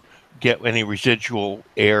to get any residual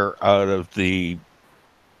air out of the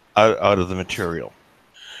material.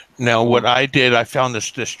 Now, what I did, I found this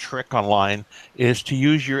trick online, is to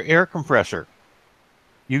use your air compressor.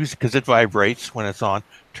 Because it vibrates when it's on.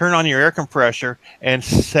 Turn on your air compressor and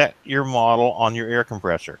set your model on your air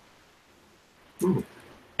compressor.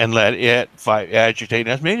 And let it agitate. And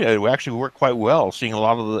that's made it actually work quite well, seeing a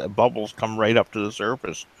lot of the bubbles come right up to the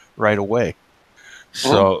surface right away.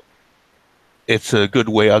 So it's a good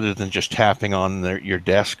way, other than just tapping on your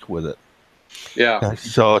desk with it. Yeah.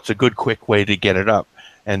 So it's a good, quick way to get it up,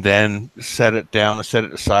 and then set it down and set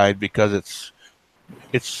it aside, because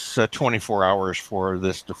it's 24 hours for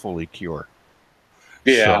this to fully cure.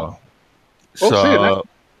 Yeah. So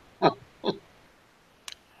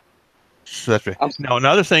that's right. Now,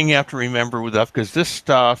 another thing you have to remember with that, because this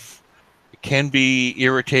stuff can be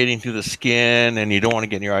irritating to the skin and you don't want to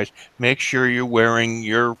get in your eyes, make sure you're wearing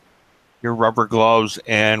your rubber gloves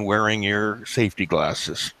and wearing your safety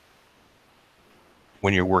glasses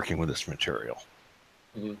when you're working with this material.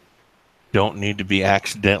 don't need to be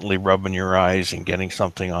accidentally rubbing your eyes and getting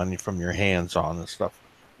something on you from your hands on and stuff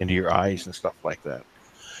into your eyes and stuff like that.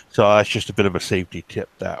 So that's just a bit of a safety tip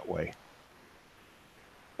that way.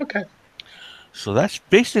 Okay. So that's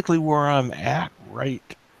basically where I'm at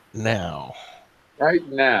right now. Right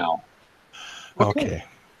now. Okay.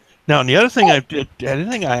 Now, and the other thing I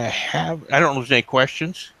have, I don't know if there's any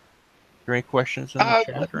questions. Are there any questions in the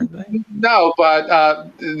chat or anything? No, but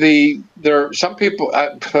there are some people.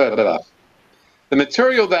 The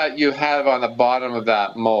material that you have on the bottom of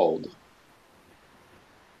that mold,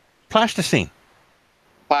 Plasticine.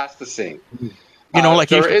 plasticine. You know, like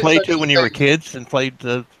you there used to is play such to a when you were thing- kids and played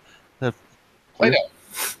the Play-Doh.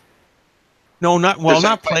 No, not You're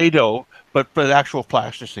saying Play-Doh, but actual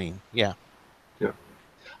plasticine. Yeah.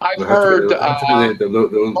 I've It heard has to be the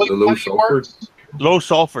low sulfur. works. Low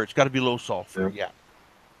sulfur. It's got to be low sulfur. Yeah.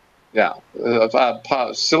 Yeah,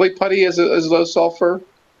 silly putty is low sulfur.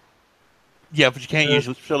 Yeah, but you can't use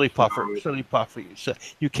silly puffer.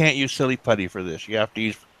 You can't use silly putty for this. You have to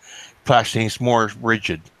use plasticine. It's more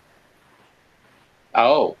rigid.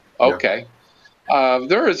 Oh, okay.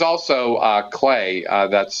 There is also clay.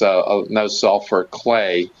 That's a no sulfur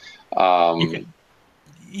clay.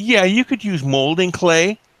 You could use molding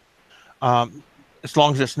clay, as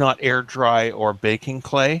long as it's not air dry or baking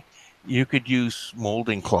clay. You could use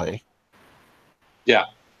molding clay. Yeah,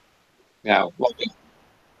 yeah,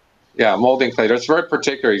 molding clay. It's very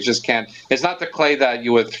particular. You just can't. It's not the clay that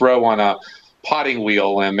you would throw on a potting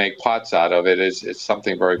wheel and make pots out of. It's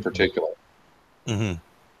something very particular. Mm-hmm.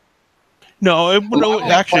 No, it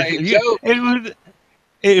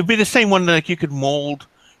would be the same one that you could mold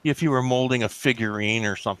if you were molding a figurine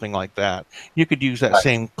or something like that. You could use that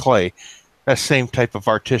same clay, that same type of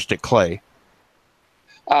artistic clay.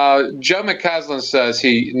 Joe McCaslin says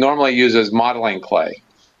he normally uses modeling clay.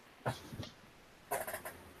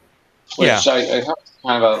 Which I have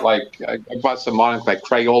kind of I bought some modeling clay.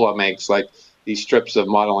 Crayola makes like these strips of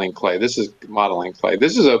modeling clay. This is modeling clay.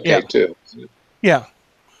 This is okay too. Yeah.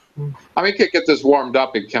 I mean, you could get this warmed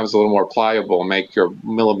up. It becomes a little more pliable and make your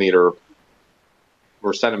millimeter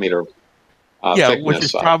or centimeter thickness. Which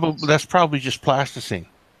is that's probably just plasticine.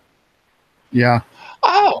 Yeah.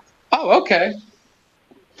 Oh, okay.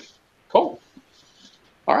 Cool.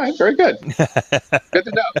 All right, very good. Good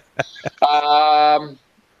to know.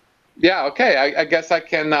 Yeah, okay. I guess I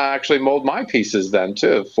can actually mold my pieces then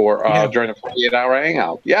too for during a 48-hour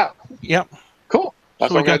hangout. Yeah. Yep. Cool.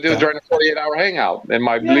 That's what I'm going to do during a 48-hour hangout in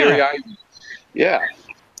my bleary eyes. Yeah.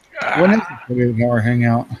 When is the 48-hour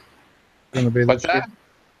hangout going to be? What's that?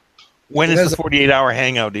 When is the 48-hour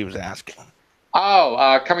hangout? He was asking.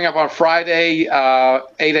 Oh, coming up on Friday, 8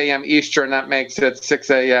 a.m. Eastern. That makes it 6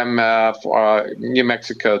 a.m. For New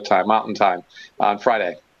Mexico time, Mountain time, on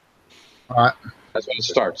Friday. All right. That's when it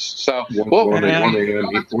starts. So we'll be there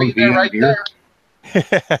right there. You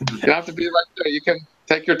don't have to be right there. You can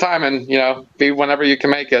take your time and be whenever you can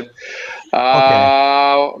make it.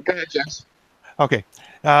 Okay. Go ahead, James. Okay.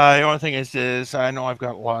 The only thing is I know I've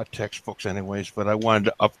got a lot of textbooks anyways, but I wanted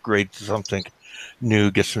to upgrade to something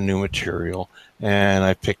new, get some new material, and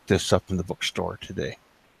I picked this up in the bookstore today.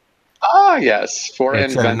 Ah, yes, for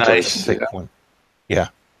it's inventors. A nice thick one. Yeah.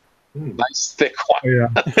 Nice thick one. Yeah.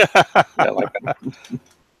 I like that.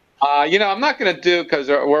 I'm not going to do because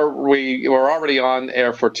we're already on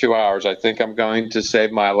air for 2 hours. I think I'm going to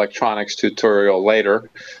save my electronics tutorial later.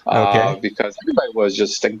 Okay. Because everybody was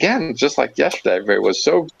just like yesterday. Everybody was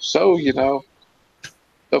so so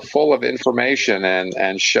full of information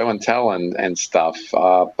and show and tell and stuff.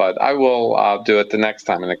 But I will do it the next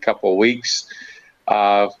time in a couple of weeks.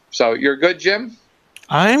 So you're good, Jim?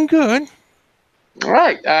 I'm good. All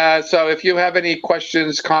right. So if you have any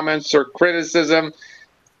questions, comments, or criticism,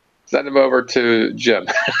 send them over to Jim.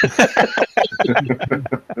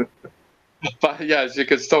 But yes, you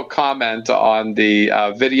can still comment on the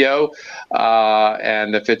video,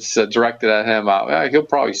 and if it's directed at him, he'll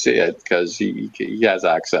probably see it because he has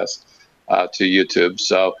access to YouTube.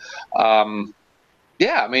 So,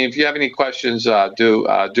 yeah, I mean, if you have any questions, do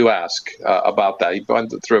ask about that. He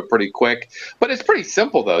went through it pretty quick, but it's pretty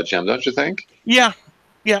simple though, Jim, don't you think? Yeah,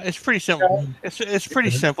 it's pretty simple. It's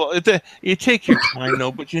pretty simple. You take your time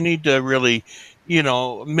though, but you need to really,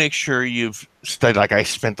 make sure you've studied. Like I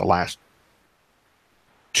spent the last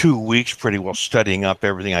 2 weeks pretty well studying up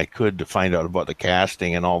everything I could to find out about the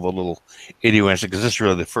casting and all the little idiosyncrasies, because this is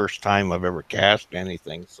really the first time I've ever cast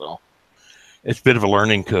anything. So it's a bit of a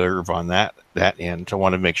learning curve on that end. So I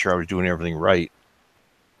wanted to make sure I was doing everything right.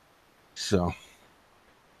 So.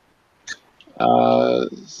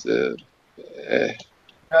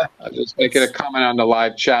 I'm just making a comment on the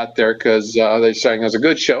live chat there because they're saying it was a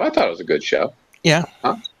good show. I thought it was a good show. Yeah.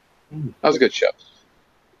 Huh? That was a good show.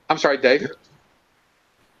 I'm sorry, Dave.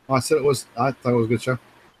 I said it was. I thought it was a good show.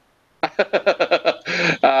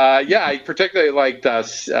 Yeah, I particularly liked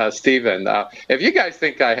Steven. If you guys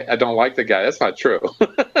think I don't like the guy, that's not true.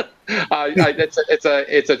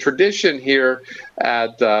 It's a tradition here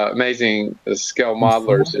at Amazing Scale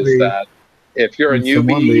Modelers is that if you're a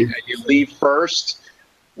newbie and you leave first,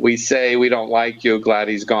 we say we don't like you. Glad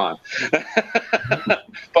he's gone.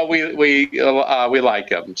 But we like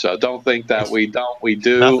him, so don't think that we don't. We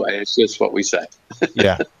do. It's just what we say.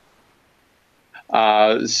 Yeah.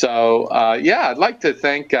 Yeah, I'd like to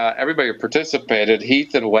thank everybody who participated.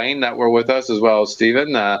 Heath and Wayne that were with us, as well as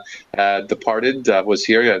Stephen, departed, was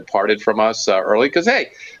here, had parted from us early because,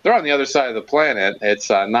 hey, they're on the other side of the planet. It's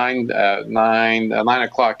 9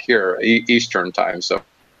 o'clock here, Eastern time. So,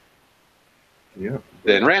 yeah.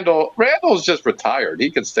 Then Randall's just retired. He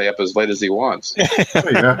can stay up as late as he wants.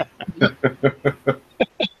 Yeah.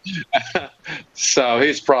 So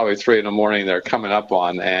he's probably 3 in the morning they're coming up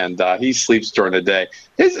on, and he sleeps during the day.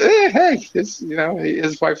 His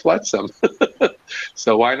wife lets him.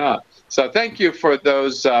 So why not? So thank you for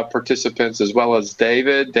those participants, as well as Dave,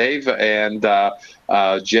 and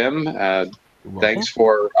Jim. Thanks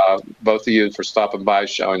for both of you for stopping by,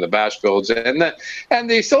 showing the bash builds and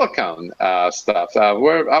the silicone stuff.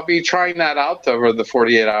 I'll be trying that out over the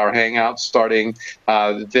 48-hour hangout starting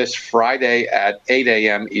this Friday at 8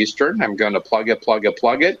 a.m. Eastern. I'm going to plug it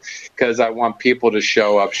because I want people to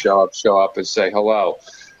show up and say hello.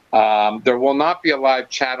 There will not be a live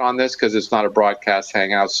chat on this because it's not a broadcast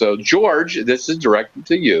hangout. So George, this is directed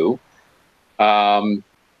to you.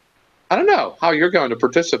 I don't know how you're going to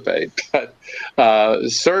participate, but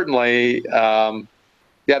certainly,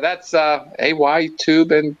 that's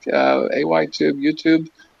AYTube and AYTube, YouTube,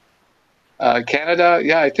 Canada.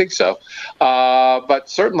 Yeah, I think so. But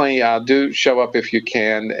certainly do show up if you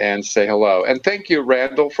can and say hello. And thank you,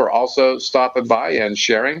 Randall, for also stopping by and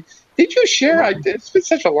sharing. Did you share? It's been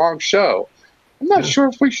such a long show. I'm not sure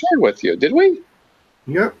if we shared with you. Did we?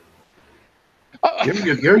 Yeah. Yeah,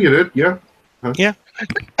 you did. Yeah. Huh? Yeah.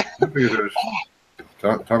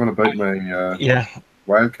 Talking about my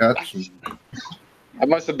wildcats. And... I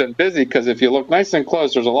must have been busy because if you look nice and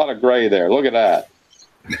close, there's a lot of gray there. Look at that.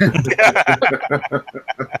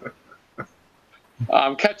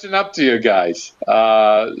 I'm catching up to you guys.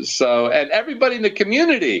 And everybody in the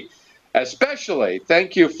community, especially,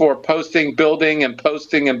 thank you for building and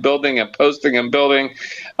posting and building and posting and building.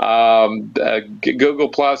 Google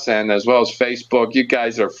Plus and as well as Facebook. You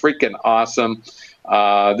guys are freaking awesome.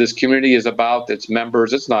 This community is about its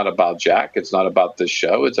members. It's not about Jack. It's not about this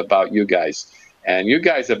show. It's about you guys. And you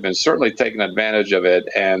guys have been certainly taking advantage of it.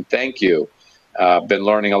 And thank you. Been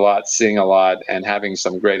learning a lot, seeing a lot, and having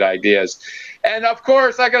some great ideas. And of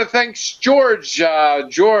course, I got to thank George,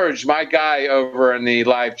 my guy over in the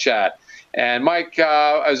live chat. And Mike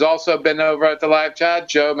has also been over at the live chat,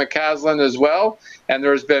 Joe McCaslin as well. And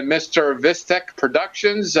there's been Mr. Vistek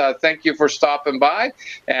Productions. Thank you for stopping by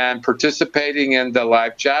and participating in the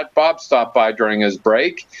live chat. Bob stopped by during his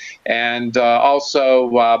break. And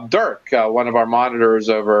also Dirk, one of our moderators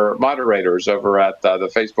over at the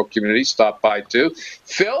Facebook community, stopped by too.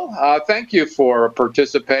 Phil, thank you for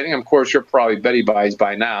participating. Of course, you're probably Betty Buys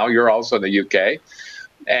by now. You're also in the UK.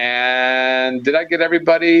 And did I get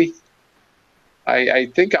everybody? I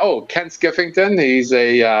think, Ken Skiffington, he's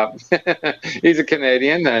a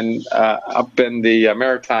Canadian and up in the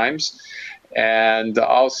Maritimes. And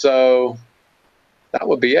also, that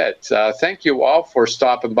would be it. Thank you all for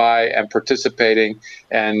stopping by and participating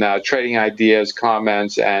and trading ideas,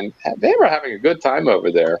 comments, and they were having a good time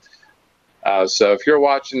over there. So if you're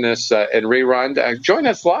watching this in rerun, join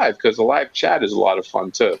us live because the live chat is a lot of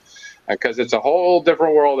fun too. Because it's a whole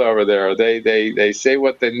different world over there. They say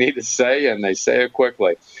what they need to say, and they say it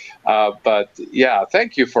quickly. But yeah,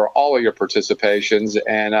 thank you for all of your participations.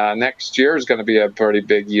 And next year is going to be a pretty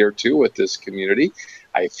big year too with this community.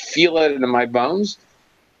 I feel it in my bones.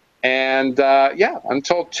 And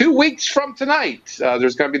until 2 weeks from tonight,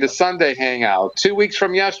 there's going to be the Sunday hangout. 2 weeks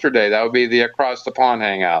from yesterday, that would be the Across the Pond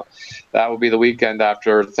hangout. That will be the weekend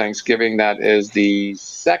after Thanksgiving. That is the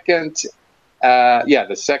second. The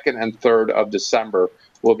 2nd and 3rd of December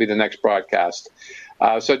will be the next broadcast.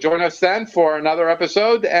 So join us then for another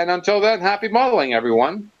episode. And until then, happy modeling,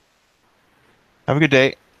 everyone. Have a good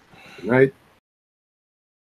day. Good night.